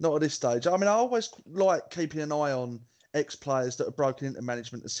 Not at this stage. I mean, I always like keeping an eye on ex-players that are broken into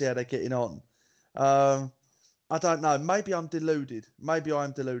management to see how they're getting on. I don't know. Maybe I'm deluded. Maybe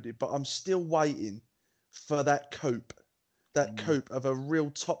I'm deluded, but I'm still waiting for that coup of a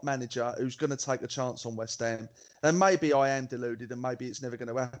real top manager who's going to take a chance on West Ham. And maybe I am deluded and maybe it's never going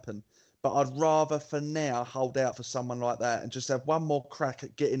to happen. But I'd rather for now hold out for someone like that and just have one more crack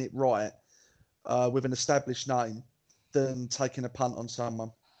at getting it right with an established name than taking a punt on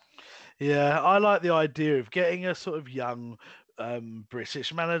someone. Yeah, I like the idea of getting a sort of young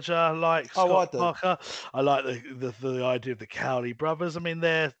British manager like Scott Parker. I like the idea of the Cowley brothers. I mean,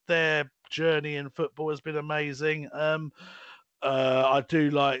 their journey in football has been amazing. I do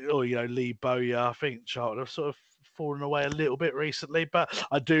like, Lee Bowyer. I think Charlton have sort of fallen away a little bit recently, but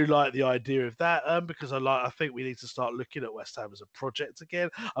I do like the idea of that because I think we need to start looking at West Ham as a project again.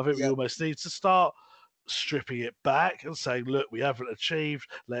 I think we almost need to start stripping it back and saying, look, we haven't achieved.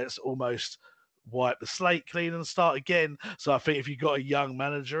 Let's almost wipe the slate clean and start again. So I think if you got a young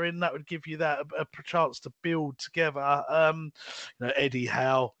manager in, that would give you that a chance to build together. Eddie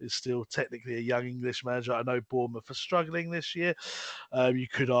Howe is still technically a young English manager. I know Bournemouth are struggling this year. You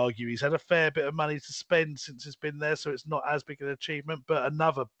could argue he's had a fair bit of money to spend since he's been there, so it's not as big an achievement. But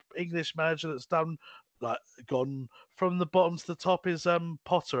another English manager that's gone from the bottom to the top is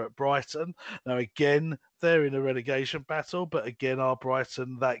Potter at Brighton. Now again, they're in a relegation battle, but again, are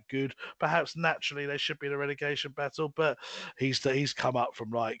Brighton that good? Perhaps naturally they should be in a relegation battle, but he's come up from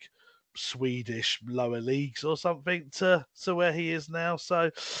like Swedish lower leagues or something to where he is now.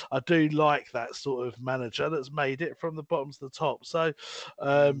 So I do like that sort of manager that's made it from the bottom to the top. So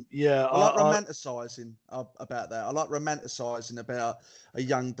I like romanticising about that. I like romanticising about a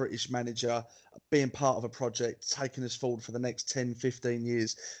young British manager being part of a project, taking us forward for the next 10, 15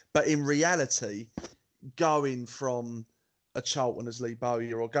 years. But in reality, going from a Charlton as Lee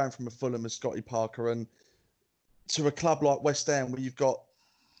Bowyer or going from a Fulham as Scotty Parker and to a club like West Ham where you've got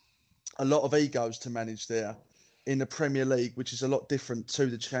a lot of egos to manage there in the Premier League, which is a lot different to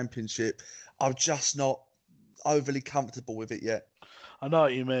the Championship. I'm just not overly comfortable with it yet. I know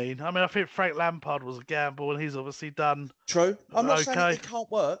what you mean. I mean, I think Frank Lampard was a gamble, and he's obviously done. True. I'm not saying it can't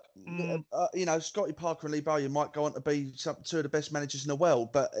work. Scotty Parker and Lee Bowyer might go on to be two of the best managers in the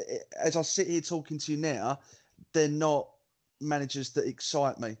world, but as I sit here talking to you now, they're not managers that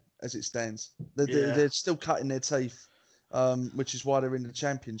excite me as it stands. They're still cutting their teeth. Which is why they're in the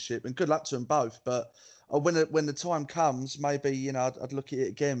Championship, and good luck to them both. But when the time comes, maybe I'd look at it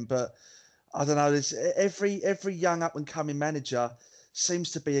again. But I don't know. There's every young up and coming manager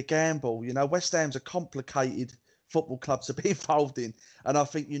seems to be a gamble. West Ham's a complicated football club to be involved in, and I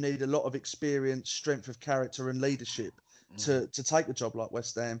think you need a lot of experience, strength of character, and leadership to take a job like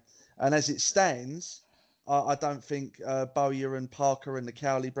West Ham. And as it stands, I don't think Bowyer and Parker and the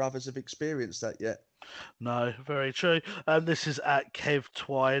Cowley brothers have experienced that yet. No, very true. This is at Kev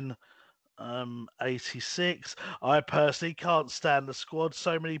Twine 86. I personally can't stand the squad.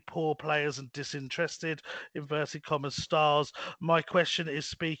 So many poor players and disinterested, inverted commas, stars. My question is,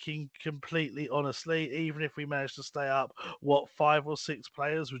 speaking completely honestly, even if we manage to stay up, what 5 or 6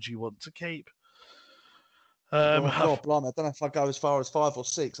 players would you want to keep? Blimey, I don't know if I go as far as 5 or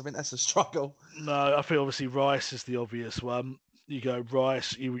 6. I think that's a struggle. No, I think obviously Rice is the obvious one. You go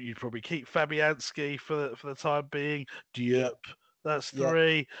Rice, you'd probably keep Fabianski for the time being. Diop, that's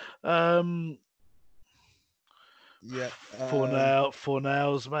 3.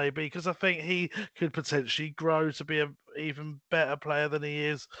 Fornals maybe, because I think he could potentially grow to be an even better player than he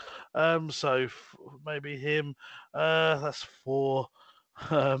is. So maybe him. That's 4.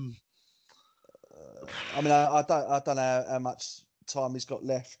 I mean, I don't know how much time he's got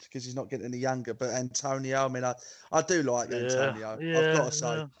left because he's not getting any younger. But Antonio, I mean, I do like Antonio. I've got to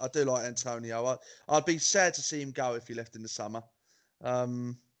say, I do like Antonio. I'd be sad to see him go if he left in the summer.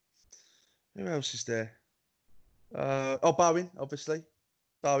 Who else is there? Bowen, obviously.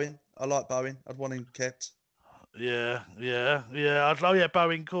 Bowen. I like Bowen. I'd want him kept. Yeah.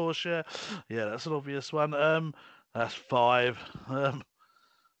 Bowen, course. Yeah, that's an obvious one. That's 5.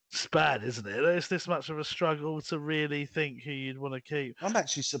 It's bad, isn't it? It's this much of a struggle to really think who you'd want to keep. I'm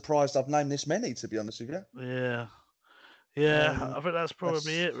actually surprised I've named this many, to be honest with you. Yeah, I think that's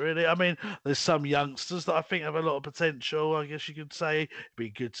probably it, really. I mean, there's some youngsters that I think have a lot of potential. I guess you could say it'd be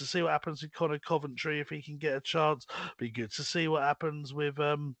good to see what happens with Connor Coventry if he can get a chance. Be good to see what happens with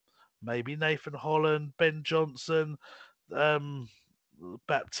maybe Nathan Holland, Ben Johnson,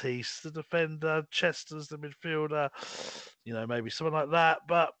 Baptiste, the defender, Chester's the midfielder, maybe someone like that.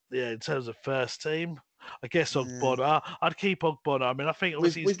 But yeah, in terms of first team, I guess Ogbonna. I'd keep Ogbonna. I mean, I think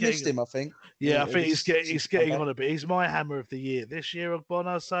obviously we've missed him. I think. Yeah, I think he's getting on a bit. He's my hammer of the year this year,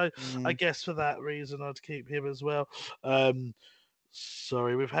 Ogbonna. So I guess for that reason, I'd keep him as well.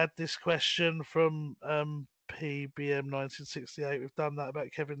 Sorry, we've had this question from PBM 1968. We've done that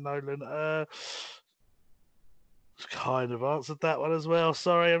about Kevin Nolan. Kind of answered that one as well.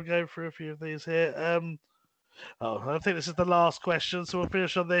 Sorry, I'm going through a few of these here. I think this is the last question, so we'll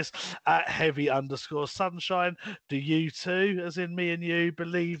finish on this. At heavy_sunshine, do you two, as in me and you,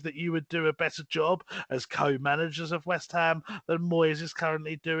 believe that you would do a better job as co-managers of West Ham than Moyes is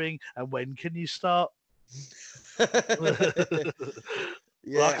currently doing? And when can you start?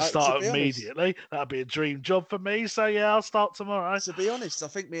 Yeah, I can start immediately. That'd be a dream job for me. So yeah, I'll start tomorrow. To be honest, I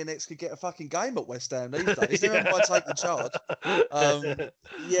think me and X could get a fucking game at West Ham these days. Even if I take the charge.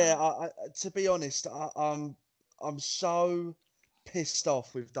 To be honest, I'm so pissed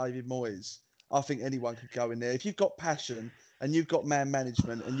off with David Moyes. I think anyone could go in there. If you've got passion and you've got man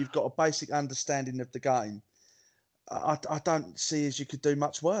management and you've got a basic understanding of the game, I don't see as you could do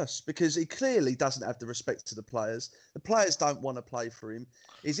much worse, because he clearly doesn't have the respect to the players. The players don't want to play for him.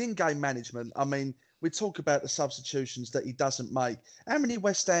 His in-game management, I mean, we talk about the substitutions that he doesn't make. How many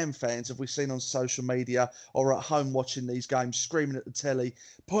West Ham fans have we seen on social media or at home watching these games screaming at the telly,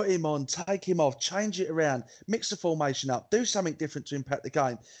 put him on, take him off, change it around, mix the formation up, do something different to impact the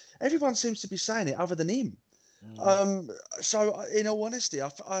game? Everyone seems to be saying it other than him. So in all honesty, I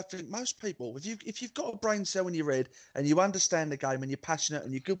think most people, if you've got a brain cell in your head and you understand the game and you're passionate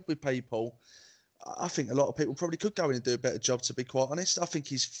and you're good with people, I think a lot of people probably could go in and do a better job, to be quite honest. I think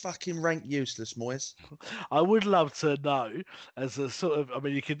he's fucking rank useless, Moyes. I would love to know, as a sort of, I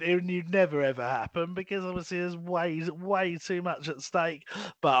mean, you'd never ever happen, because obviously there's way too much at stake,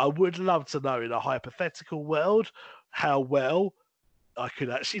 but I would love to know, in a hypothetical world, how well I could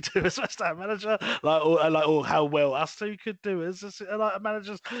actually do as West Ham manager, or how well us two could do as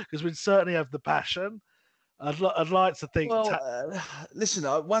managers, because we'd certainly have the passion. I'd like to think. Well, listen,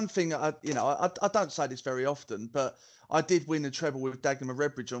 one thing I don't say this very often, but I did win a treble with Dagenham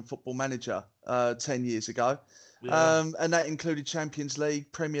Redbridge on Football Manager 10 years ago. Yeah. And that included Champions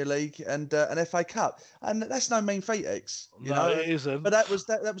League, Premier League, and an FA Cup, and that's no mean feat, X. It isn't. But that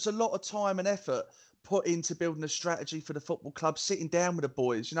was a lot of time and effort put into building a strategy for the football club, sitting down with the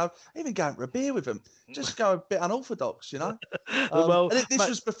boys, even going for a beer with them, just go a bit unorthodox, Well, and this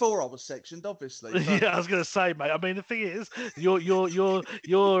was before I was sectioned, obviously. But... Yeah, I was going to say, mate. I mean, the thing is, your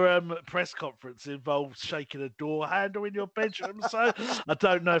press conference involved shaking a door handle in your bedroom, so I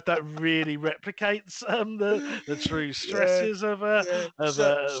don't know if that really replicates the true stresses of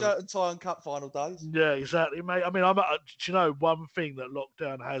shirt and tie and cup final days. Yeah, exactly, mate. I mean, one thing that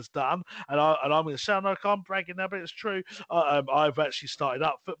lockdown has done, and I'm going to sound like I'm bragging now, but it's true. I've actually started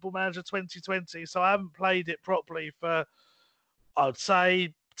up Football Manager 2020, so I haven't played it properly for, I'd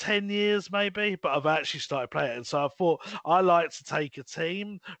say, 10 years maybe, but I've actually started playing it. And so I thought I like to take a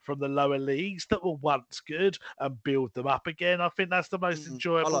team from the lower leagues that were once good and build them up again. I think that's the most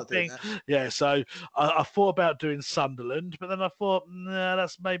enjoyable thing. Yeah, so I thought about doing Sunderland, but then I thought, nah,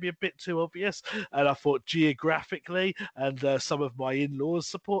 that's maybe a bit too obvious. And I thought geographically, and some of my in-laws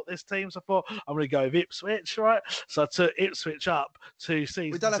support this team, so I thought I'm going to go with Ipswich, right? So I took Ipswich up 2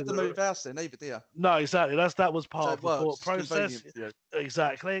 seasons. We don't have to move house then either, do you? No, exactly. That was part of the thought process.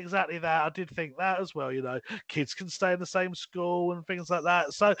 Exactly. exactly that. I did think that as well. Kids can stay in the same school and things like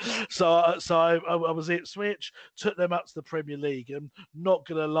that. So I was Ipswich, took them up to the Premier League, and not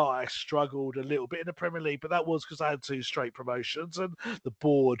gonna lie, struggled a little bit in the Premier League, but that was because I had 2 straight promotions, and the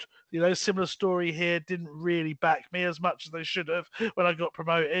board, similar story here, didn't really back me as much as they should have when I got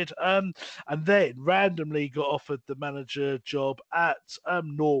promoted. And then randomly got offered the manager job at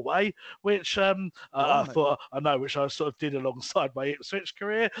Norway, which I thought which I sort of did alongside my Ipswich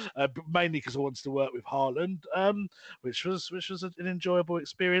career, but mainly because I wanted to work with Haaland, which was an enjoyable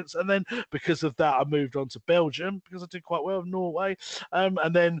experience. And then because of that, I moved on to Belgium because I did quite well with Norway. And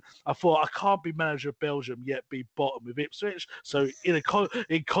then I thought I can't be manager of Belgium yet be bottom with Ipswich. So in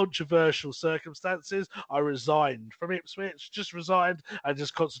controversial circumstances, I resigned from Ipswich, just resigned and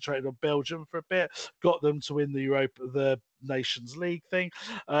just concentrated on Belgium for a bit. Got them to win the Nations League thing,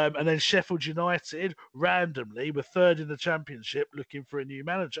 and then Sheffield United randomly were 3rd in the Championship looking for a new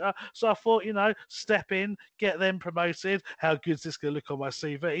manager. So I thought, step in, get them promoted. How good's this going to look on my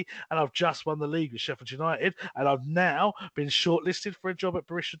CV? And I've just won the league with Sheffield United, and I've now been shortlisted for a job at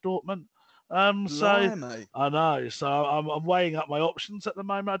Borussia Dortmund. I know. So I'm weighing up my options at the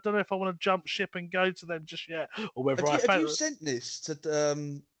moment. I don't know if I want to jump ship and go to them just yet, or whether have you sent this to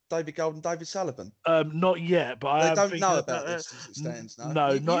David Gold and David Sullivan? Not yet, but they don't know about this as it stands.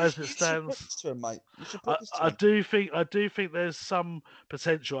 No, not as it stands. To him, mate. I do think there's some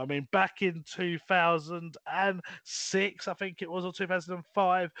potential. I mean, back in 2006, I think it was, or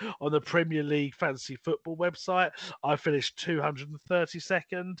 2005, on the Premier League fantasy football website, I finished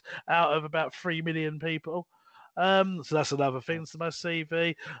 232nd out of about 3 million people. So that's another thing to my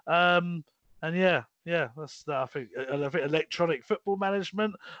CV. And yeah, that's I think electronic football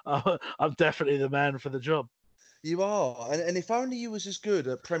management. I'm definitely the man for the job. You are, and if only you was as good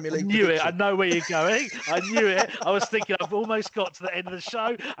at Premier League. I knew it. I know where you're going. I knew it. I was thinking I've almost got to the end of the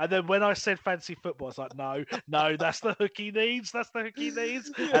show, and then when I said fancy football, I was like, no, that's the hook he needs. That's the hook he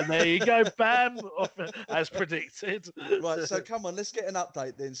needs. And there you go, bam, off, as predicted. Right, so come on, let's get an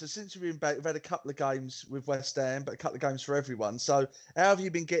update then. So since you've been back, we've had a couple of games with West Ham, but a couple of games for everyone. So how have you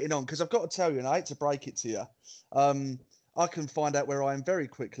been getting on? Because I've got to tell you, and I hate to break it to you, I can find out where I am very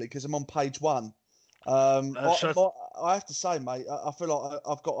quickly because I'm on page 1. I have to say, mate, I feel like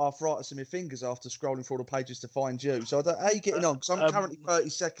I've got arthritis in my fingers after scrolling through all the pages to find you. So how are you getting on? Because I'm currently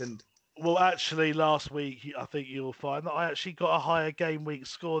 32nd. Well, actually, last week, I think you'll find that I actually got a higher game week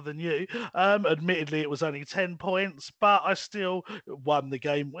score than you. Admittedly, it was only 10 points, but I still won the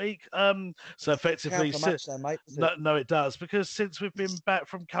game week. So effectively, no, it does, because since we've been back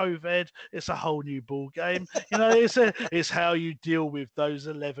from COVID, it's a whole new ball game. It's how you deal with those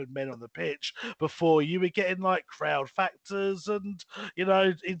 11 men on the pitch. Before, you were getting like crowd factors and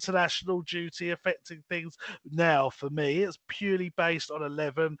international duty affecting things. Now, for me, it's purely based on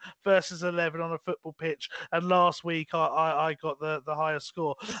 11 versus 11 on a football pitch, and last week I got the highest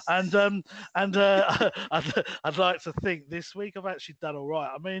score, and I'd like to think this week I've actually done all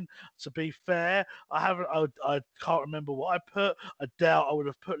right. I mean, to be fair, I can't remember what I put. I doubt I would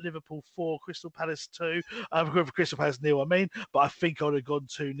have put Liverpool 4, Crystal Palace 2, Crystal Palace 0, but I think I would have gone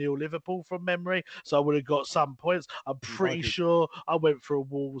 2-0 Liverpool from memory, so I would have got some points. I'm pretty sure I went for a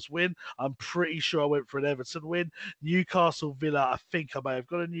Wolves win. I'm pretty sure I went for an Everton win. Newcastle Villa, I think I may have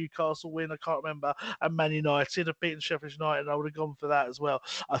got a Newcastle win, I can't remember, and Man United have beaten Sheffield United, and I would have gone for that as well.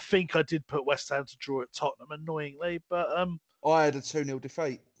 I think I did put West Ham to draw at Tottenham, annoyingly, but I had a 2-0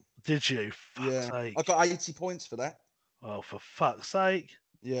 defeat. Did you? Fuck's sake. I got 80 points for that. Oh, for fuck's sake.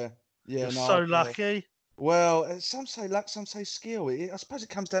 Yeah. You're so lucky. Well, some say luck, some say skill. I suppose it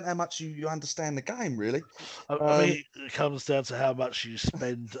comes down to how much you understand the game, really. I mean, it comes down to how much you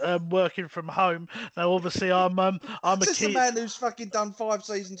spend working from home. Now, obviously, I'm a Just a man who's fucking done 5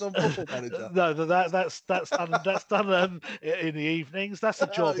 seasons on Football Manager. No, that's done in the evenings. That's a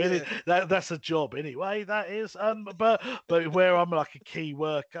job. That's a job anyway. That is. But where I'm like a key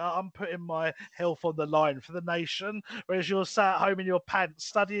worker, I'm putting my health on the line for the nation. Whereas you're sat at home in your pants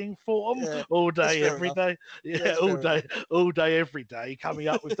studying form all day, every day. Yeah, all day, every day, coming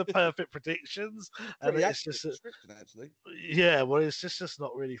up with the perfect predictions, and it's just actually. Yeah, well, it's just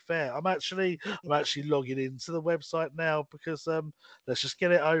not really fair. I'm actually logging into the website now because let's just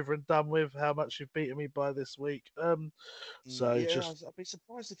get it over and done with. How much you've beaten me by this week? I'd be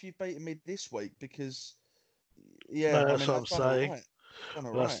surprised if you've beaten me this week because that's what I'm saying.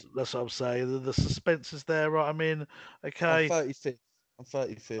 Right. That's what I'm saying. The suspense is there, right? I mean, okay. I'm 35th. I'm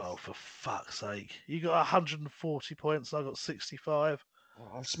 35th. Oh, for fuck's sake. You got 140 points and I got 65.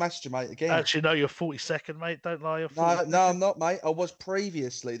 Oh, I've smashed you, mate, again. Actually, no, you're 42nd, mate. Don't lie. No, I'm not, mate. I was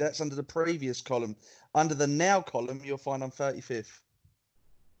previously. That's under the previous column. Under the now column, you'll find I'm 35th.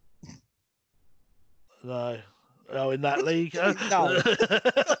 No. Oh, in that league? No. I'm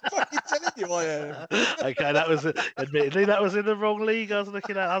fucking telling you I am. Okay, that was admittedly that was in the wrong league. I was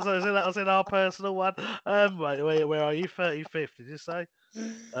looking at. That was in our personal one. Wait, where are you? 35th? Did you say?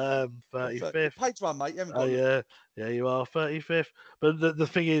 35th. Page one, mate. You haven't got Yeah, you are 35th. But the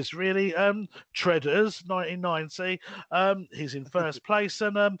thing is, really, Treaders 1990. He's in first place,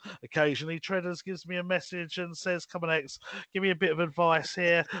 and occasionally Treaders gives me a message and says, "Come on, X, give me a bit of advice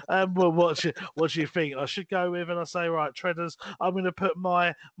here. Well, what do you think I should go with?" And I say, "Right, Treaders, I'm going to put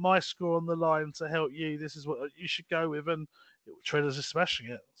my score on the line to help you. This is what you should go with," and Treaders is smashing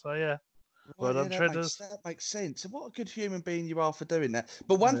it. So yeah. Well done, Treaders. That makes sense. And what a good human being you are for doing that.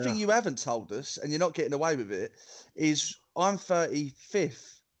 But one thing you haven't told us, and you're not getting away with it, is I'm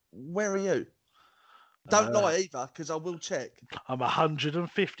 35th. Where are you? Don't lie either, because I will check. I'm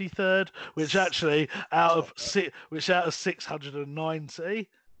 153rd, which actually out of 690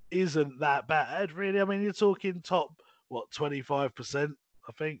 isn't that bad, really. I mean, you're talking top 25%,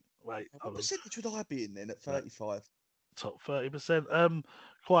 I think. Wait, what percentage would I be in then at 35? Top 30%.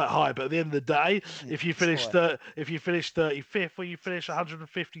 Quite high, but at the end of the day, if you finish 35th or you finish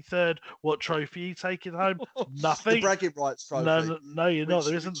 153rd, what trophy are you taking home? Nothing. The bragging rights trophy. No, you're not.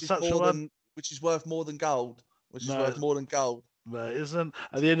 There isn't such a one. Which is worth more than gold. No, it isn't.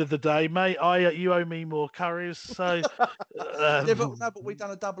 At the end of the day, mate, you owe me more curries. So, but we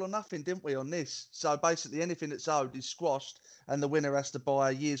done a double or nothing, didn't we, on this? So basically, anything that's owed is squashed, and the winner has to buy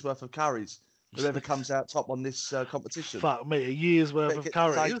a year's worth of curries. Whoever comes out top on this competition. Fuck me, a year's worth of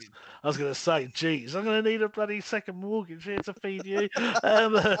curries. I was going to say, geez, I'm going to need a bloody second mortgage here to feed you. I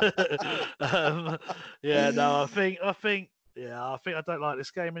think I don't like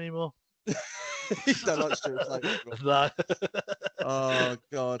this game anymore. You don't like Stuart Slater? No. Oh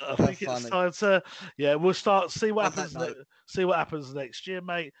God! I think it's time to. Yeah, we'll start. See what happens. See what happens next year,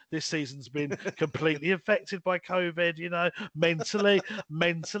 mate. This season's been completely affected by COVID. You know, mentally,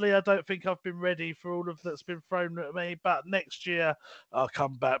 I don't think I've been ready for all of that's been thrown at me. But next year, I'll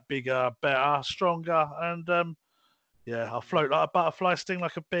come back bigger, better, stronger, and I'll float like a butterfly, sting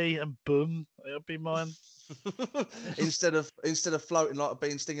like a bee, and boom, it'll be mine. instead of floating like a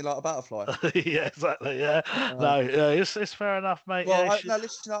bee and stinging like a butterfly. Yeah, exactly. Yeah, it's fair enough, mate. Well,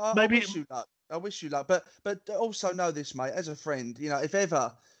 listen, I wish you luck. I wish you luck, but also know this, mate. As a friend, you know, if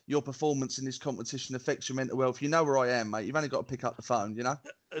ever your performance in this competition affects your mental health, you know where I am, mate. You've only got to pick up the phone, you know.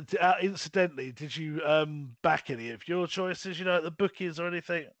 Incidentally, did you back any of your choices? You know, at the bookies or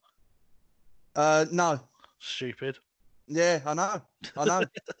anything? No. Stupid. Yeah, I know.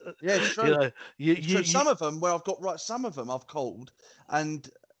 Yeah, it's true. You know, some of them where I've got right, some of them I've called, and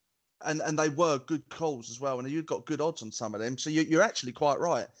they were good calls as well, and you've got good odds on some of them. So you're actually quite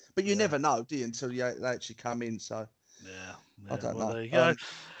right, but you never know, do you, until they actually come in? So I don't know. There you go.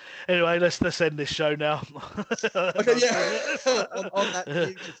 Anyway, let's end this show now. Okay, yeah. on that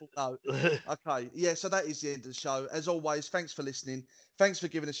beautiful note. Okay, yeah. So that is the end of the show. As always, thanks for listening. Thanks for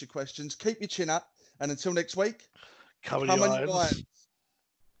giving us your questions. Keep your chin up, and until next week. Come on, Lions.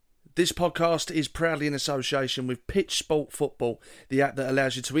 This podcast is proudly in association with Pitch Sport Football, the app that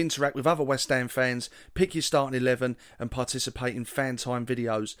allows you to interact with other West Ham fans, pick your starting 11 and participate in fan time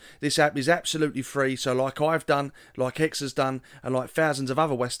videos. This app is absolutely free, so like I've done, like X has done, and like thousands of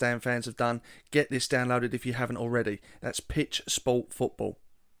other West Ham fans have done, get this downloaded if you haven't already. That's Pitch Sport Football.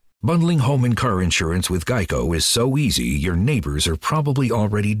 Bundling home and car insurance with Geico is so easy, your neighbors are probably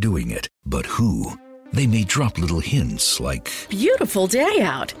already doing it. But who? They may drop little hints like, beautiful day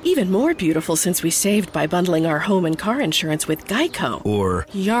out. Even more beautiful since we saved by bundling our home and car insurance with Geico. Or,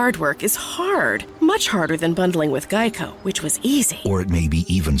 yard work is hard. Much harder than bundling with Geico, which was easy. Or it may be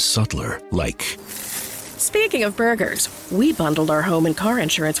even subtler, like, speaking of burgers, we bundled our home and car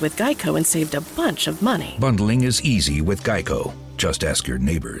insurance with Geico and saved a bunch of money. Bundling is easy with Geico. Just ask your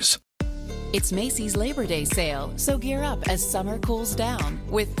neighbors. It's Macy's Labor Day sale, so gear up as summer cools down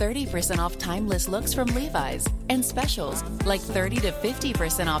with 30% off timeless looks from Levi's and specials like 30 to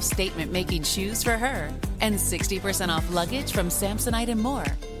 50% off statement-making shoes for her and 60% off luggage from Samsonite and more.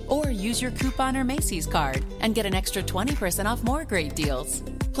 Or use your coupon or Macy's card and get an extra 20% off more great deals.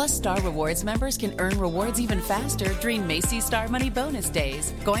 Plus, Star Rewards members can earn rewards even faster during Macy's Star Money Bonus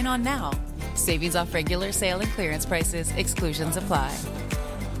Days, going on now. Savings off regular sale and clearance prices. Exclusions apply.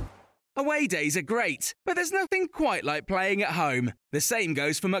 Away days are great, but there's nothing quite like playing at home. The same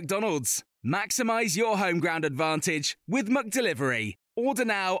goes for McDonald's. Maximise your home ground advantage with McDelivery. Order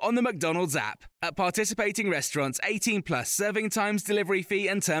now on the McDonald's app. At participating restaurants, 18 plus, serving times, delivery fee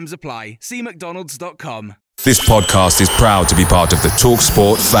and terms apply. See mcdonalds.com. This podcast is proud to be part of the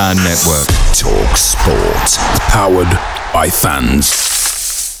TalkSport Fan Network. TalkSport. Powered by fans.